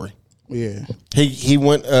nothing from Tory. Yeah. He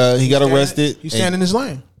went. He got arrested. He's standing in his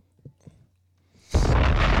lane.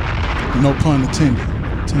 No pun intended.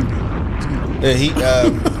 Yeah, he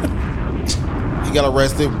got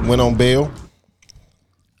arrested. Went on bail.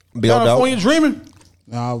 Bailed California out. dreaming.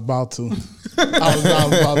 I was about to. I was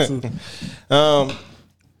about to.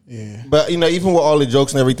 Yeah. But even with all the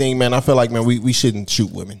jokes and everything, man, I feel like, man, we shouldn't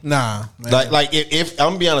shoot women. Nah, man. Like if I'm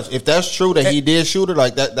gonna be honest, if that's true that he did shoot her,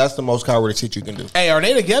 like that's the most cowardly shit you can do. Hey, are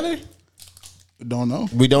they together? Don't know.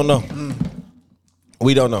 We don't know.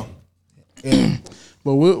 We don't know.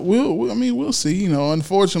 But we'll see.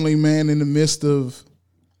 Unfortunately, man, in the midst of,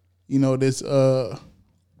 this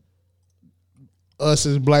us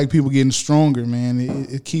as black people getting stronger, man,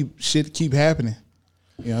 it keep happening.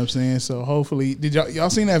 You know what I'm saying? So hopefully, did y'all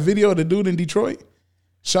seen that video of the dude in Detroit?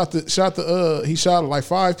 He shot like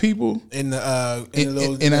 5 people In that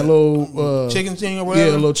little chicken thing or whatever.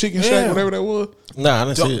 Yeah, a little chicken shack, whatever that was. Nah, I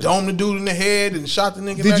didn't see it. Domed the dude in the head and shot the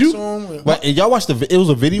nigga Did next you? to him. But y'all watched it was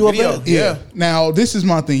a video of that? Yeah. Now this is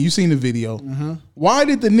my thing. You seen the video? Why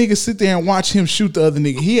did the nigga sit there and watch him shoot the other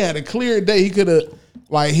nigga? He had a clear day. He could have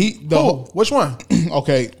Which one?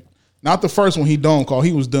 Okay, not the first one. He domed call.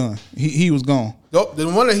 He was done. He was gone.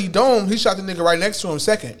 The one that he domed, he shot the nigga right next to him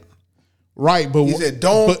second. Right, but He said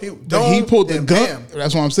dome. But he pulled the and gun. bam.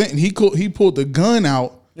 That's what I'm saying. He pulled the gun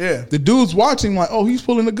out. Yeah. The dude's watching like, oh, he's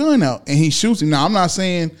pulling the gun out and he shoots him. Now I'm not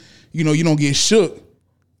saying you don't get shook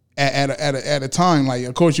at a time. Like,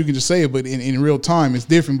 of course you can just say it, but in real time it's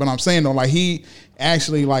different. But I'm saying though, like he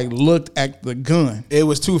actually like looked at the gun. It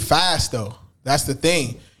was too fast though. That's the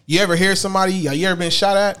thing. You ever hear somebody? You ever been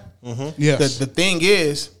shot at? Yes. The thing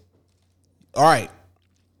is, all right.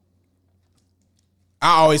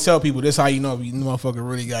 I always tell people this: how you know if you motherfucker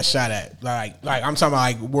really got shot at. Like I'm talking about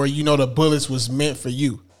like where the bullets was meant for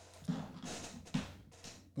you.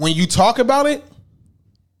 When you talk about it,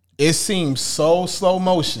 it seems so slow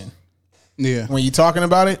motion. Yeah. When you talking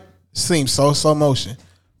about it, seems so slow motion.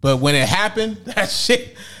 But when it happened, that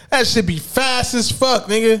shit be fast as fuck,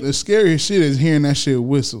 nigga. The scariest shit is hearing that shit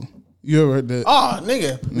whistle. You ever heard that? Oh,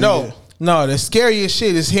 nigga. No, the scariest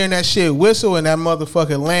shit is hearing that shit whistle and that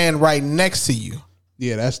motherfucker land right next to you.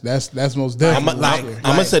 Yeah, that's most definitely. I'm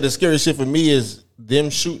gonna say the scariest shit for me is them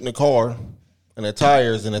shooting the car and the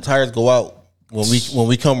tires go out when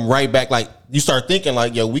we come right back. Like you start thinking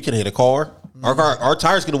like, yo, we could hit a car. Our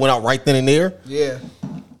tires could have went out right then and there. Yeah.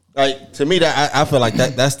 Like to me, that I feel like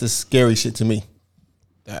that's the scary shit to me.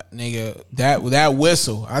 That nigga, that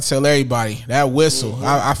whistle. I tell everybody that whistle.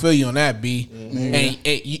 I feel you on that, B. And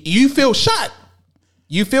you feel shot.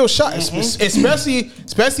 You feel shot, especially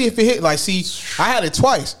if it hit. Like, see, I had it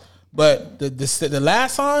twice, but the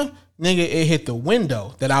last time, nigga, it hit the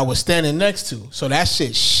window that I was standing next to. So that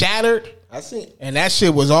shit shattered. I see, and that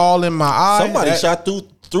shit was all in my eye. Somebody shot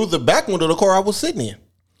through the back window of the car I was sitting in,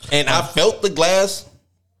 and I felt the glass.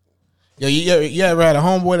 Yo, you ever had a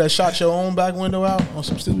homeboy that shot your own back window out on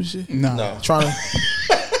some stupid shit? No. Trying to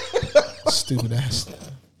stupid ass.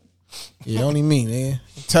 Yeah, only me, nigga.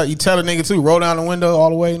 You tell a nigga too, roll down the window all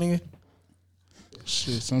the way, nigga.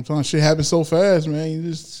 Shit, sometimes shit happens so fast, man. You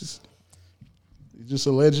just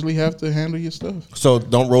allegedly have to handle your stuff. So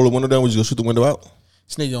don't roll the window down. We just go shoot the window out.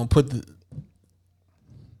 This nigga gonna put the.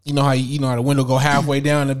 You know how the window go halfway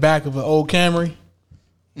down the back of an old Camry.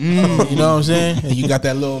 You know what I'm saying? And you got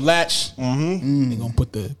that little latch. He gonna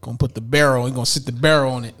put the barrel. He gonna sit the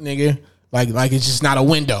barrel on it, nigga. Like it's just not a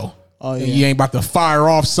window. Oh yeah. And you ain't about to fire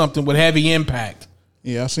off something with heavy impact.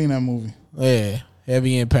 Yeah, I seen that movie. Yeah,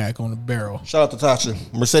 heavy impact on the barrel. Shout out to Tasha.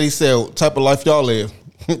 Mercedes said, "What type of life y'all live?"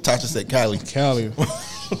 Tasha said, "Cali." For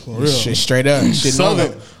real. Shit straight up. Shit Southern.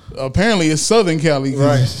 normal. Apparently, it's Southern Cali.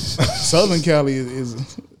 Right. Southern Cali is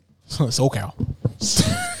SoCal.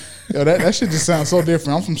 Yo, that shit just sounds so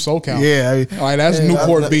different. I'm from SoCal. Yeah, like that's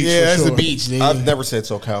Newport Beach. Yeah, for that's sure. the beach. Nigga. I've never said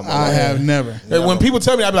SoCal. I have never. When people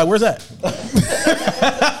tell me, I be like, "Where's that?"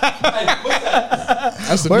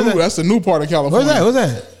 That's the new part of California. Where's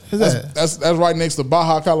that? That's right next to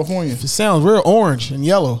Baja, California. It sounds real orange and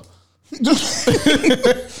yellow.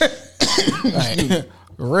 Like,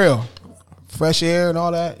 real fresh air and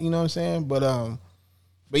all that. You know what I'm saying? But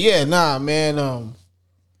yeah, nah, man.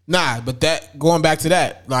 But that going back to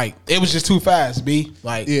that, like it was just too fast, B.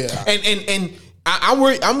 Like, yeah. And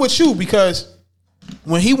I'm with you because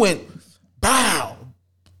when he went, bow.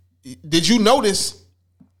 Did you notice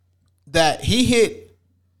that he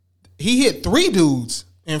hit 3 dudes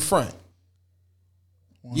in front?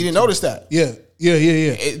 You didn't notice that? Yeah.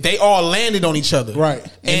 They all landed on each other. Right.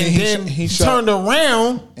 And then he turned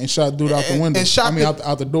around and shot dude out the window. And shot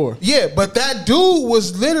out the door. Yeah, but that dude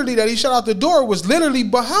was literally that he shot out the door was literally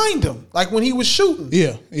behind him. Like when he was shooting.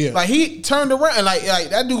 Yeah. Like he turned around and like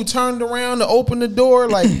that dude turned around to open the door.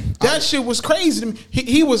 Like that shit was crazy to me.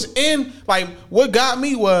 He was in, like, what got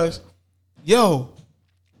me was, yo,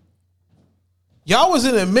 y'all was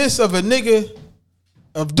in the midst of a nigga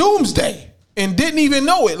of doomsday. And didn't even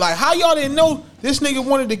know it. Like, how y'all didn't know this nigga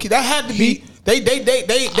wanted to kill? That had to be. They.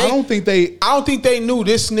 I don't think they knew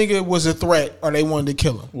this nigga was a threat or they wanted to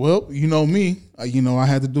kill him. Well, you know me. I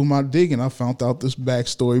had to do my digging. I found out this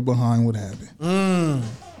backstory behind what happened.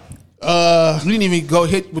 You didn't even go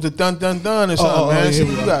hit with the dun dun dun or something, man. Yeah, See,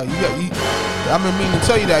 you got. I've been meaning to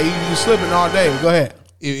tell you that you slipping all day. Go ahead.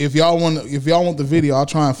 If y'all want the video, I'll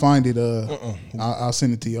try and find it. I'll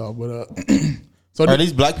send it to y'all. But so are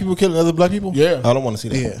these black people killing other black people? Yeah, I don't want to see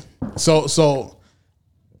that. Yeah. So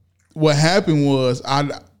what happened was I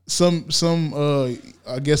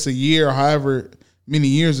guess a year or however many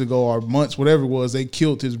years ago or months, whatever it was, they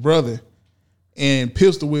killed his brother and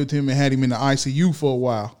pistol whipped him and had him in the ICU for a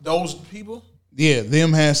while. Those people? Yeah,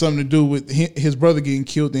 them had something to do with his brother getting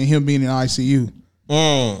killed and him being in the ICU.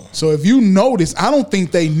 So if you notice, I don't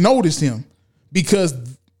think they noticed him because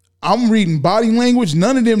I'm reading body language.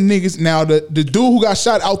 None of them niggas. Now the dude who got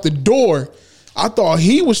shot out the door, I thought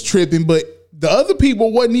he was tripping, but the other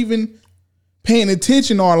people wasn't even paying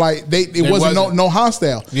attention or like it wasn't no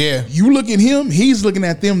hostile. Yeah. You look at him, he's looking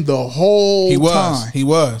at them the whole time. He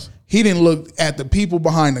was. He didn't look at the people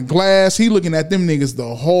behind the glass. He looking at them niggas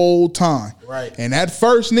the whole time. Right. And that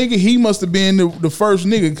first nigga, he must have been the first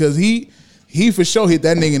nigga because he for sure hit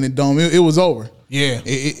that nigga in the dome. It was over. Yeah.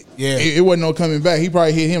 It wasn't no coming back. He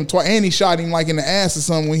probably hit him twice, and he shot him like in the ass or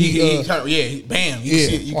something when bam.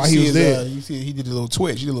 While he was there. You see, he did a little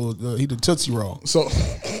twitch. He did Tootsie Roll. So,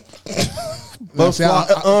 that's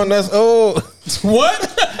old. What?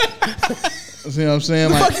 See what I'm saying?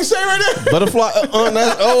 The like, fuck you say right there? Butterfly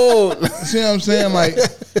that's old. See what I'm saying? Like,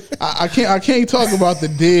 I can't talk about the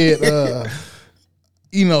dead.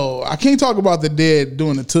 I can't talk about the dead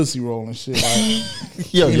doing the Tootsie Roll and shit. Like,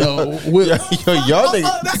 y'all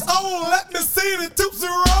niggas. That's old. Let me see the Tootsie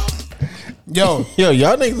Roll.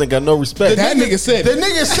 Y'all niggas ain't got no respect. The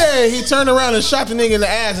nigga said he turned around and shot the nigga in the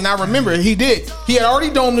ass, and I remember he did. He had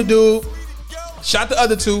already domed the dude, shot the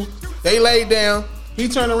other two. They laid down. He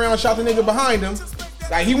turned around, shot the nigga behind him.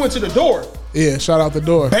 Like he went to the door. Yeah, shot out the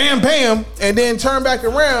door. Bam, bam, and then turned back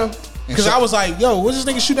around because I was like, "Yo, what's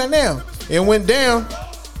this nigga shoot at now?" It went down,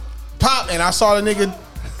 pop, and I saw the nigga.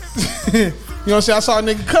 You know what I'm saying? I saw a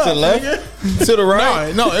nigga cut. To the left? Nigga. To the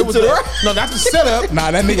right? No, it was to the right. No, not the setup.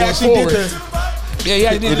 Nah, that nigga went actually forward.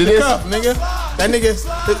 He did the cup, nigga. That nigga,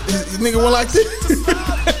 his nigga went like this.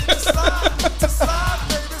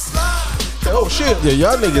 Oh shit! Yeah,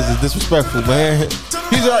 y'all niggas is disrespectful, man.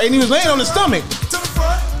 And he was laying on his stomach.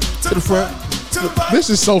 To the front. This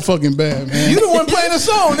is so fucking bad, man. You the one playing the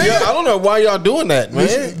song, nigga. Yeah, I don't know why y'all doing that, man.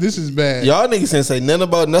 This is bad. Y'all niggas didn't say nothing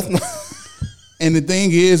about nothing. And the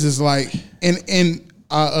thing is like,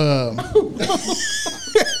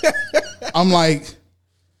 I'm like,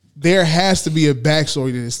 there has to be a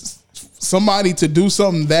backstory to this. Somebody to do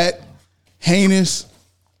something that heinous,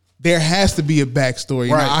 there has to be a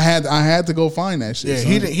backstory. Right. Now, I had to go find that shit. Yeah,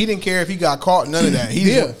 son. he didn't care if he got caught. None of that.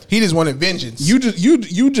 He just wanted vengeance.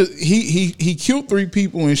 He killed 3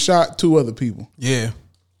 people and shot 2 other people. Yeah.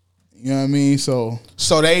 You know what I mean? So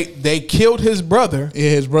they killed his brother. Yeah,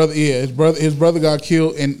 his brother got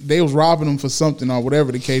killed, and they was robbing him for something or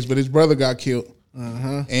whatever the case. But his brother got killed,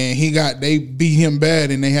 and they beat him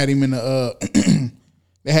bad, and they had him in the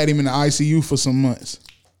ICU for some months.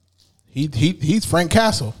 He's Frank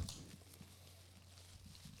Castle.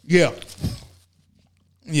 Yeah.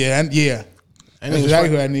 That's exactly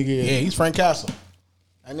who that nigga is. Yeah, he's Frank Castle.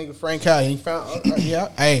 That nigga Frank Castle. He found.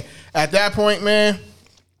 Hey, at that point, man,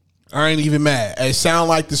 I ain't even mad. It sound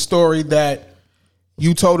like the story that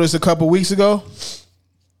you told us a couple weeks ago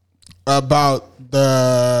about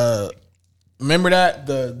remember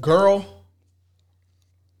the girl?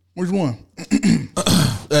 Which one?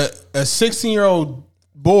 A 16-year-old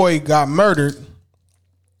boy got murdered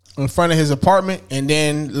in front of his apartment, and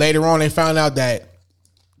then later on they found out that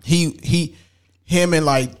him and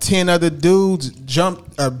like 10 other dudes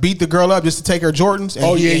beat the girl up just to take her Jordans.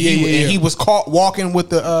 And he was caught walking with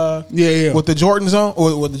the with the Jordans on,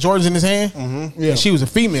 or with the Jordans in his hand. Mm-hmm. Yeah, and she was a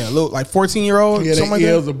female, like 14-year-old. Yeah, something like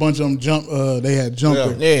that. It was a bunch of them they had jumped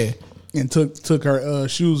her. Yeah. And took her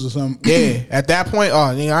shoes or something. Yeah, at that point,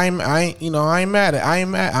 I ain't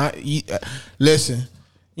mad. Listen,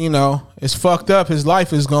 you know, it's fucked up. His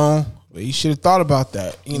life is gone. But he should have thought about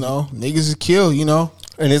that. You know, niggas is killed. You know,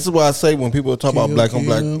 And this is why I say when people talk about black on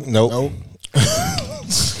black, nope.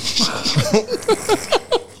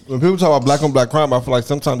 When people talk about black on black crime, I feel like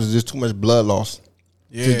sometimes it's just too much blood loss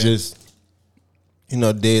to just, you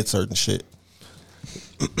know, dead certain shit.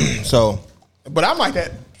 So, but I'm like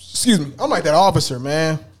that. Excuse me. I'm like that officer,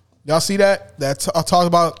 man. Y'all see that? I talk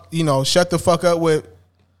about, you know, shut the fuck up with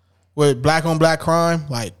black on black crime.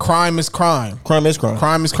 Like, crime is crime. Crime is crime.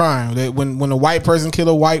 Crime is crime. When a white person kill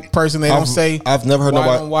a white person, they don't say. I've never heard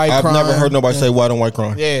nobody say white on white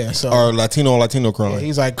crime. Yeah, so or Latino on Latino crime. Yeah,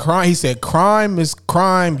 he's like crime. He said crime is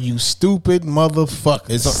crime. You stupid motherfucker.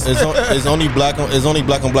 It's only black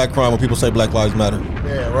on black crime when people say Black Lives Matter.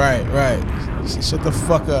 Yeah, right. Shut the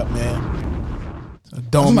fuck up, man.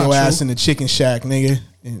 Dome your ass in the chicken shack, nigga,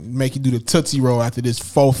 and make you do the Tootsie Roll after this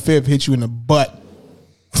 4/5 hit you in the butt.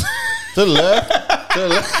 To the left. To the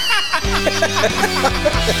left.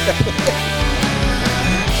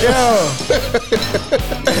 Yo.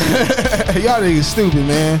 Y'all niggas stupid,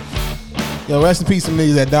 man. Yo, rest in peace some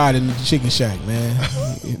niggas that died in the chicken shack, man.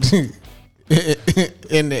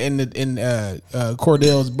 in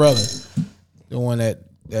Cordell's brother. The one that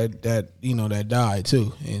you know that died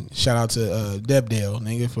too. And shout out to Debdale,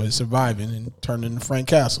 nigga, for surviving and turning into Frank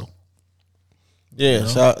Castle. Yeah,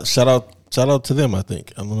 you know? shout out to them, I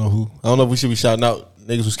think. I don't know if we should be shouting out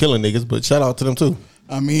niggas who's killing niggas, but shout out to them too.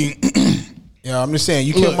 I mean, yeah, I'm just saying,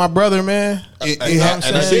 you killed my brother, man. I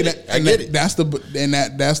get it. That's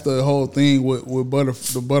the whole thing with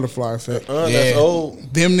the butterfly effect. That's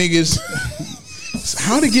old. Them niggas,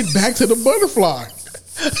 how to get back to the butterfly?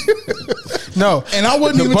 No, and I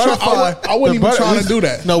wasn't even trying to do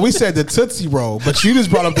that. No, we said the Tootsie Roll, but you just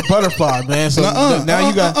brought up the butterfly, man. So now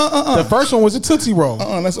you got the first one was a Tootsie Roll.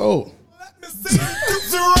 That's old. Tootsie Roll.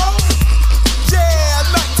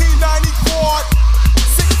 Yeah, 1994.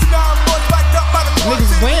 69 boys backed up by the niggas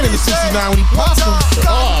is laying in the 69 when he popped them.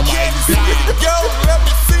 Oh my God. Yo, let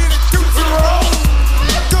me see the Tootsie Roll.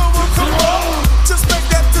 Come on. Just make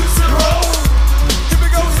that Tootsie Roll. Here we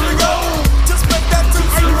go. Just make that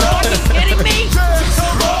Tootsie Roll. Are you kidding me?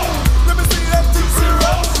 Let me see that Tootsie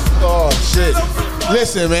Roll. Oh shit.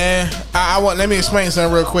 Listen, man. Let me explain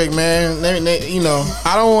something real quick, man. You know,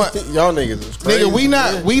 I don't want y'all niggas is crazy.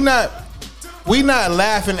 Nigga, we not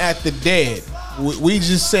laughing at the dead. We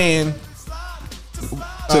just saying to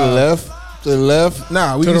the left. To the left.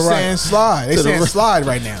 Nah, we just saying slide. They saying slide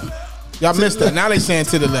right now. Y'all missed that. Now they saying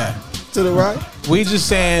to the left. To the right. We just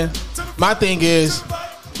saying. My thing is,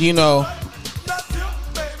 you know,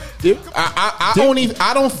 I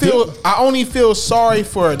only feel sorry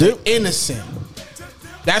for the innocent.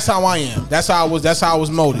 That's how I am. That's how I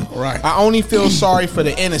was molded. Right. I only feel sorry for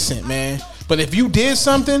the innocent, man. But if you did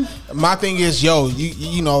something, my thing is, yo,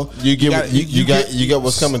 you know, you get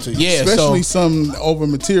what's coming to you. Yeah, especially some over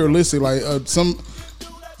materialistic, like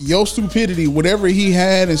your stupidity, whatever he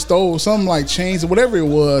had and stole, something like chains or whatever it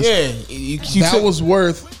was. Yeah, that was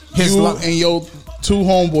worth you and your two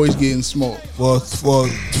homeboys getting smoked. Well, four.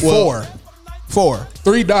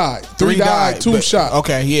 Three died. Two shot.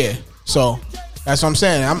 Okay, yeah. So that's what I'm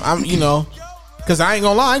saying. I'm you know, because I ain't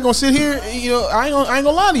gonna lie. I ain't gonna sit here. You know, I ain't gonna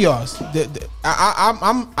lie to y'all.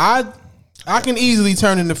 I can easily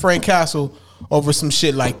turn into Frank Castle over some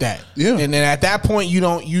shit like that. Yeah. And then at that point, you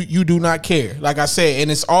do not care. Like I said, and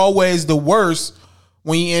it's always the worst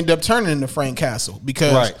when you end up turning into Frank Castle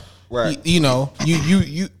because you know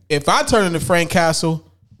you if I turn into Frank Castle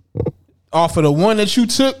off of the one that you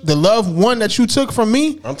took, the love one that you took from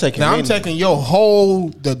me, I'm taking your whole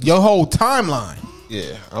timeline.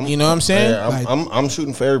 Yeah, you know what I'm saying? Yeah, I'm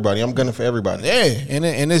shooting for everybody. I'm gunning for everybody. Yeah,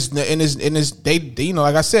 and it's they you know,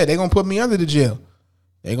 like I said, they gonna put me under the jail.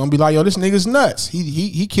 They gonna be like, yo, this nigga's nuts.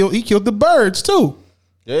 He killed the birds too.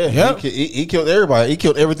 Yeah, yep. he killed everybody. He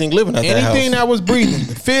killed everything living at that house. Anything that was breathing,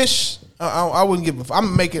 the fish. I wouldn't give.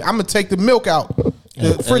 I'm gonna take the milk out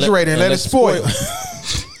the refrigerator and let it spoil.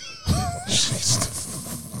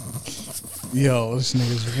 Yo, this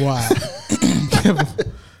nigga's wild.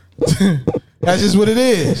 That's just what it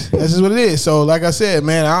is. So, like I said,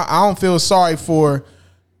 man, I don't feel sorry for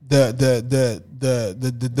the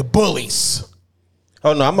bullies.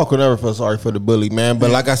 Oh no, I'm not gonna never feel sorry for the bully, man.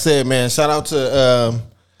 But like I said, man, shout out to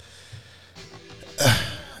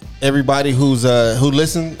everybody who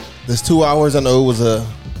listened. This 2 hours, I know it was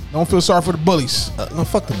Don't feel sorry for the bullies. No,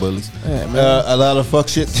 fuck the bullies. Yeah, man. A lot of fuck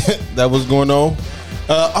shit that was going on.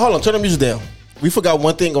 Hold on, turn the music down. We forgot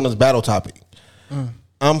one thing on this battle topic.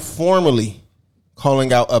 I'm formally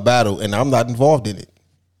calling out a battle, and I'm not involved in it.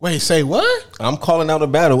 Wait, say what? I'm calling out a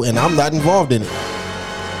battle, and I'm not involved in it.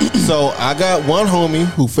 So I got one homie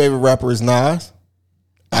who favorite rapper is Nas.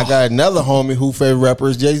 I got another homie who favorite rapper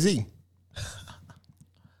is Jay-Z.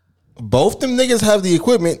 Both them niggas have the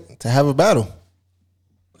equipment to have a battle.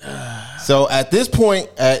 So at this point,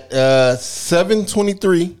 at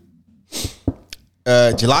 7:23,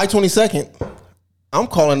 July 22nd, I'm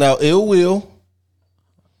calling out Ill Will.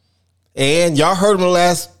 And y'all heard him the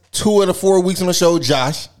last 2 of the 4 weeks on the show,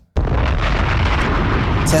 Josh,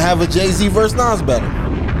 to have a Jay-Z versus Nas battle.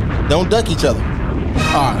 Don't duck each other.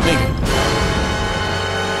 Ah, nigga.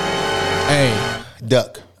 Hey,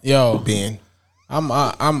 Duck. yo, Ben. I'm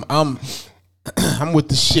with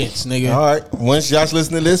the shits, nigga. All right. Once Josh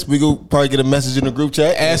listen to this, we go probably get a message in the group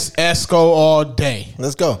chat. Esco all day.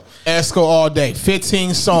 Let's go. Esco all day.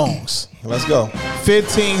 15 songs. Let's go.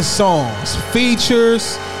 15 songs.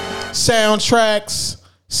 Features, soundtracks,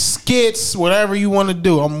 skits, whatever you want to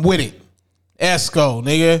do. I'm with it. Esco,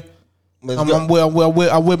 nigga. Let's I'm go.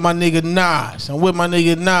 with my nigga Nas. I'm with my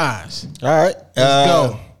nigga Nas. All right. Let's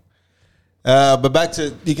go. But back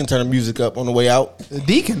to Deacon turn the music up on the way out. The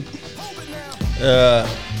Deacon. I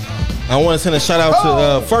want to send a shout out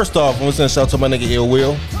to first off, I want to send a shout out to my nigga Ill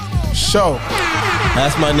Will. Show.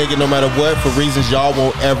 That's my nigga no matter what, for reasons y'all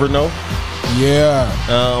won't ever know. Yeah.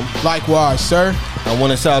 Likewise, sir. I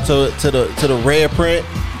want to shout out to the Red Print.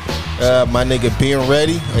 My nigga being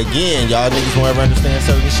ready. Again, y'all niggas won't ever understand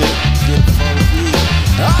certain shit.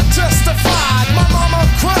 I testified, my mama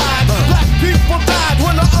cried. Black people died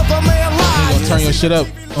when the other man lied. Gonna turn your shit up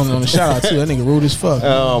on the shout out too. That nigga rude as fuck.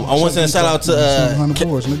 I want to send a shout out to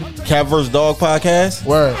Cat vs. Dog podcast.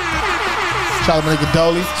 Word. Shout out to my nigga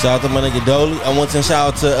Dolly. Shout out to my nigga Dolly. I want to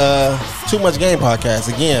shout out to Too Much Game podcast.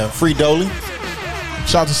 Again, free Dolly.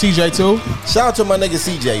 Shout out to CJ too. Shout out to my nigga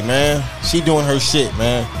CJ, man. She doing her shit,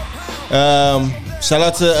 man. Shout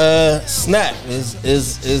out to Snap. It's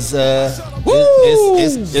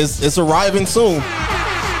arriving soon.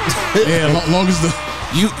 Yeah, long as the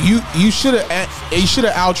you should have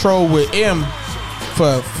outro with M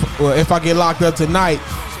for if I get locked up tonight.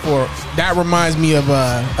 For that reminds me of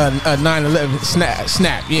a 9/11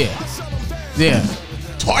 snap. Yeah.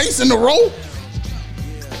 Twice in a row.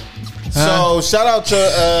 So shout out to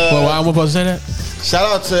Well, I'm supposed to say that. shout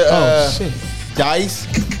out to Shit. Dice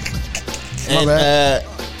My and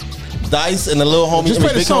Dice and the little homie. Just play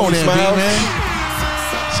the Big song Homie then, B, Smiles. man.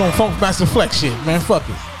 Some Funk Master Flex shit, man. Fuck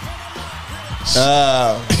it.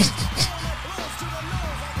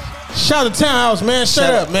 Shout out to Townhouse, man.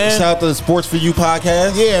 Shut up, man. Shout out to the Sports For You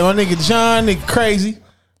podcast. Yeah, my nigga John, nigga crazy.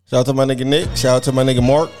 Shout out to my nigga Nick. Shout out to my nigga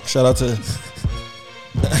Mark. Shout out to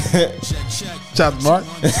Shout out to Mark.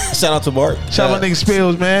 shout out to Mark. Shout out to my nigga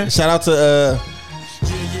Spills, man. Shout out to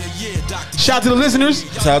Shout out to the listeners.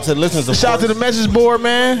 shout out to the listeners. Of Shout out to the course. message board,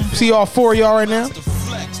 man. See all 4 of y'all right now.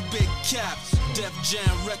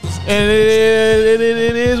 And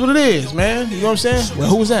it is what it is, man. You know what I'm saying? Well,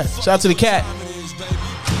 who was that? Shout out to the cat.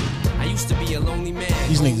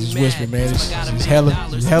 These niggas is whispering, man. It's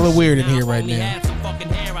hella weird in here right now.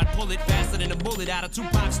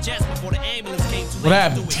 What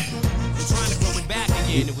happened?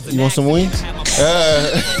 You want some wings?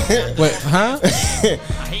 Wait, huh?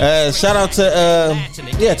 Shout out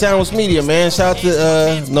to Townhouse Media, man. Shout out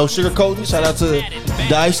to No Sugar Coating. Shout out to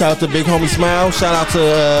Dice. Shout out to Big Homie Smile. Shout out to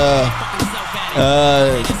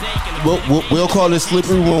we'll call this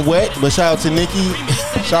slippery when wet, but shout out to Nikki.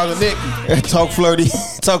 Shout out to Nick. Talk Flirty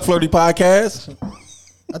podcast.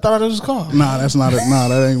 I thought that was called. Nah, that's not it. Nah,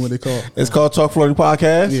 that ain't what they call. It's called Talk Flirty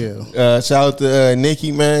podcast. Yeah. Shout out to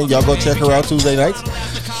Nikki, man. Y'all go check her out Tuesday nights.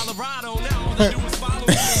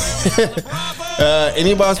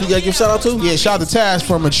 Anybody else we gotta give shout out to? Yeah, shout out to Taz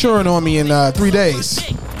for maturing on me in 3 days.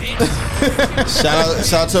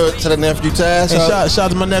 Shout out to the nephew Taz. And shout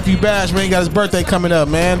out to my nephew Bash, man. He got his birthday coming up,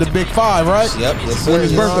 man. The big 5, right? Yep, yes sir. When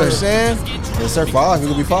his Yes, birthday, sir. Sam? Yes sir, 5. He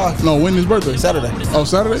gonna be 5. No, when his birthday? Saturday. Oh,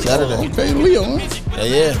 Saturday? Saturday. Oh, okay, Leo, huh?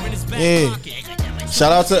 Yeah. Yeah.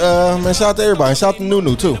 Shout out to man, shout out to everybody. Shout out to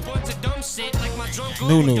Nunu too.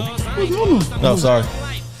 Nunu. No, sorry.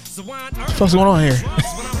 What's going on here?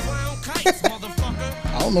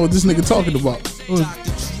 I don't know what this nigga talking about.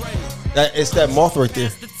 It's that moth right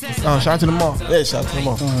there. Oh, shout out to the mall. Yeah, shout out to the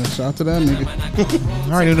moth. Shout out to that nigga.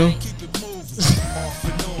 All right, Nunu.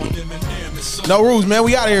 No rules, man.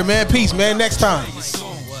 We out of here, man. Peace, man. Next time.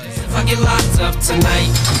 If I get locked up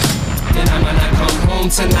tonight, then I'm gonna come home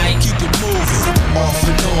tonight. Keep it moving, off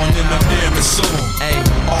and on in the damn song. Hey,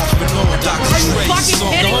 Off and on, Dr. Are you Dre fucking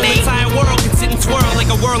song. kidding the me? entire world can sit and twirl like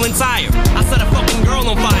a whirling tire. I set a fucking girl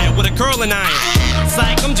on fire with a curling iron.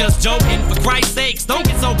 Psych, I'm just joking. For Christ's sakes, don't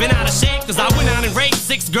get so bent out of shape, cause I went out and raped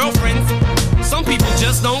 6 girlfriends. Some people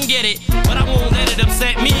just don't get it, but I won't let it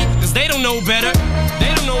upset me, cause they don't know better. They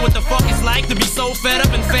don't know what the fuck it's like to be so fed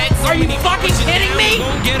up and fed. So Are you fucking kidding me?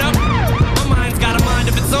 Won't get up. My mind's got a mind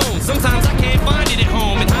of its own. Sometimes I can't find it at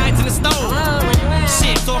home. It hides in the stove.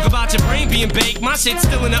 Shit, talk about your brain being baked. My shit's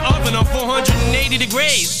still in the oven on 480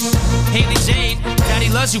 degrees. Haley Jade, daddy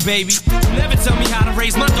loves you, baby. You'll never tell me how to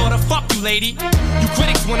raise my daughter. Fuck you, lady. You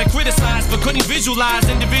critics wanna criticize, but couldn't visualize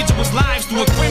individuals' lives through a